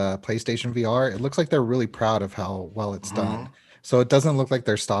for the PlayStation VR, it looks like they're really proud of how well it's done. So it doesn't look like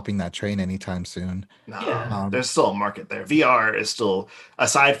they're stopping that train anytime soon. No, there's still a market there. VR is still,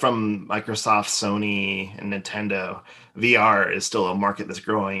 aside from Microsoft, Sony, and Nintendo, VR is still a market that's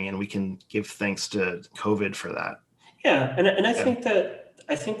growing, and we can give thanks to COVID for that. Yeah, and I think that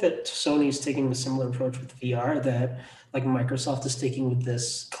Sony is taking a similar approach with VR that like Microsoft is taking with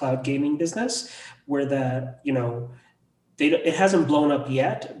this cloud gaming business, where that, it hasn't blown up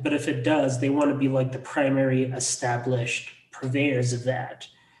yet, but if it does, they want to be like the primary established purveyors of that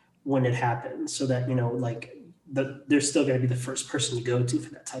when it happens, so that they're still going to be the first person to go to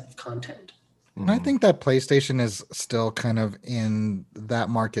for that type of content. And I think that PlayStation is still kind of in that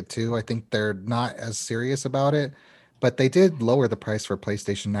market too. I think they're not as serious about it, but they did lower the price for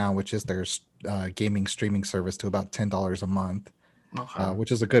PlayStation Now, which is their gaming streaming service, to about $10 a month,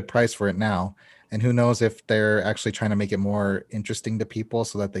 which is a good price for it now. And who knows if they're actually trying to make it more interesting to people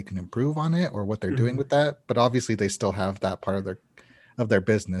so that they can improve on it, or what they're doing with that. But obviously they still have that part of their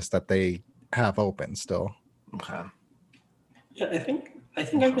business that they have open still. Okay. Yeah, I think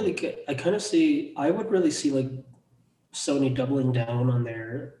I would really see like Sony doubling down on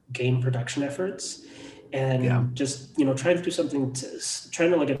their game production efforts, and just trying to do something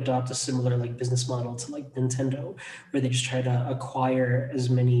trying to like adopt a similar like business model to like Nintendo, where they just try to acquire as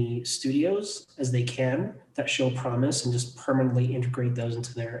many studios as they can that show promise and just permanently integrate those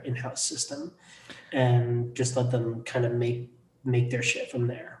into their in-house system, and just let them kind of make their shit from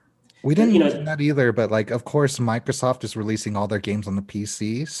there. We didn't mention that either, but like, of course, Microsoft is releasing all their games on the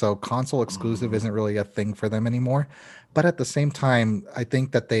PC, so console exclusive isn't really a thing for them anymore. But at the same time, I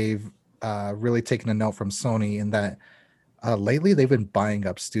think that they've really taken a note from Sony in that lately they've been buying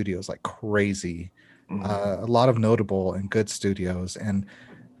up studios like crazy. A lot of notable and good studios, and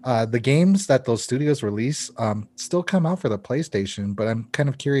the games that those studios release still come out for the PlayStation. But I'm kind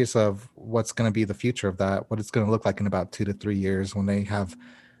of curious of what's going to be the future of that, what it's going to look like in about 2 to 3 years when they have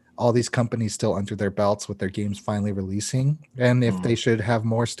all these companies still under their belts with their games finally releasing, and if they should have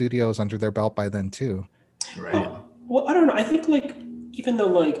more studios under their belt by then too. Right. Well, I don't know. I think like, even though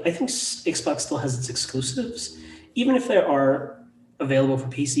like I think Xbox still has its exclusives, even if they are available for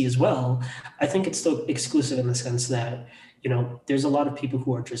PC as well, I think it's still exclusive in the sense that there's a lot of people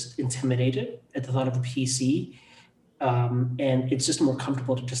who are just intimidated at the thought of the PC, and it's just more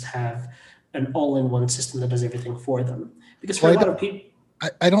comfortable to just have an all-in-one system that does everything for them. Because for a lot of people,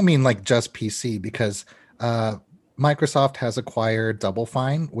 I don't mean like just PC, because Microsoft has acquired Double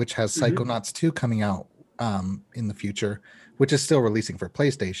Fine, which has Psychonauts 2 coming out in the future, which is still releasing for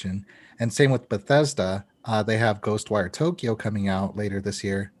PlayStation. And same with Bethesda. They have Ghostwire Tokyo coming out later this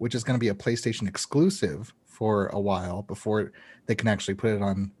year, which is going to be a PlayStation exclusive for a while before they can actually put it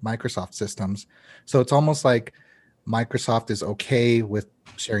on Microsoft systems. So it's almost like Microsoft is okay with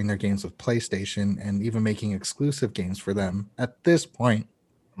sharing their games with PlayStation and even making exclusive games for them at this point.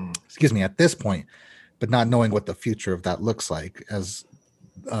 But not knowing what the future of that looks like as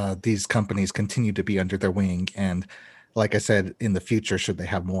these companies continue to be under their wing. And like I said, in the future, should they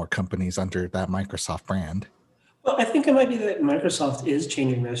have more companies under that Microsoft brand? Well, I think it might be that Microsoft is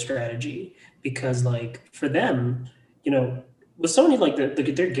changing their strategy, because like for them, with Sony, like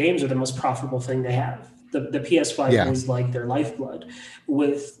their games are the most profitable thing they have. The PS5 is like their lifeblood.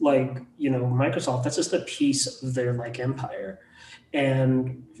 With like, Microsoft, that's just a piece of their like empire.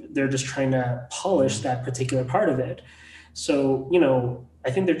 And they're just trying to polish that particular part of it. So,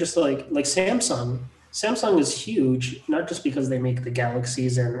 I think they're just like Samsung. Samsung is huge, not just because they make the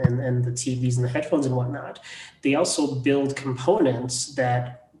Galaxies and the TVs and the headphones and whatnot. They also build components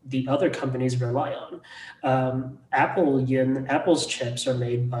that the other companies rely on. Apple's chips are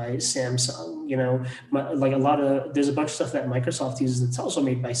made by Samsung. There's a bunch of stuff that Microsoft uses that's also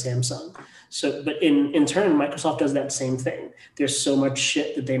made by Samsung. So, but in turn, Microsoft does that same thing. There's so much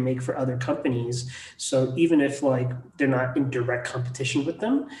shit that they make for other companies. So even if like they're not in direct competition with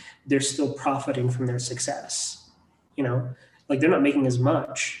them, they're still profiting from their success. Like they're not making as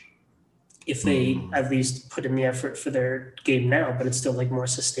much if they at least put in the effort for their game now, but it's still like more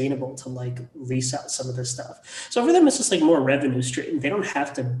sustainable to like lease out some of this stuff. So for them, it's just like more revenue stream. They don't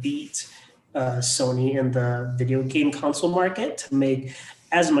have to beat Sony in the video game console market to make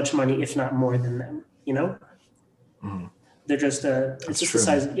as much money, if not more than them, They're just, it's just the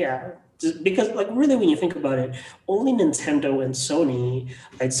size, because like really when you think about it, only Nintendo and Sony,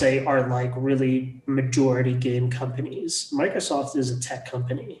 I'd say, are like really majority game companies. Microsoft is a tech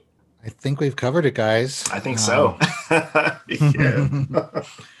company. I think we've covered it, guys. I think so.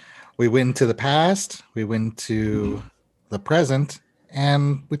 We went to the past, we went to the present,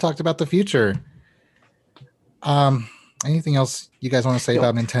 and we talked about the future. Anything else you guys want to say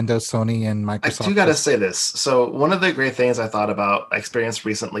about Nintendo, Sony, and Microsoft? I do got to say this. So one of the great things I thought about, I experienced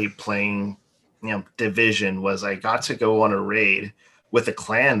recently playing, Division, was I got to go on a raid with a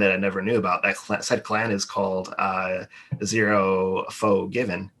clan that I never knew about. That said clan is called Zero Foe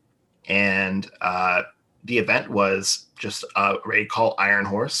Given. And the event was just a raid called Iron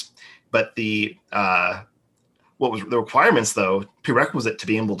Horse. But the what was the requirements, though, prerequisite to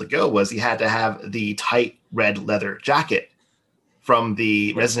be able to go was you had to have the tight red leather jacket from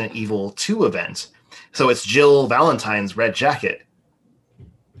the Resident Evil 2 event. So it's Jill Valentine's red jacket.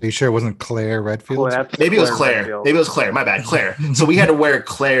 Are you sure it wasn't Claire Redfield? Maybe it was Claire. Redfield. Maybe it was Claire. My bad, Claire. So we had to wear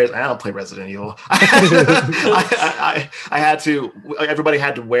Claire's. I don't play Resident Evil. I had to. Everybody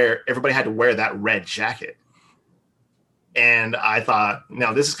had to wear that red jacket. And I thought,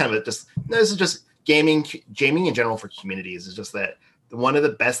 no, this is kind of this is just gaming in general for communities. Is just that one of the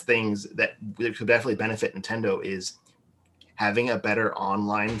best things that could definitely benefit Nintendo is having a better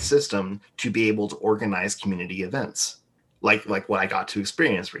online system to be able to organize community events. Like what I got to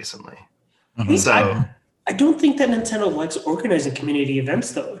experience recently. Mm-hmm. So I don't think that Nintendo likes organizing community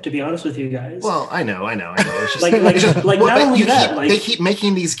events, though. To be honest with you guys. Well, I know. It's just, not only that, they keep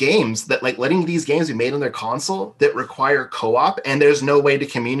making these games that letting these games be made on their console that require co-op, and there's no way to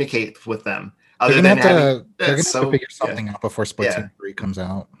communicate with them other than having. They're gonna have to figure something out before Splatoon 3 comes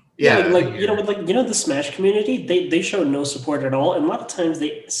out. Yeah, the Smash community, they show no support at all, and a lot of times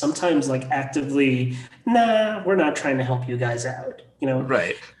they sometimes actively, we're not trying to help you guys out,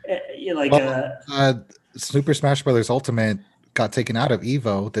 right? Super Smash Bros. Ultimate got taken out of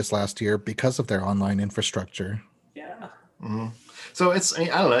Evo this last year because of their online infrastructure. Yeah. Mm-hmm. So I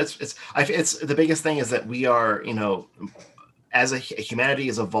don't know. It's the biggest thing is that we are, as humanity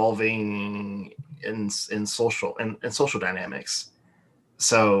is evolving in social dynamics.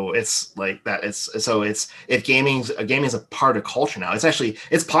 So it's like that. Gaming is a part of culture now.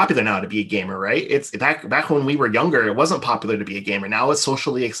 It's popular now to be a gamer, right? It's back when we were younger, it wasn't popular to be a gamer. Now it's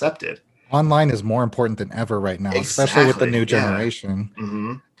socially accepted. Online is more important than ever right now, especially with the new generation. Yeah.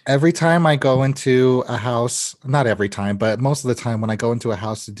 Mm-hmm. Every time I go into a house, not every time, but most of the time when I go into a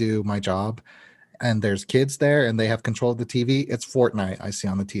house to do my job, and there's kids there and they have control of the TV, it's Fortnite I see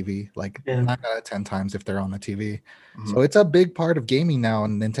on the TV, 9 out of 10 times if they're on the TV. Mm-hmm. So it's a big part of gaming now,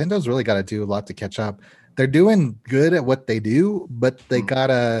 and Nintendo's really got to do a lot to catch up. They're doing good at what they do, but they got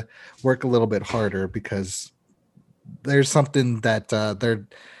to work a little bit harder because there's something that they're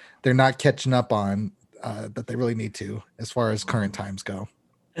not catching up on that they really need to as far as current times go.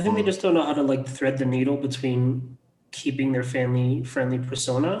 I think they just don't know how to thread the needle between keeping their family-friendly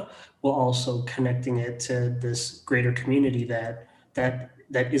persona while also connecting it to this greater community that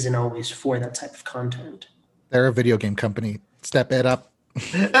isn't always for that type of content. They're a video game company. Step it up.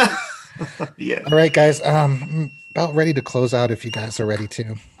 Yeah. All right, guys. About ready to close out if you guys are ready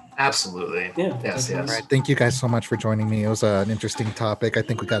to. Absolutely. Yeah. Yes. All right. Thank you guys so much for joining me. It was an interesting topic. I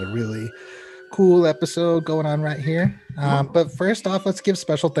think we got a really cool episode going on right here. But first off, let's give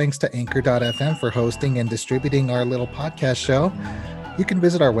special thanks to Anchor.fm for hosting and distributing our little podcast show. You can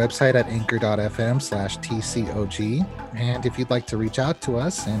visit our website at anchor.fm/TCOG. And if you'd like to reach out to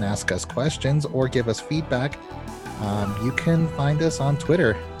us and ask us questions or give us feedback, you can find us on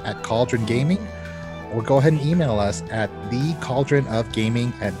Twitter at Cauldron Gaming, or go ahead and email us at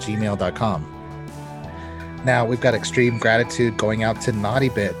thecauldronofgaming@gmail.com. Now, we've got extreme gratitude going out to Naughty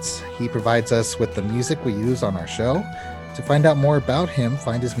Bits. He provides us with the music we use on our show. To find out more about him,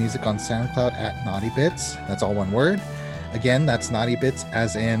 find his music on SoundCloud at Naughty Bits. That's all one word. Again, that's Naughty Bits,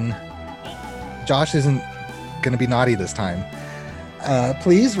 as in Josh isn't going to be naughty this time.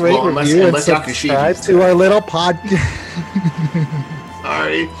 Please rate, review, and subscribe to our little podcast.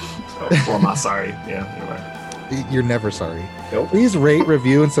 Sorry. Well, I'm not sorry. Yeah, anyway. You're never sorry. Nope. Please rate,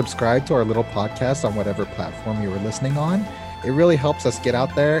 review, and subscribe to our little podcast on whatever platform you were listening on. It really helps us get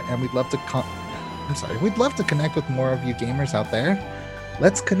out there, and we'd love to we'd love to connect with more of you gamers out there.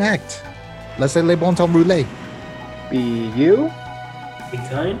 Let's connect. Laissez les bon temps brûler. Be you. Be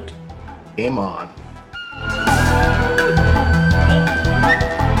kind. Game on.